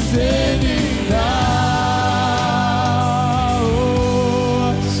and ascending now.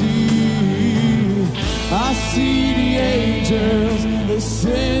 Oh, I see the angels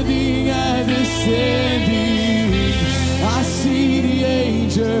ascending and ascending. I see the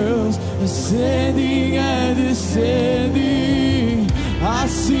angels ascending and ascending. I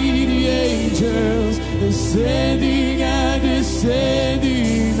see the angels ascending and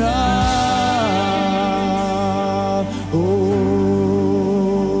ascending now. Oh.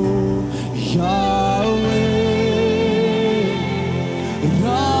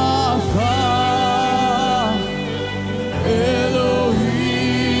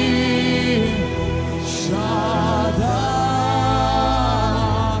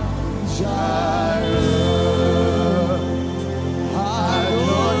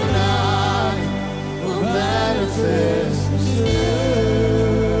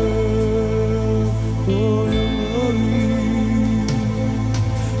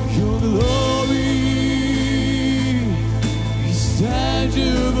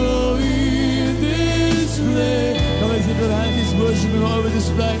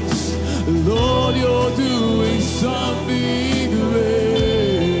 Lord, you're doing something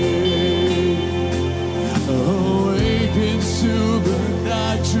great. Awaken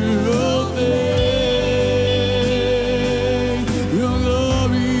supernatural faith. Your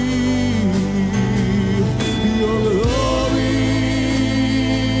glory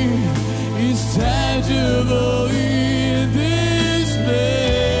is tangible in this place.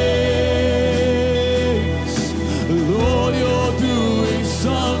 Lord, you're doing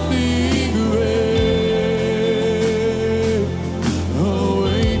something great.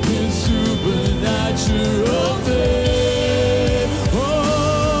 Awaken supernatural faith.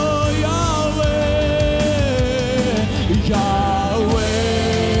 Oh, Yahweh, Yahweh,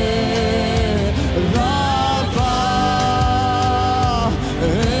 Rapha,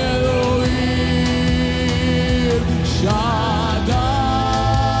 Elohim, Shaddai,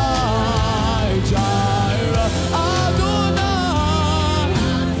 Jireh, Adonai.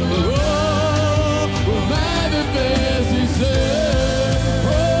 Oh, manifest Himself. Oh,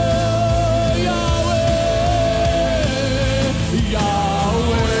 Yahweh,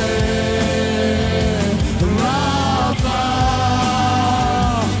 Yahweh, Rapha,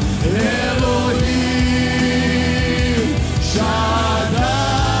 Elohim, Shaddai,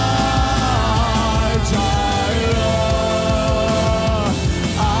 Jireh,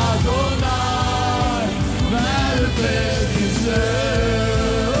 Adonai, manifest Himself.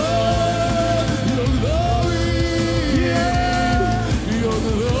 Your glory, your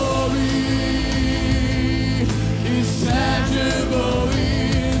glory is tangible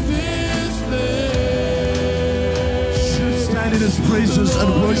in this place. Stand in His praises and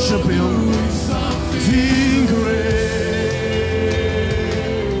worship Him. Something great.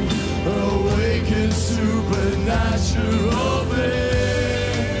 Awaken supernatural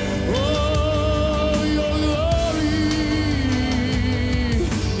faith. Oh, your glory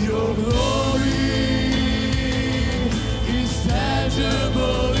is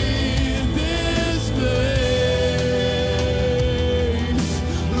tangible in this place.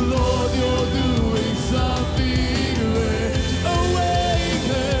 Lord, you're doing something great.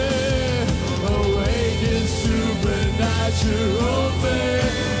 Awaken supernatural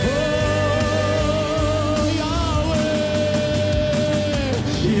faith. Oh, Yahweh,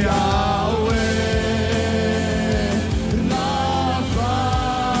 Yahweh, Rapha,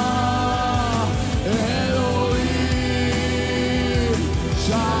 Elohim,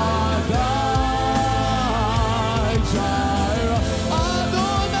 Shaddai, Jireh,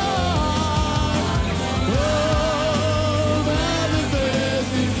 Adonai. Oh,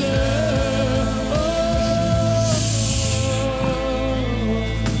 manifest Himself.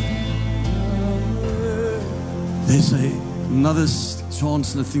 There's another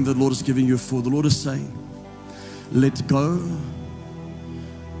chance and a thing that the Lord is giving you for. The Lord is saying, let go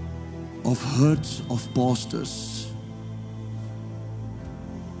of hurt of pastors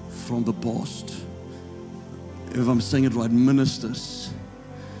from the past. If I'm saying it right, ministers.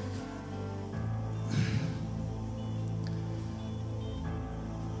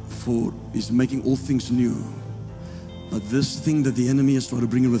 For He's making all things new. But this thing that the enemy is trying to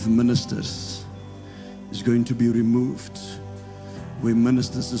bring in with ministers is going to be removed. Where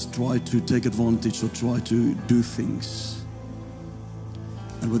ministers just try to take advantage or try to do things.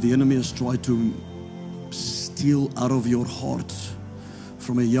 And what the enemy has tried to steal out of your heart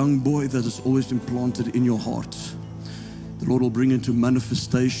from a young boy that has always been planted in your heart, the Lord will bring into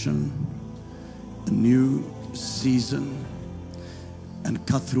manifestation a new season and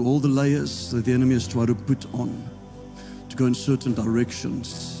cut through all the layers that the enemy has tried to put on to go in certain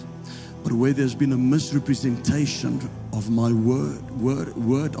directions. But where there's been a misrepresentation of my word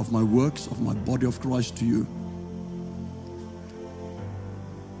of my works, of my body of Christ to you,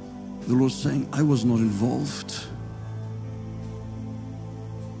 the Lord is saying, I was not involved.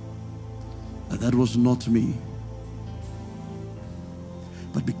 That was not me.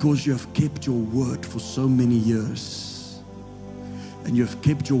 But because you have kept your word for so many years, and you have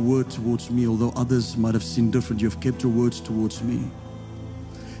kept your word towards me, although others might have seen different, you have kept your words towards me.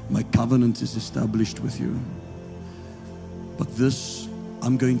 My covenant is established with you. But this,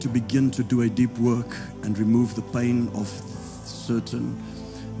 I'm going to begin to do a deep work and remove the pain of certain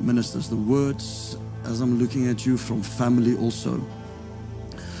ministers. The words, as I'm looking at you, from family also.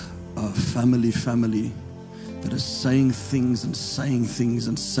 Family that is saying things and saying things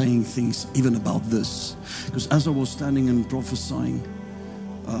and saying things even about this. Because as I was standing and prophesying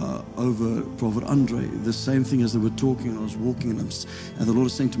over Prophet Andre, the same thing as they were talking, and I was walking, and the Lord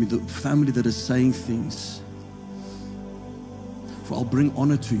is saying to me, the family that is saying things, for I'll bring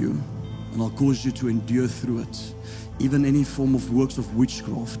honor to you and I'll cause you to endure through it, even any form of works of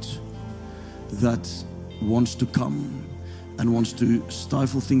witchcraft that wants to come and wants to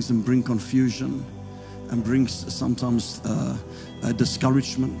stifle things and bring confusion and brings sometimes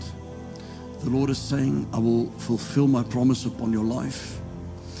discouragement. The Lord is saying, I will fulfill my promise upon your life.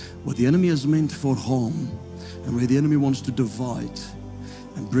 What the enemy has meant for harm and where the enemy wants to divide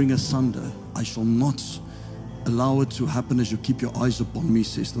and bring asunder, I shall not allow it to happen as you keep your eyes upon me,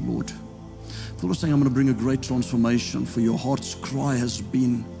 says the Lord. The Lord is saying, I'm going to bring a great transformation, for your heart's cry has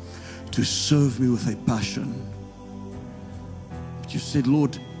been to serve me with a passion. But you said,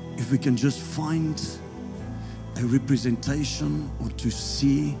 Lord, if we can just find a representation or to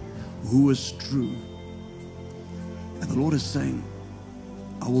see who is true. And the Lord is saying,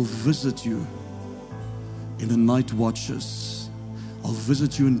 I will visit you in the night watches. I'll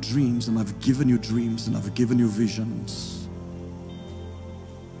visit you in dreams, and I've given you dreams and I've given you visions.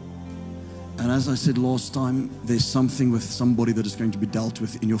 And as I said last time, there's something with somebody that is going to be dealt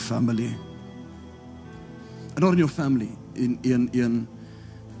with in your family. Not in your family, in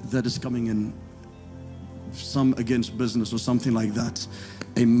that is coming in, some against business or something like that.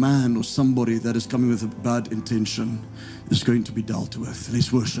 A man or somebody that is coming with a bad intention is going to be dealt with.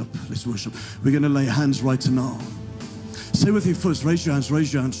 Let's worship. Let's worship. We're going to lay hands right now. Say with me first. Raise your hands.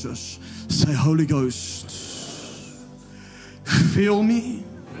 Raise your hands. Just say, Holy Ghost, fill me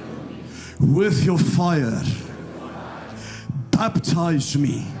with your fire. Baptize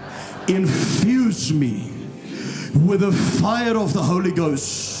me. Infuse me with the fire of the Holy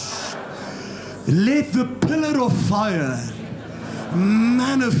Ghost. Let the pillar of fire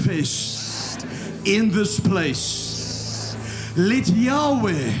manifest in this place. Let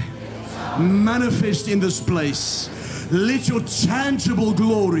Yahweh manifest in this place. Let your tangible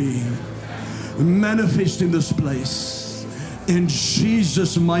glory manifest in this place. In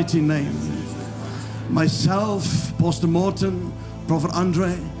Jesus' mighty name. Myself, Pastor Martin, Prophet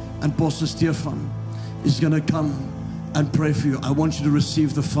Andre, and Pastor Stefan is going to come and pray for you. I want you to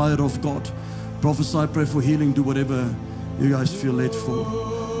receive the fire of God. Prophesy, pray for healing, do whatever you guys feel led for.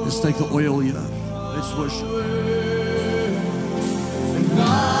 Let's take the oil here. Let's worship.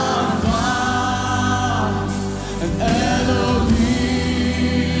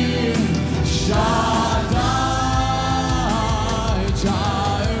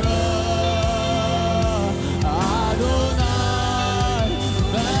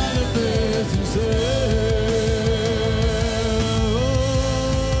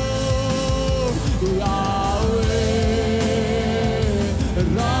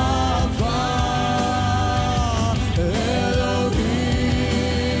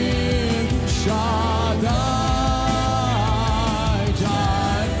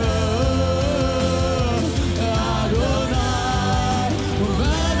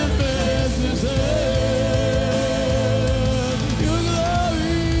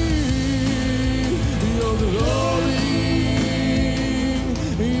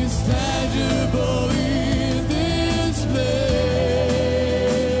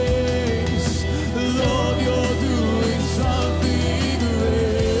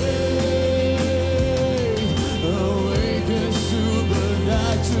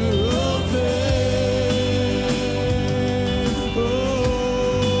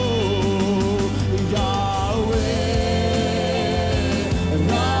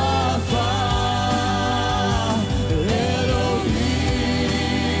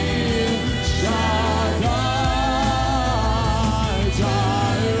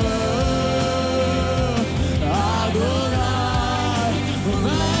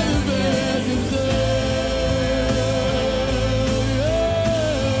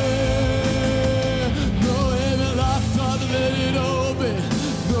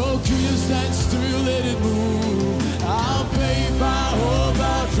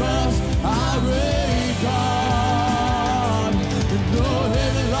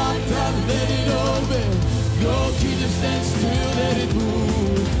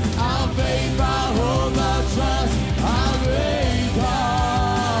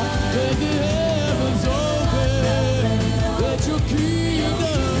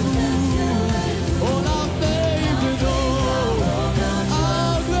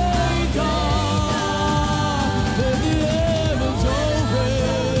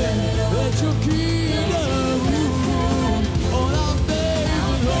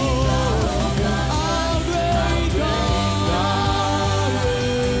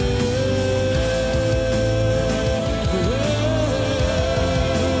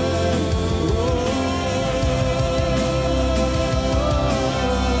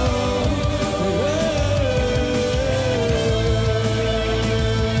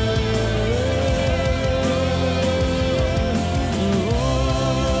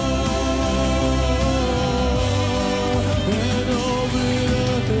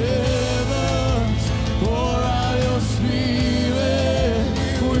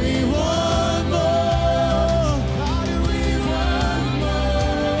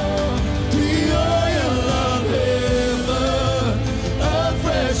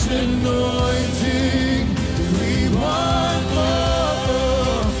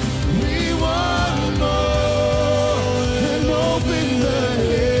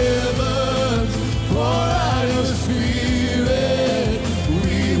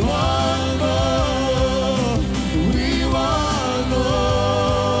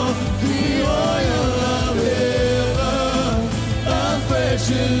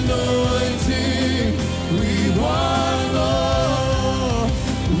 anointing. We want more.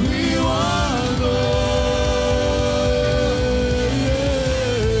 We want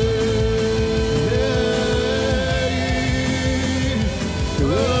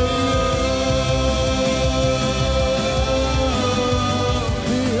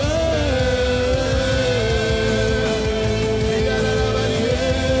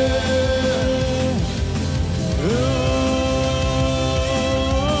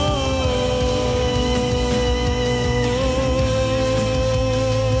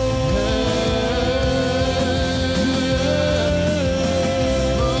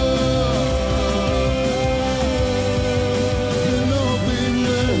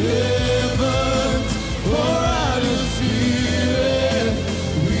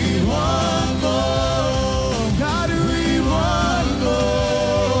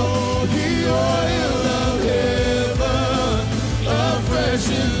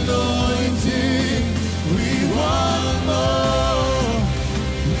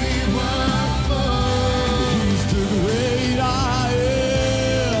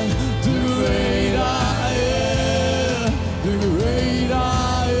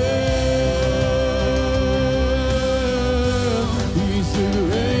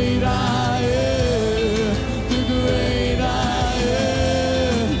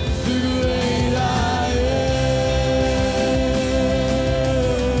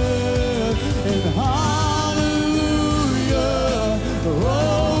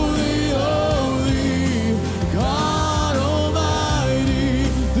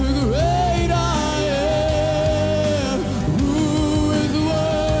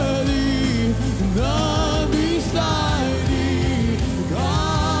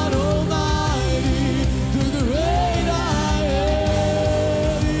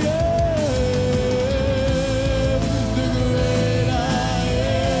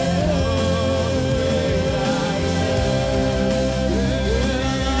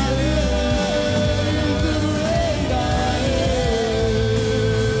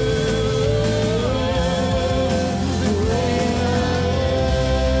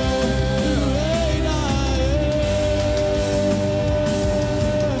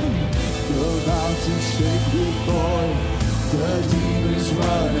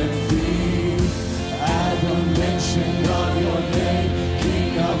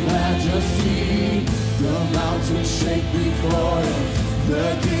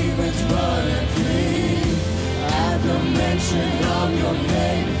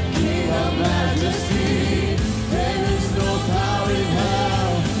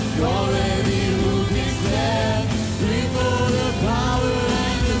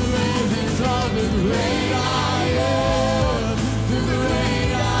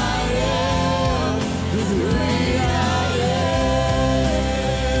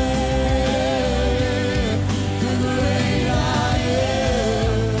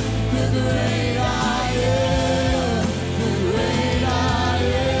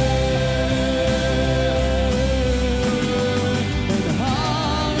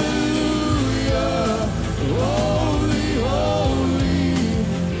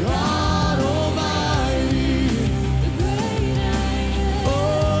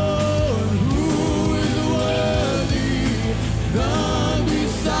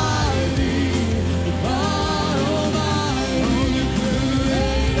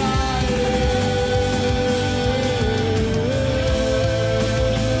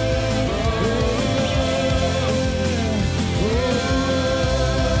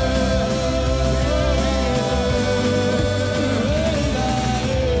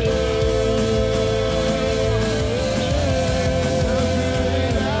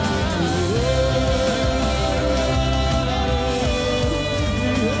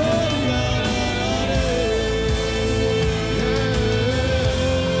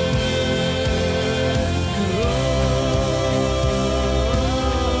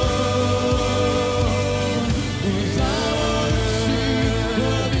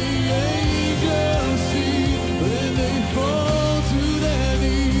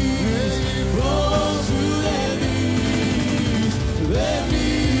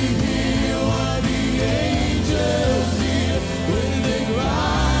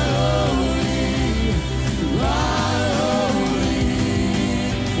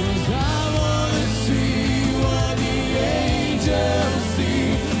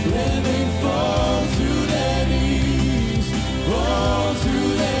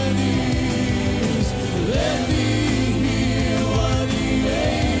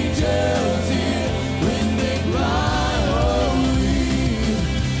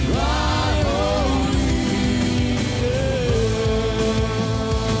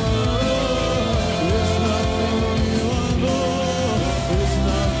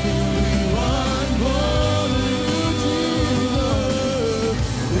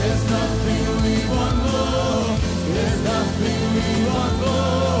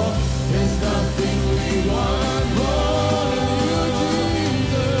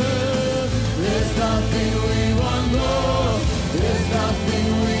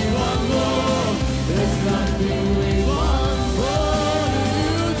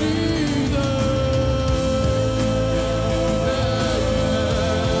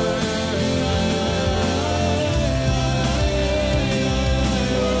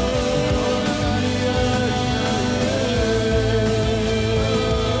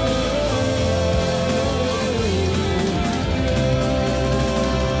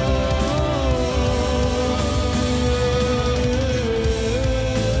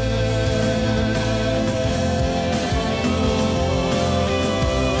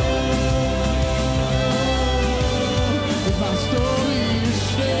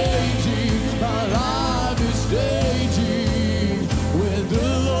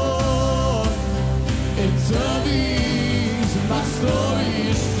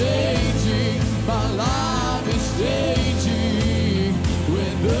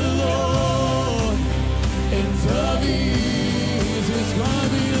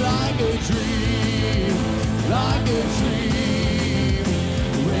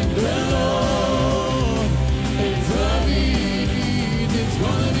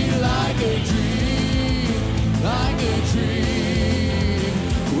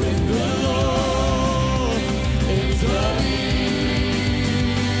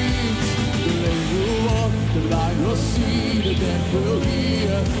dead will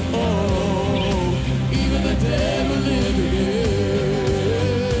hear. Oh, even the dead will live again.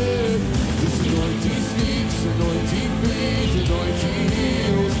 This anointing speaks, anointing frees, anointing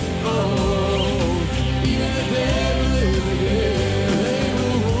heals. Oh, even the dead will live again. They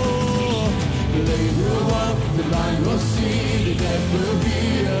will walk, they will walk, the blind will see, the dead will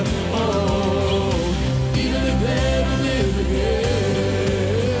hear. Oh, even the dead will live again.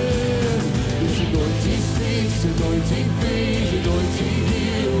 This anointing speaks, anointing frees, anointing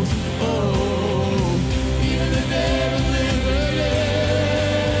heals. Oh, even the dead will live again.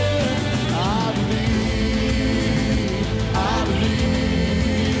 I believe,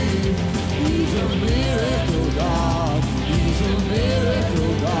 He's a miracle God. He's a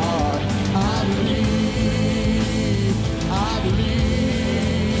miracle God. I believe,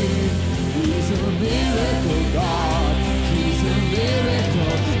 He's a miracle God. He's a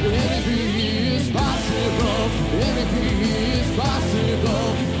miracle. Anything is possible. Anything is possible.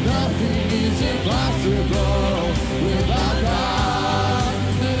 Nothing is impossible without God.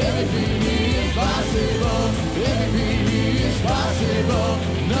 Everything is possible. Everything is possible.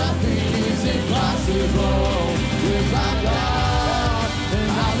 Nothing is impossible without God. And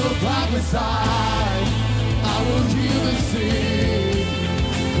I will prophesy. I will heal the sick.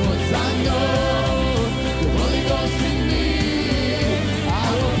 'Cause I know the Holy Ghost in me. I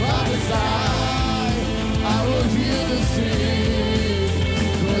will prophesy. I will heal the sick.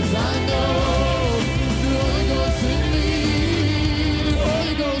 'Cause I know the Holy Ghost in me. The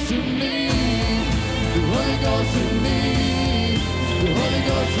Holy Ghost in me. The Holy Ghost in me. The Holy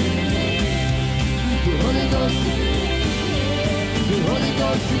Ghost in me. The Holy Ghost in me. The Holy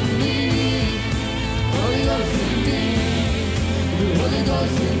Ghost in me. Holy Ghost in me. The Holy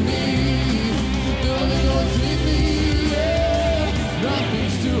Ghost in me. The Holy Ghost in me. Yeah.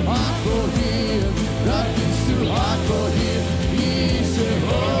 Nothing's too hard for Him. Nothing's too hard for Him. He's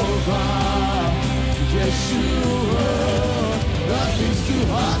Jehovah, Yeshua. Nothing's too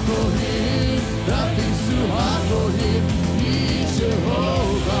hard for Him. Nothing's too hard for Him. He's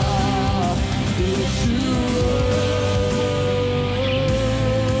Jehovah, Yeshua.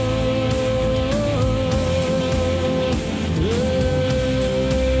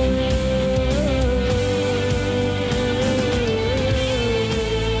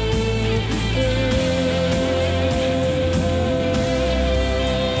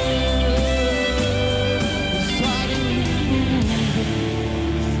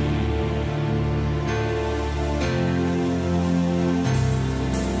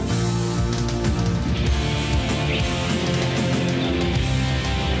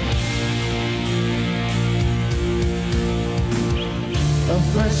 A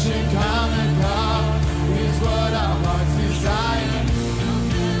fresh encounter, God, is what our hearts desire.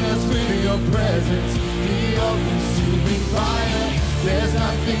 Us with your presence, the all-consuming fire. There's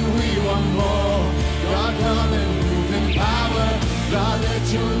nothing we want more. God, come and move in power. God, let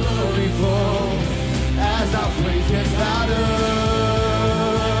your glory fall as our praise gets louder.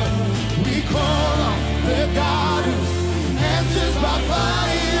 We call on the God who answers by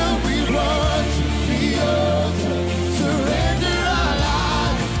fire. We run to the altar, surrender our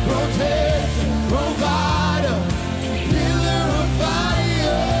lives, protect, provider, pillar of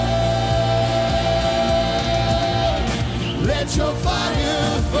fire. Let your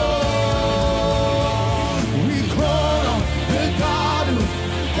fire fall. We call on the God who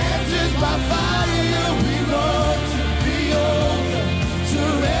answers by fire. We run to the altar,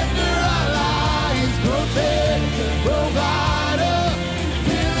 surrender our lives, protect, provider,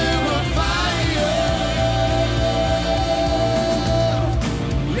 pillar of fire.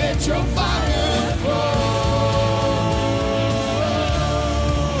 Let your fire fall.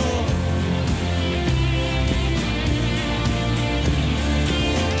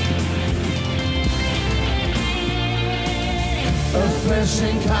 A fresh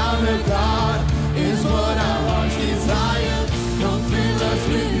encounter, God, is what our hearts desire. Come fill us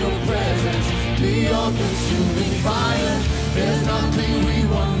with your presence, be your consuming fire. There's nothing we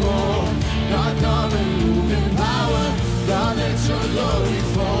want more. God, come and move in power. God, let your glory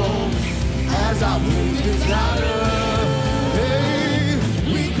fall as our praise gets louder. Hey,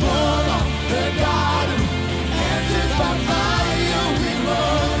 we call on the God who answers by fire. We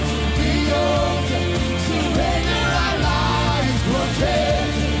run to the altar, surrender our lives,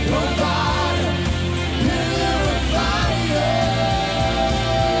 protect, provider, pillar of fire.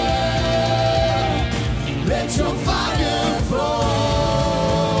 Let your fire fall.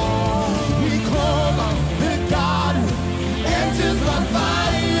 We call on the God who answers by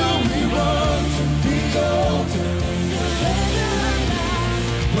fire. We run to the altar,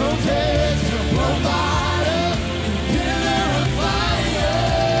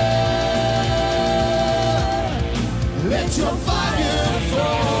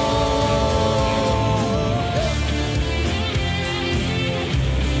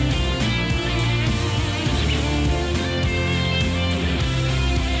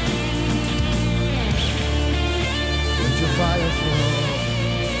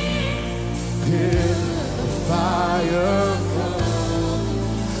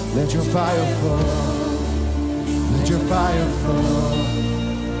 Let your fire fall. Let your fire fall.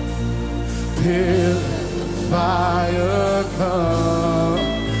 Pillar of fire come.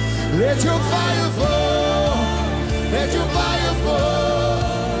 Let your fire fall. Let your fire fall.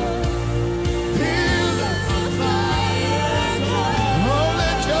 Pillar of fire come. Oh,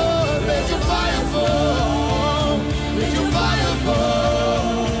 let your fire fall. Let your fire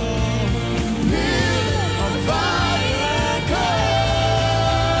fall. Pillar of fire come.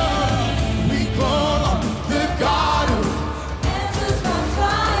 We call on the God who answers by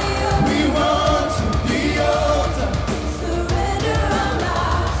fire. We run to the altar, surrender our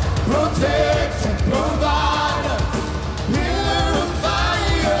lives, protect and provide us. Pillar of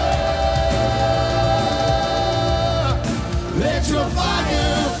fire. Let your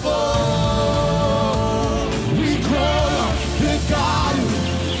fire fall. We call on the God who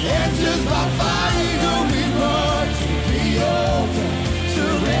answers by fire. We run to the altar,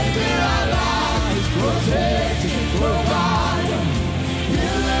 surrender our lives, protect and provide us.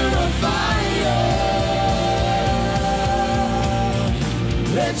 Pillar of fire.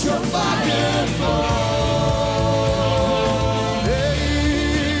 Let your fire fall. Hey.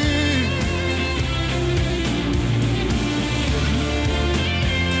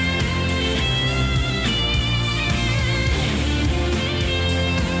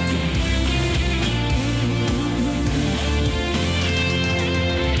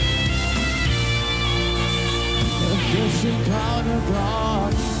 This encounter,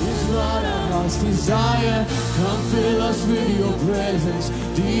 God, is what our heart's desire. Come fill us with your presence,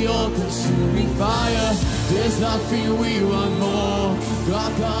 the all-consuming fire. There's nothing we want more.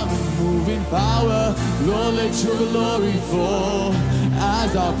 God, come and move in power. Lord, let your glory fall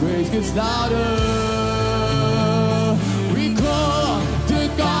as our praise gets louder. We call on the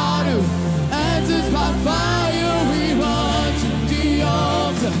God who answers by fire. We run to the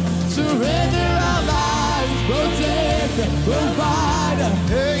altar, surrender our lives, protect and provide.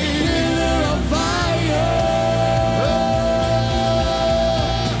 Pillar of fire.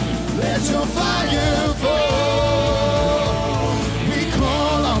 Let your fire fall. We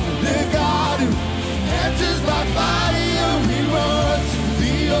call on the God who answers by fire. We run to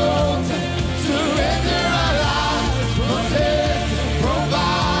the altar, surrender our lives, protect and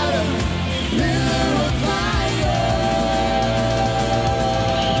provide. Pillar of fire.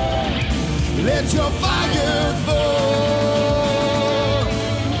 Let your fire fall.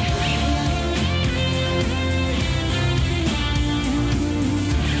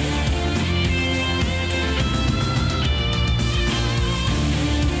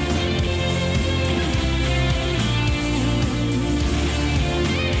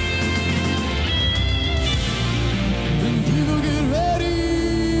 And people get ready.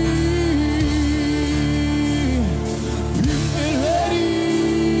 People get ready.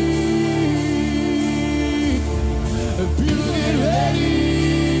 People get ready.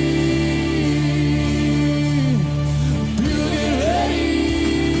 People get ready.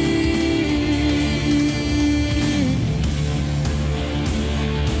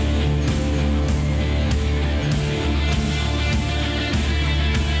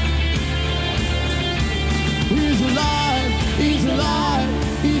 He's alive. He's alive.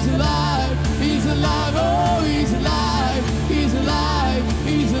 He's alive. He's alive. Oh, he's alive. He's alive.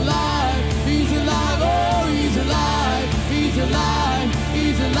 He's alive. He's alive. Oh, he's alive. He's alive.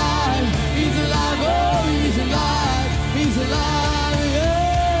 He's alive. He's alive. Oh, he's alive. He's alive. Yeah.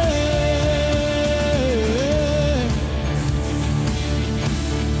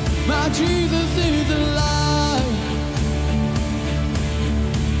 My Jesus is alive.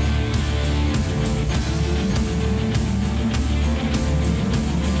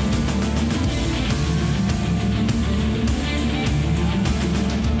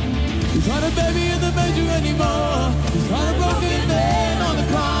 He's not a baby in the manger anymore. He's not a broken man on the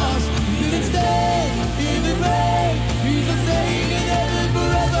cross. He didn't stay in the grave. He's a staying in heaven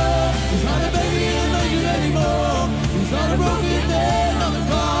forever. He's not a baby in the manger anymore. He's not a broken man on the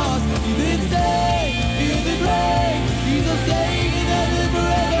cross. He didn't stay in the grave. He's a staying in heaven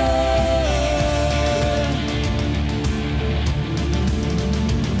forever.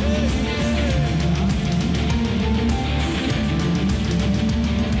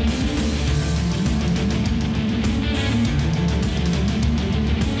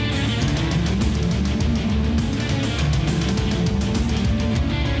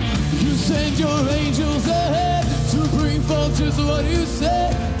 You send your angels ahead to bring forth just what you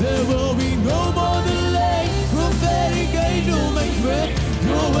said. There will be no more delay. Prophetic angel makes red.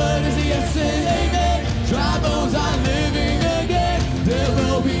 Your word is yes and amen. Dry bones are living again. There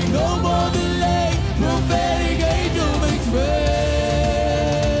will be no more delay. Prophetic angel makes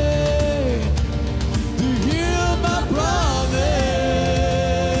red.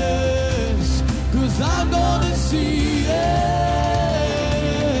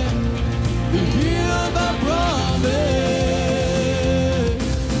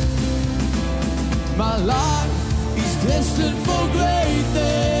 destined for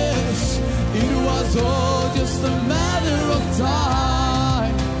greatness. It was all just a matter of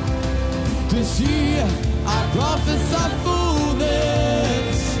time. This year I prophesy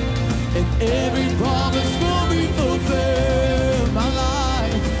fullness, and every promise will be fulfilled. My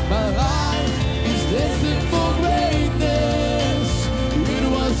life is destined for greatness. It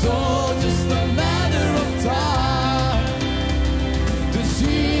was all just a matter of time. This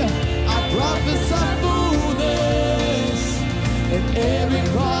year I prophesy fullness, and every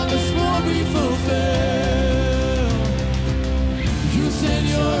promise will be fulfilled. You send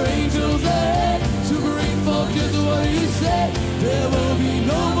your angels ahead to bring forth just what you said. There will be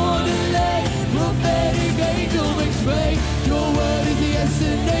no more delay. Prophetic angel makes way. Your word is yes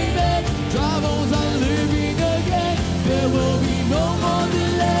and amen. Dry bones are living again. There will be no more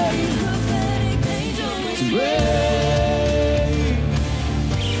delay. Prophetic angel makes way.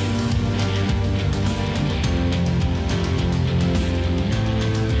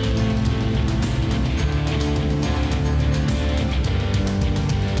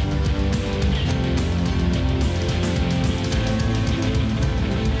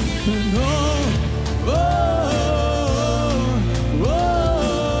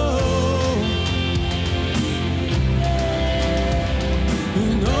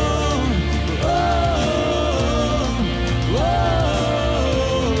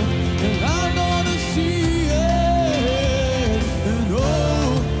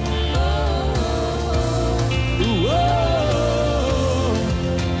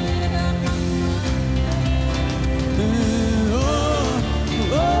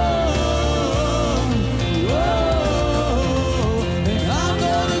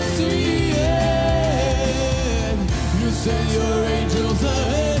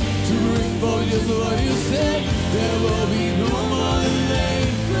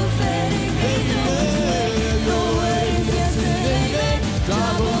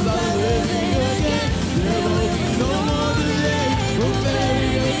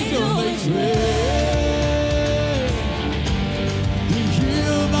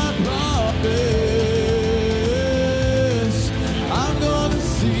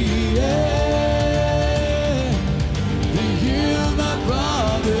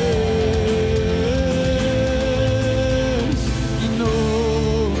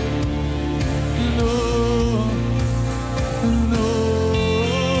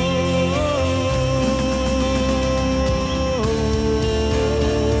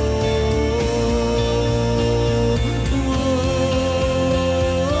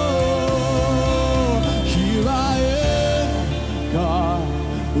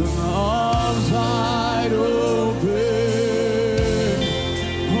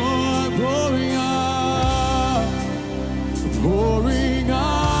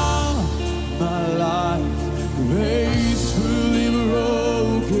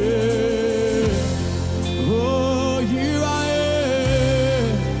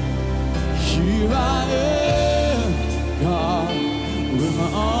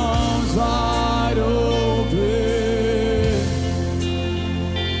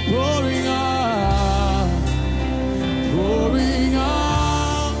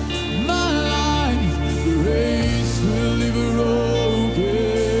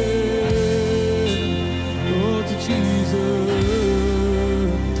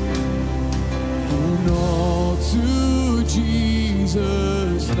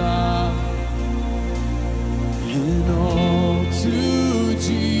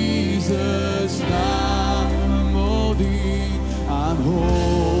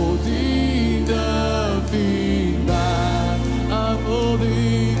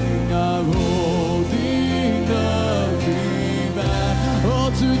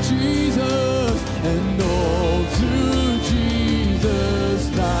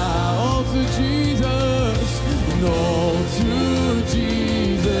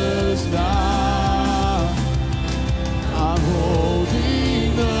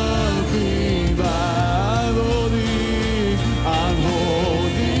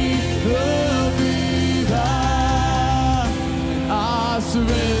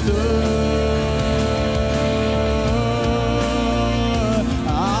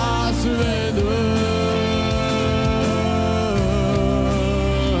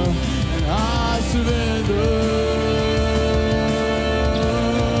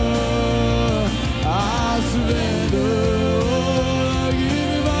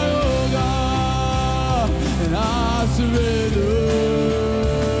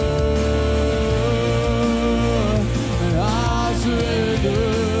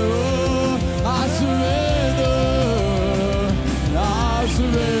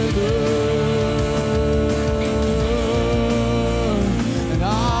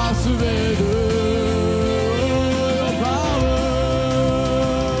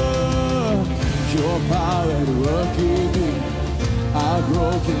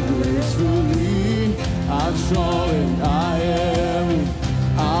 broken gracefully. I'm strong and I am weak.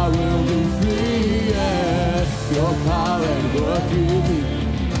 I will be free. Yeah. Your power at work in me.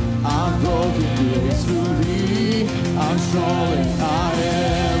 I'm broken gracefully. I'm strong and I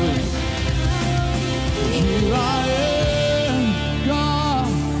am weak. Here I am, God,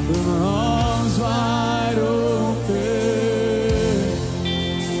 with my arms wide open,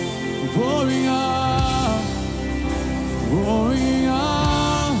 pouring out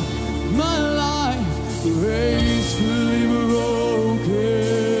my life gracefully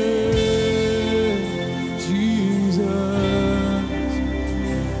broken, Jesus,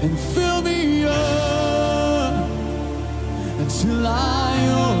 and fill me up until I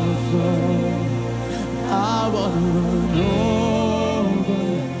overflow. I wanna run over.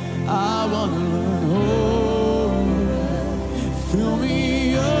 I wanna run over. Fill me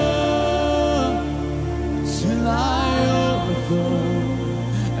up till I overflow.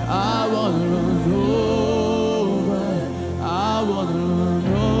 I wanna run over. I wanna run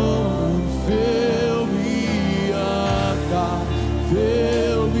over. Fill me up, God.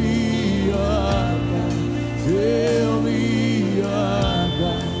 Fill me up, God. Fill me up,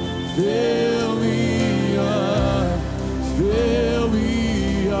 God. Fill me up. Fill me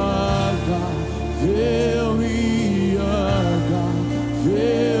up, God. Fill me up, God.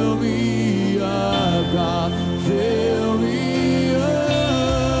 Fill me up, God. Fill me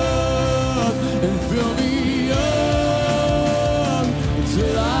up and fill me up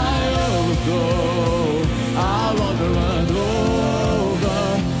until I overflow. I want to run over.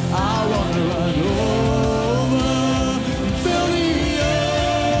 I want to run over. Fill me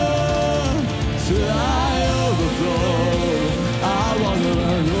up till I overflow. I want to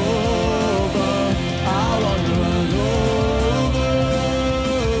run over. I want to run over.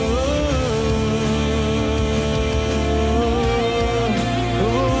 Oh,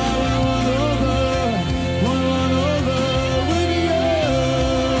 I want to run over with you,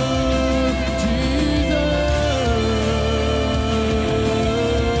 Jesus.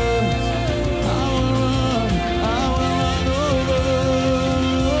 I want to run over.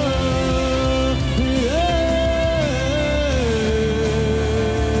 Yeah.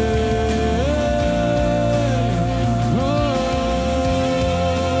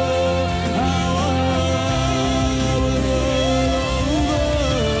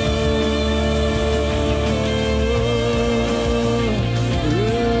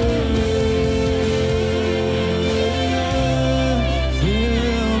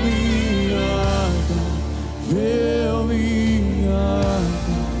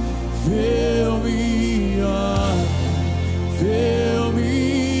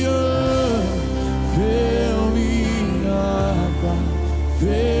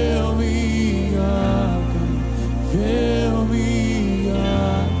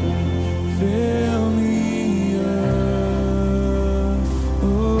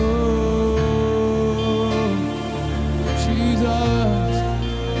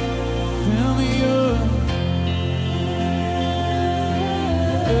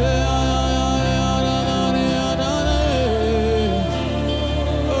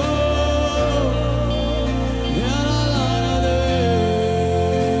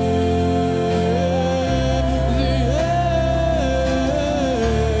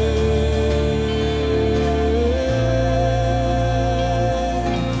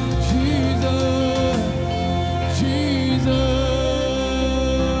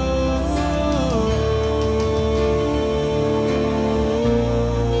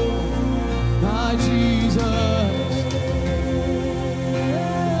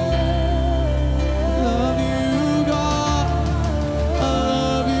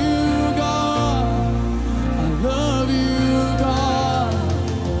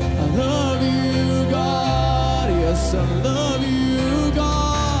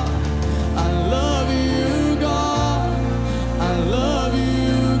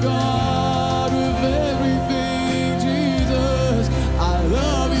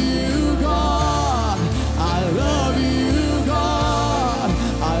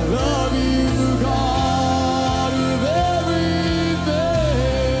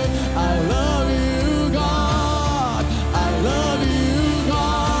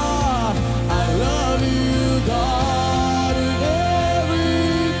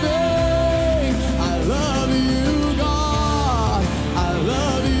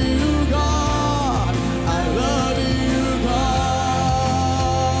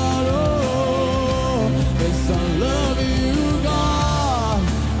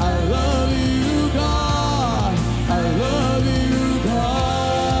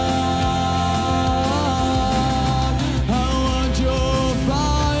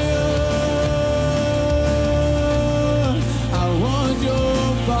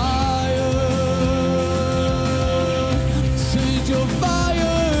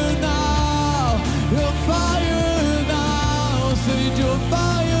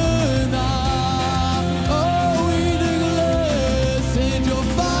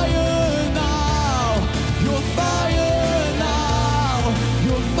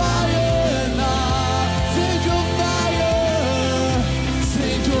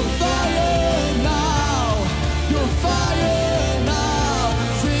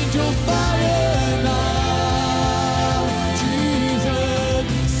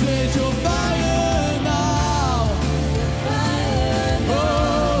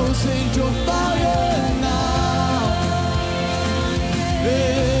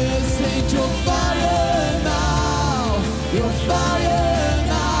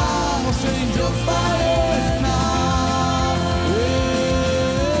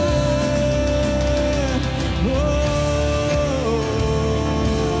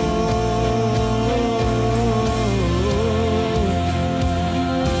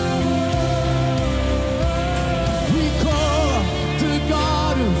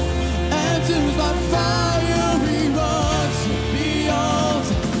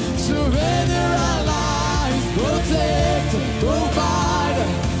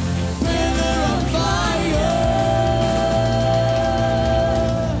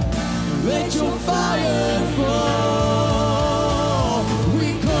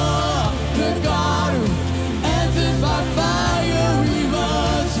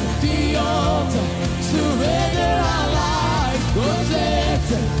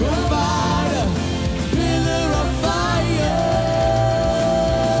 protector, provider, pillar of fire.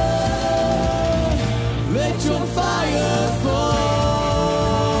 Let your fire fall.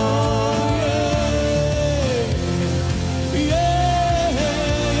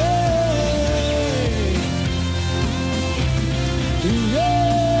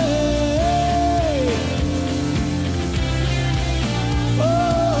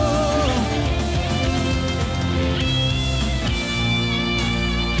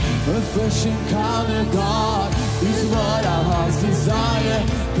 A fresh encounter, God, is what our hearts desire.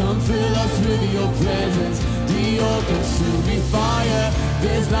 Come fill us with your presence, the all-consuming fire.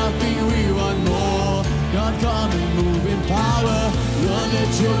 There's nothing we want more. God, come and move in power. Lord,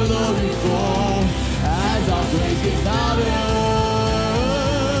 let your glory fall as our praise is louder.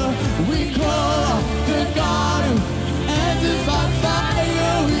 We call the God who answers by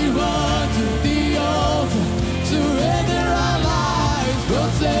fire. We run to the altar, surrender our lives,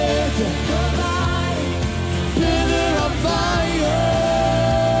 protector, provide, pillar of fire.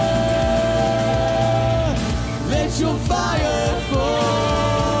 Let your fire fall.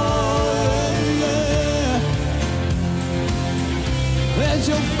 Yeah. Let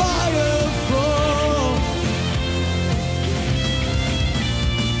your fire fall.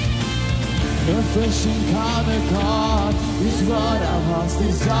 A fresh encounter, God, is what our hearts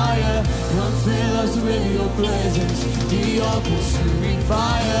desire. Come fill us with your presence, the all-consuming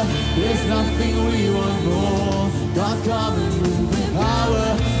fire. There's nothing we want more. God, come and move in power.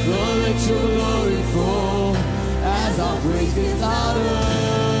 Lord, let your glory fall as our praise is louder.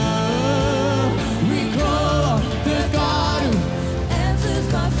 We call the God who answers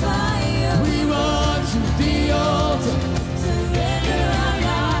by fire. We run to the altar, surrender our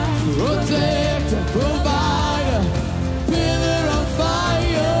lives, protector, provider, pillar of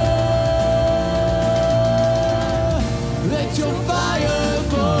fire. Let your fire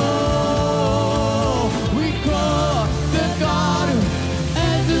fall. We call the God who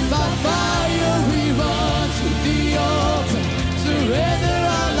answers by fire. We run to the altar, surrender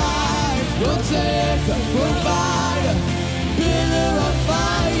our lives, protector, provider, pillar of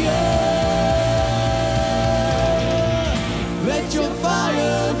fire. Let your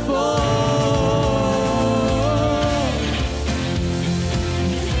fire fall.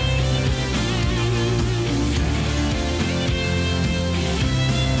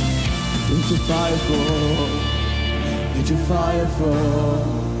 Let your fire fall. Let your fire fall.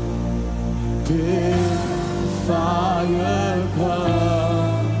 Till fire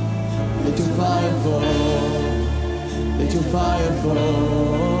come. Let your fire fall. Let your fire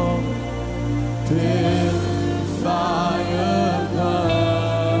fall. Till fire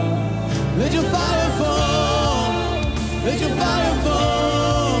come. Let your fire fall. Let your fire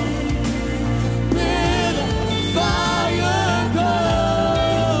fall. Till fire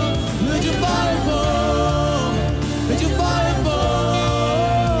come. Let your fire fall. Let your fire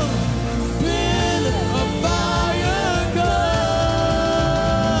fall. Till fire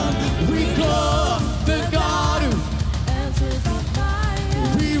come. We call the God who answers by fire.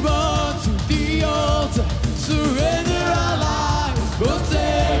 We run to the altar, surrender our lives,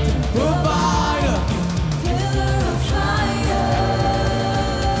 protect, provider, pillar of fire.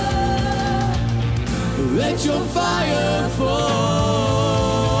 Let your fire fall.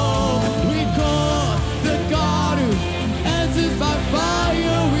 We call the God who answers by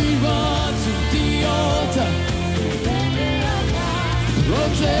fire. We run to the altar, surrender our lives,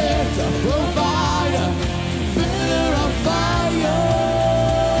 protect, provider, pillar of fire.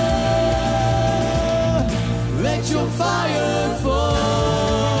 Let your fire fall.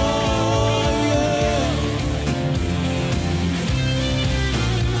 Yeah.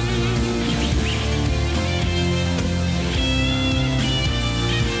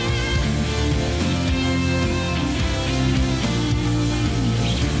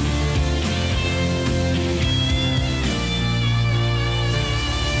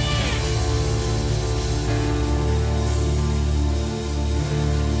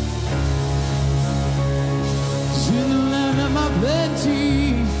 In the land of my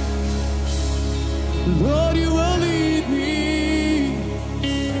plenty, Lord, you will lead me.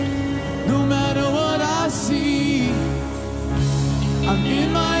 No matter what I see, I'm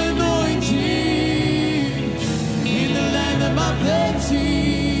in my anointing. In the land of my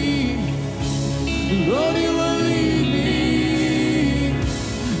plenty, Lord, you will lead me.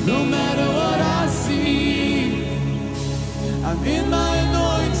 No matter what I see, I'm in my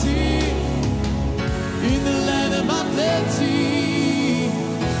anointing. In the land of my plenty,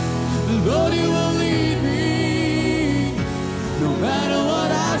 Lord, you will lead me. No matter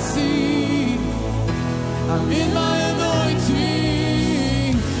what I see, I'm in my anointing.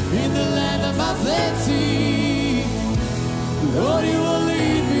 plenty. Lord, you will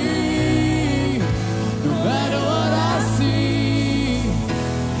lead me, no matter what I see.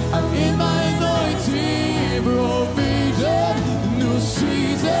 I'm in my anointing, provision, new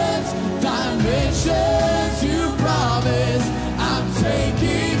seasons, dimensions you promise. I'm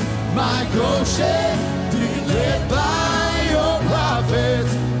taking my Goshen, led by your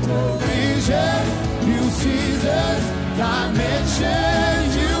prophets. Provision, new seasons,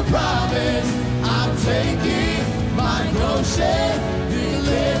 dimensions you promise. I'm taking my Goshen,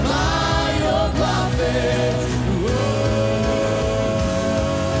 led by your prophets.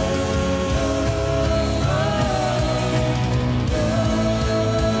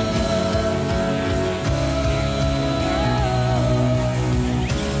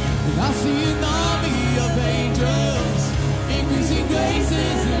 I see an army of angels, increasing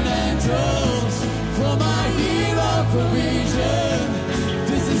graces and mantles for my year of provision.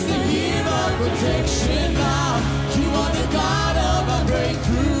 This is the year of protection now. You are the God of our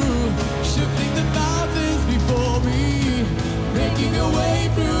breakthrough, shifting the mountains before me, making a way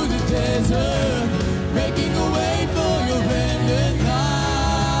through the desert, making a way for your remnant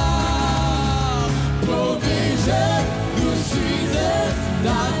now. Provision, new seasons,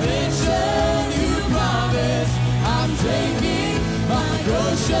 dimension you promise. I'm taking my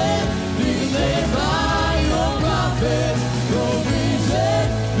Goshen, being led by your prophets. Provision,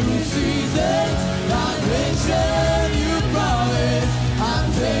 new seasons, dimension you promise. I'm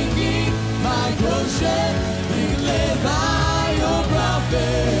taking my Goshen, being led by your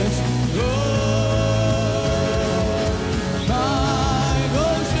prophets. Oh, my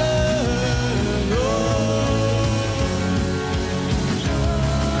Goshen, oh.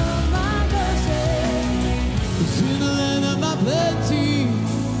 In the land of my plenty,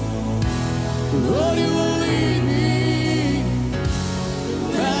 Lord, you will lead me, no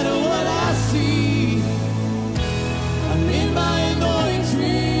matter what I see. I'm in my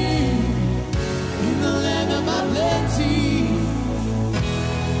anointing, in the land of my plenty,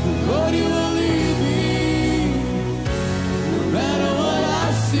 Lord, you will lead me, no matter what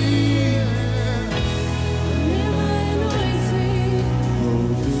I see. I'm in my anointing,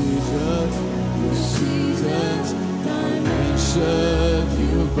 provision, new seasons, dimension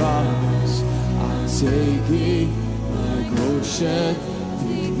you promise. I'm taking my Goshen,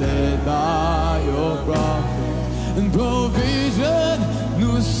 being led by your prophet. And provision,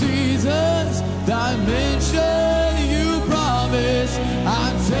 new seasons, dimension you promise.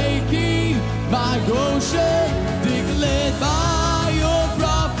 I'm taking my Goshen, being led by your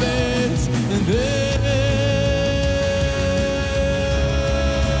prophets.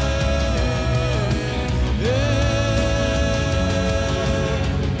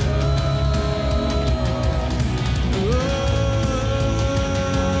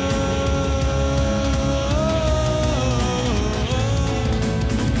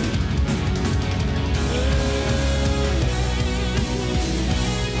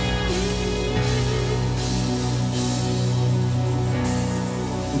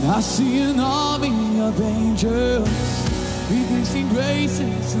 And I see an army of angels, releasing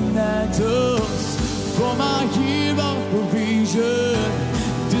graces and mantles for my year of provision.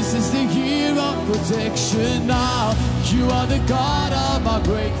 This is the year of protection now. You are the God of my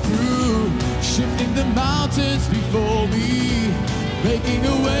breakthrough, shifting the mountains before me, making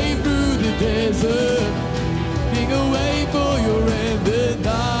a way through the desert, making a way for your remnant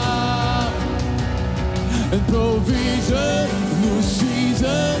now. And provision, new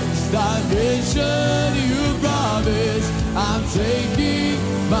seasons, dimension you promise. I'm taking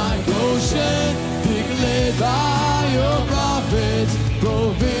my Goshen, being led by your prophets.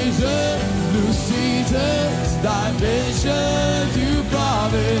 Provision, new seasons, dimension you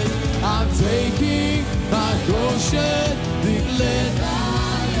promise. I'm taking my Goshen, being led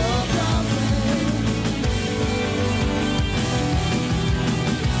by your prophets.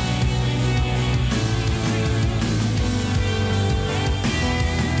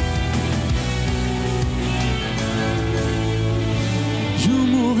 You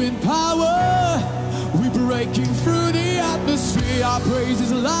move in power, we breaking through the atmosphere. Our praise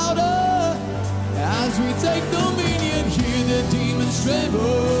is louder as we take dominion. Hear the demons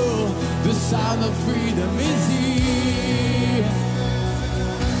tremble. The sound of freedom is here.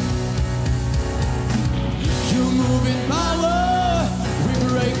 You move in power, we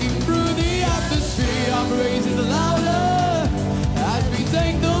breaking through the atmosphere. Our praise is louder as we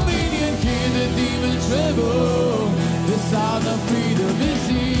take dominion. Hear the demons tremble. The sound of freedom is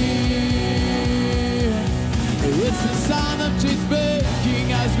here. It's the sound of chains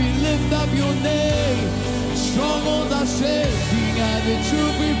breaking as we lift up your name. Strongholds are shaking and the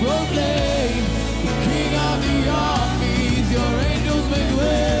truth we proclaim. of the armies, your angels make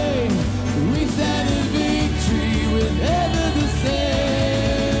way. We stand in victory with heaven to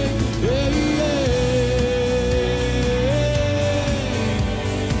say. Yeah, yeah.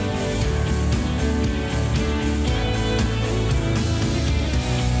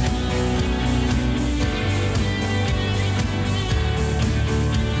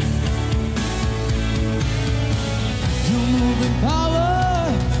 You move in power,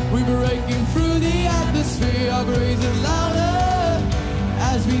 we're breaking through the atmosphere. Our praise is louder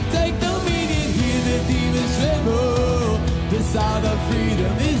as we take dominion. Hear the demons tremble. The sound of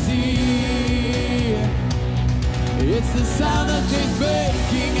freedom is here. It's the sound of chains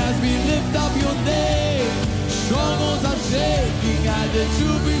breaking as we lift up your name. Strongholds are shaking and the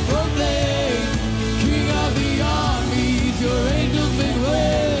truth we proclaim. King of the armies, your angels make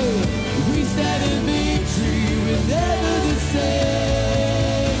way. We stand in victory with never the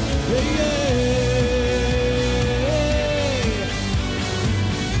same. Yeah, yeah.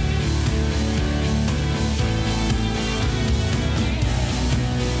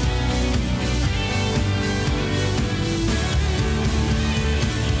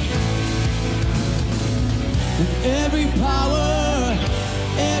 Every power,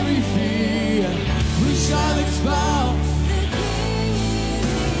 every fear, we shall expound.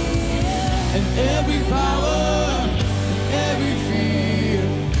 And every power, every fear,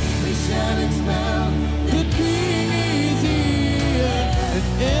 we shall expound. The King is here. And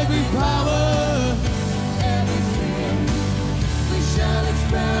every power, every fear, we shall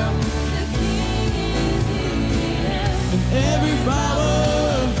expound. The King is here. And every power,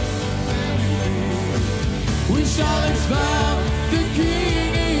 we shall expound. The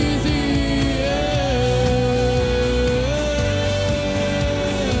King is here.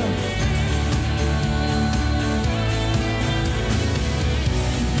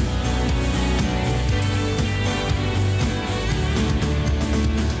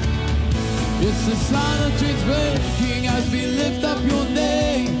 It's the sound of chains breaking as we lift up your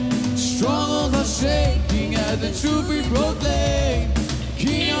name. Strongholds are shaking as the truth we proclaim.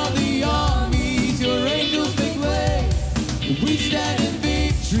 King of the armies, your angels make way. We stand in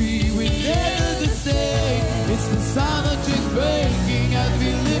victory, we never the same. It's the sound of chains breaking as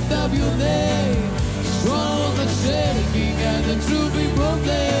we lift up your name. Strongholds are shaking and the truth we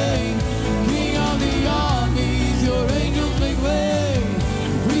proclaim. King of the armies, your angels make way.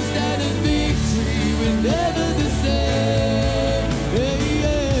 We stand in victory, we never the same. Yeah,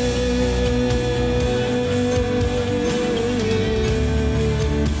 yeah.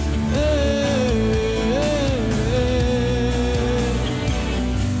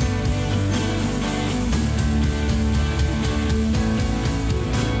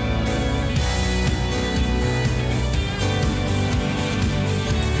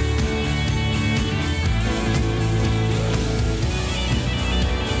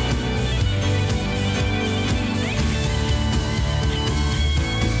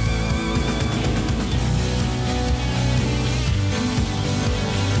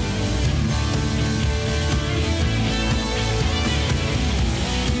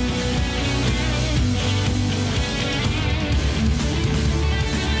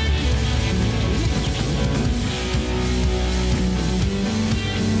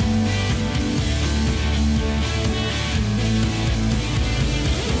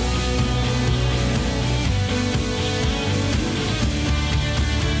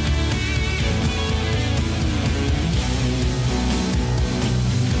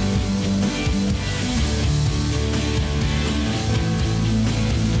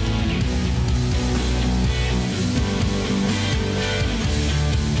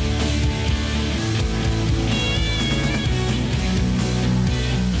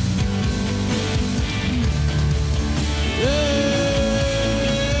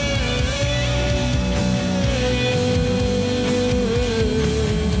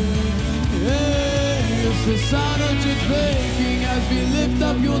 The sound of chains breaking as we lift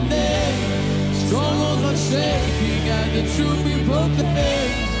up your name. Strongholds are shaking and the truth we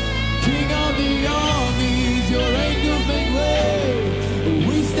proclaim. King of the armies, your angels make way.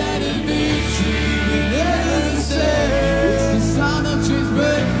 We stand in victory, we never the same. It's the sound of chains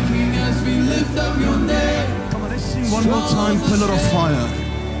breaking as we lift up your name. Come on, let's sing one more time, Pillar of Fire.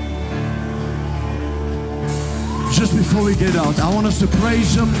 Just before we get out, I want us to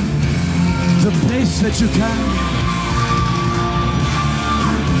praise Him the best that you can.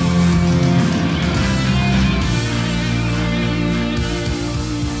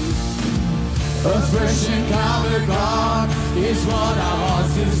 A fresh encounter, God, is what our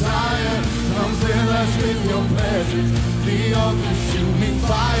hearts desire. Come fill us with your presence, the all-consuming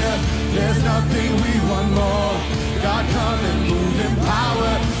fire. There's nothing we we want more. God, come and move in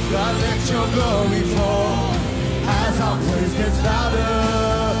power. God, let your glory fall as our praise gets louder.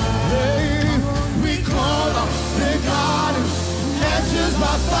 Hey, we call on the God who answers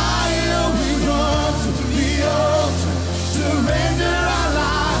by fire. We run to the altar, surrender our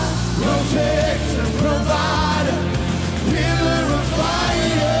lives, protect and provide, pillar of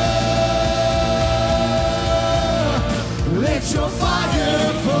fire. Let your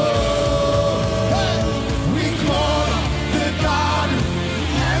fire fall. Hey, we call on the God who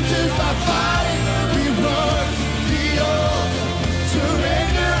answers by fire. We run to the altar,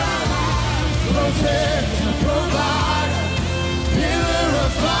 surrender our lives, protect and provide, pillar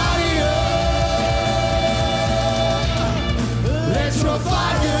of fire. Let your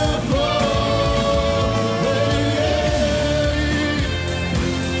fire fall. Hey, hey.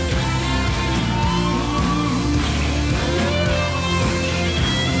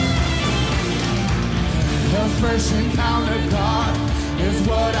 A fresh encounter, God, is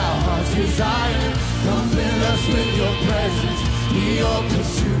what our hearts desire. Come fill us with your presence, be your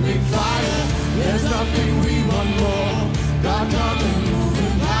consuming fire. There's nothing we want more. God, come and move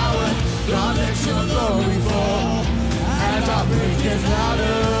in power. God, let your glory fall as our praise gets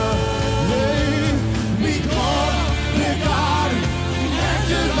louder. Hey, we call the God who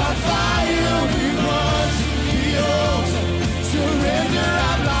answers by fire. We run to the altar, surrender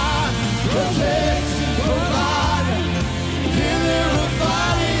our lives, protect, provide, pillar of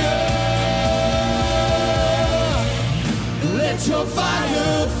fire. Let your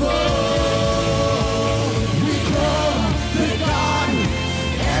fire fall. We call the God who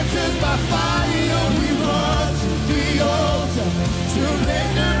answers by fire. We run to the altar,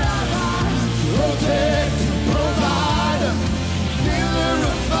 surrender our lives, protect, provide, pillar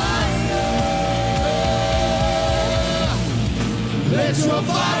of fire. Let your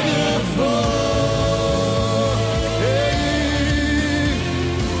fire fall. Hey.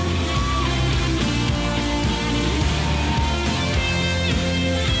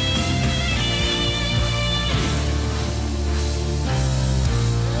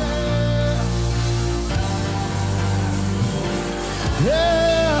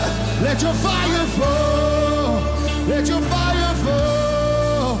 Yeah, let your fire fall. Let your fire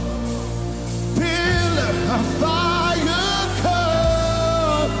fall. Pillar of fire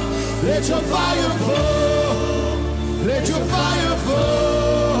come. Let your fire fall. Let your fire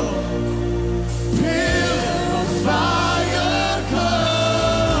fall. Pillar of fire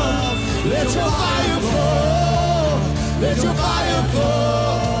come. Let your fire fall. Let your fire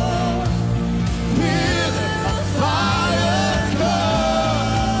fall. Pillar of fire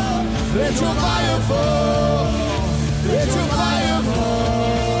come. Let your fire fall. Let your fire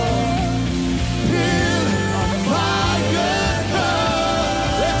fall. Pillar of fire come.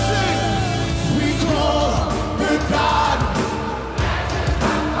 Let's sing. We call the God.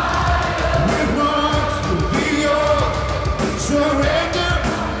 We run to the altar, surrender,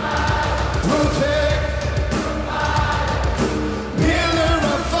 protect, pillar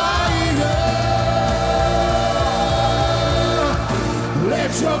of fire.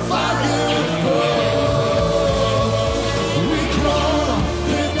 Let your fire fall. We call on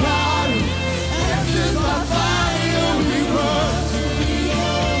the God who answers by fire. We run to the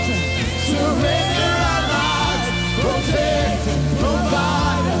altar, surrender our lives, protect and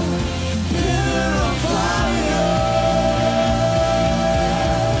provide, pillar of fire.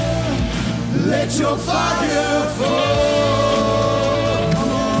 Let your fire fall.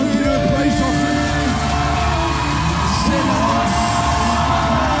 Come on, you praise your name. Sinless.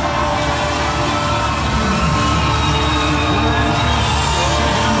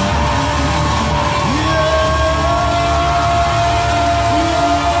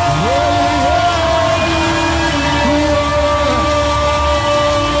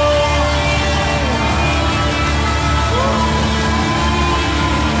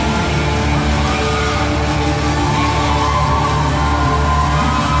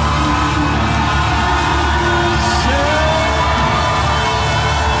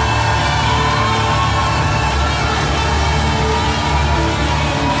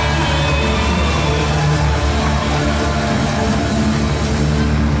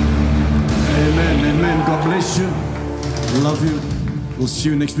 Amen, amen. God bless you. Love you. We'll see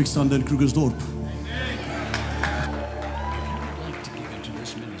you next week Sunday in Krugersdorp. Like to give into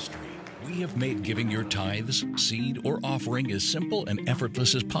this ministry. We have made giving your tithes, seed, or offering as simple and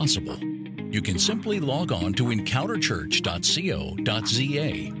effortless as possible. You can simply log on to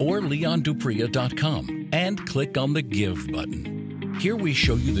encounterchurch.co.za or leondupria.com and click on the Give button. Here we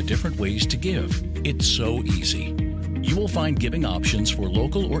show you the different ways to give. It's so easy. You will find giving options for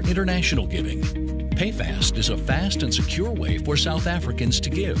local or international giving. PayFast is a fast and secure way for South Africans to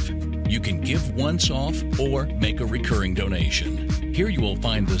give. You can give once off or make a recurring donation. Here you will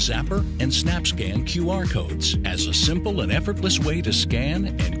find the Zapper and SnapScan QR codes as a simple and effortless way to scan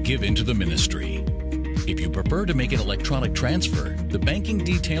and give into the ministry. If you prefer to make an electronic transfer, the banking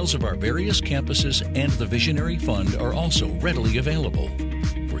details of our various campuses and the Visionary Fund are also readily available.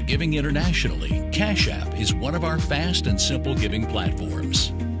 For giving internationally, Cash App is one of our fast and simple giving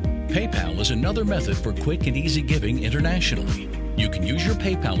platforms. PayPal is another method for quick and easy giving internationally. You can use your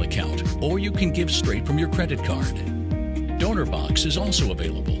PayPal account or you can give straight from your credit card. DonorBox is also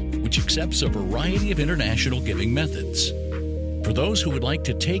available, which accepts a variety of international giving methods. For those who would like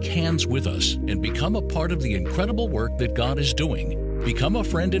to take hands with us and become a part of the incredible work that God is doing, become a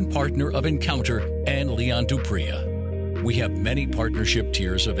friend and partner of Encounter and Leon Dupree. We have many partnership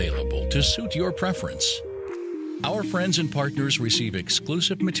tiers available to suit your preference. Our friends and partners receive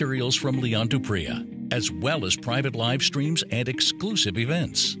exclusive materials from Leon Dupree, as well as private live streams and exclusive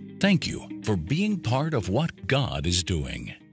events. Thank you for being part of what God is doing.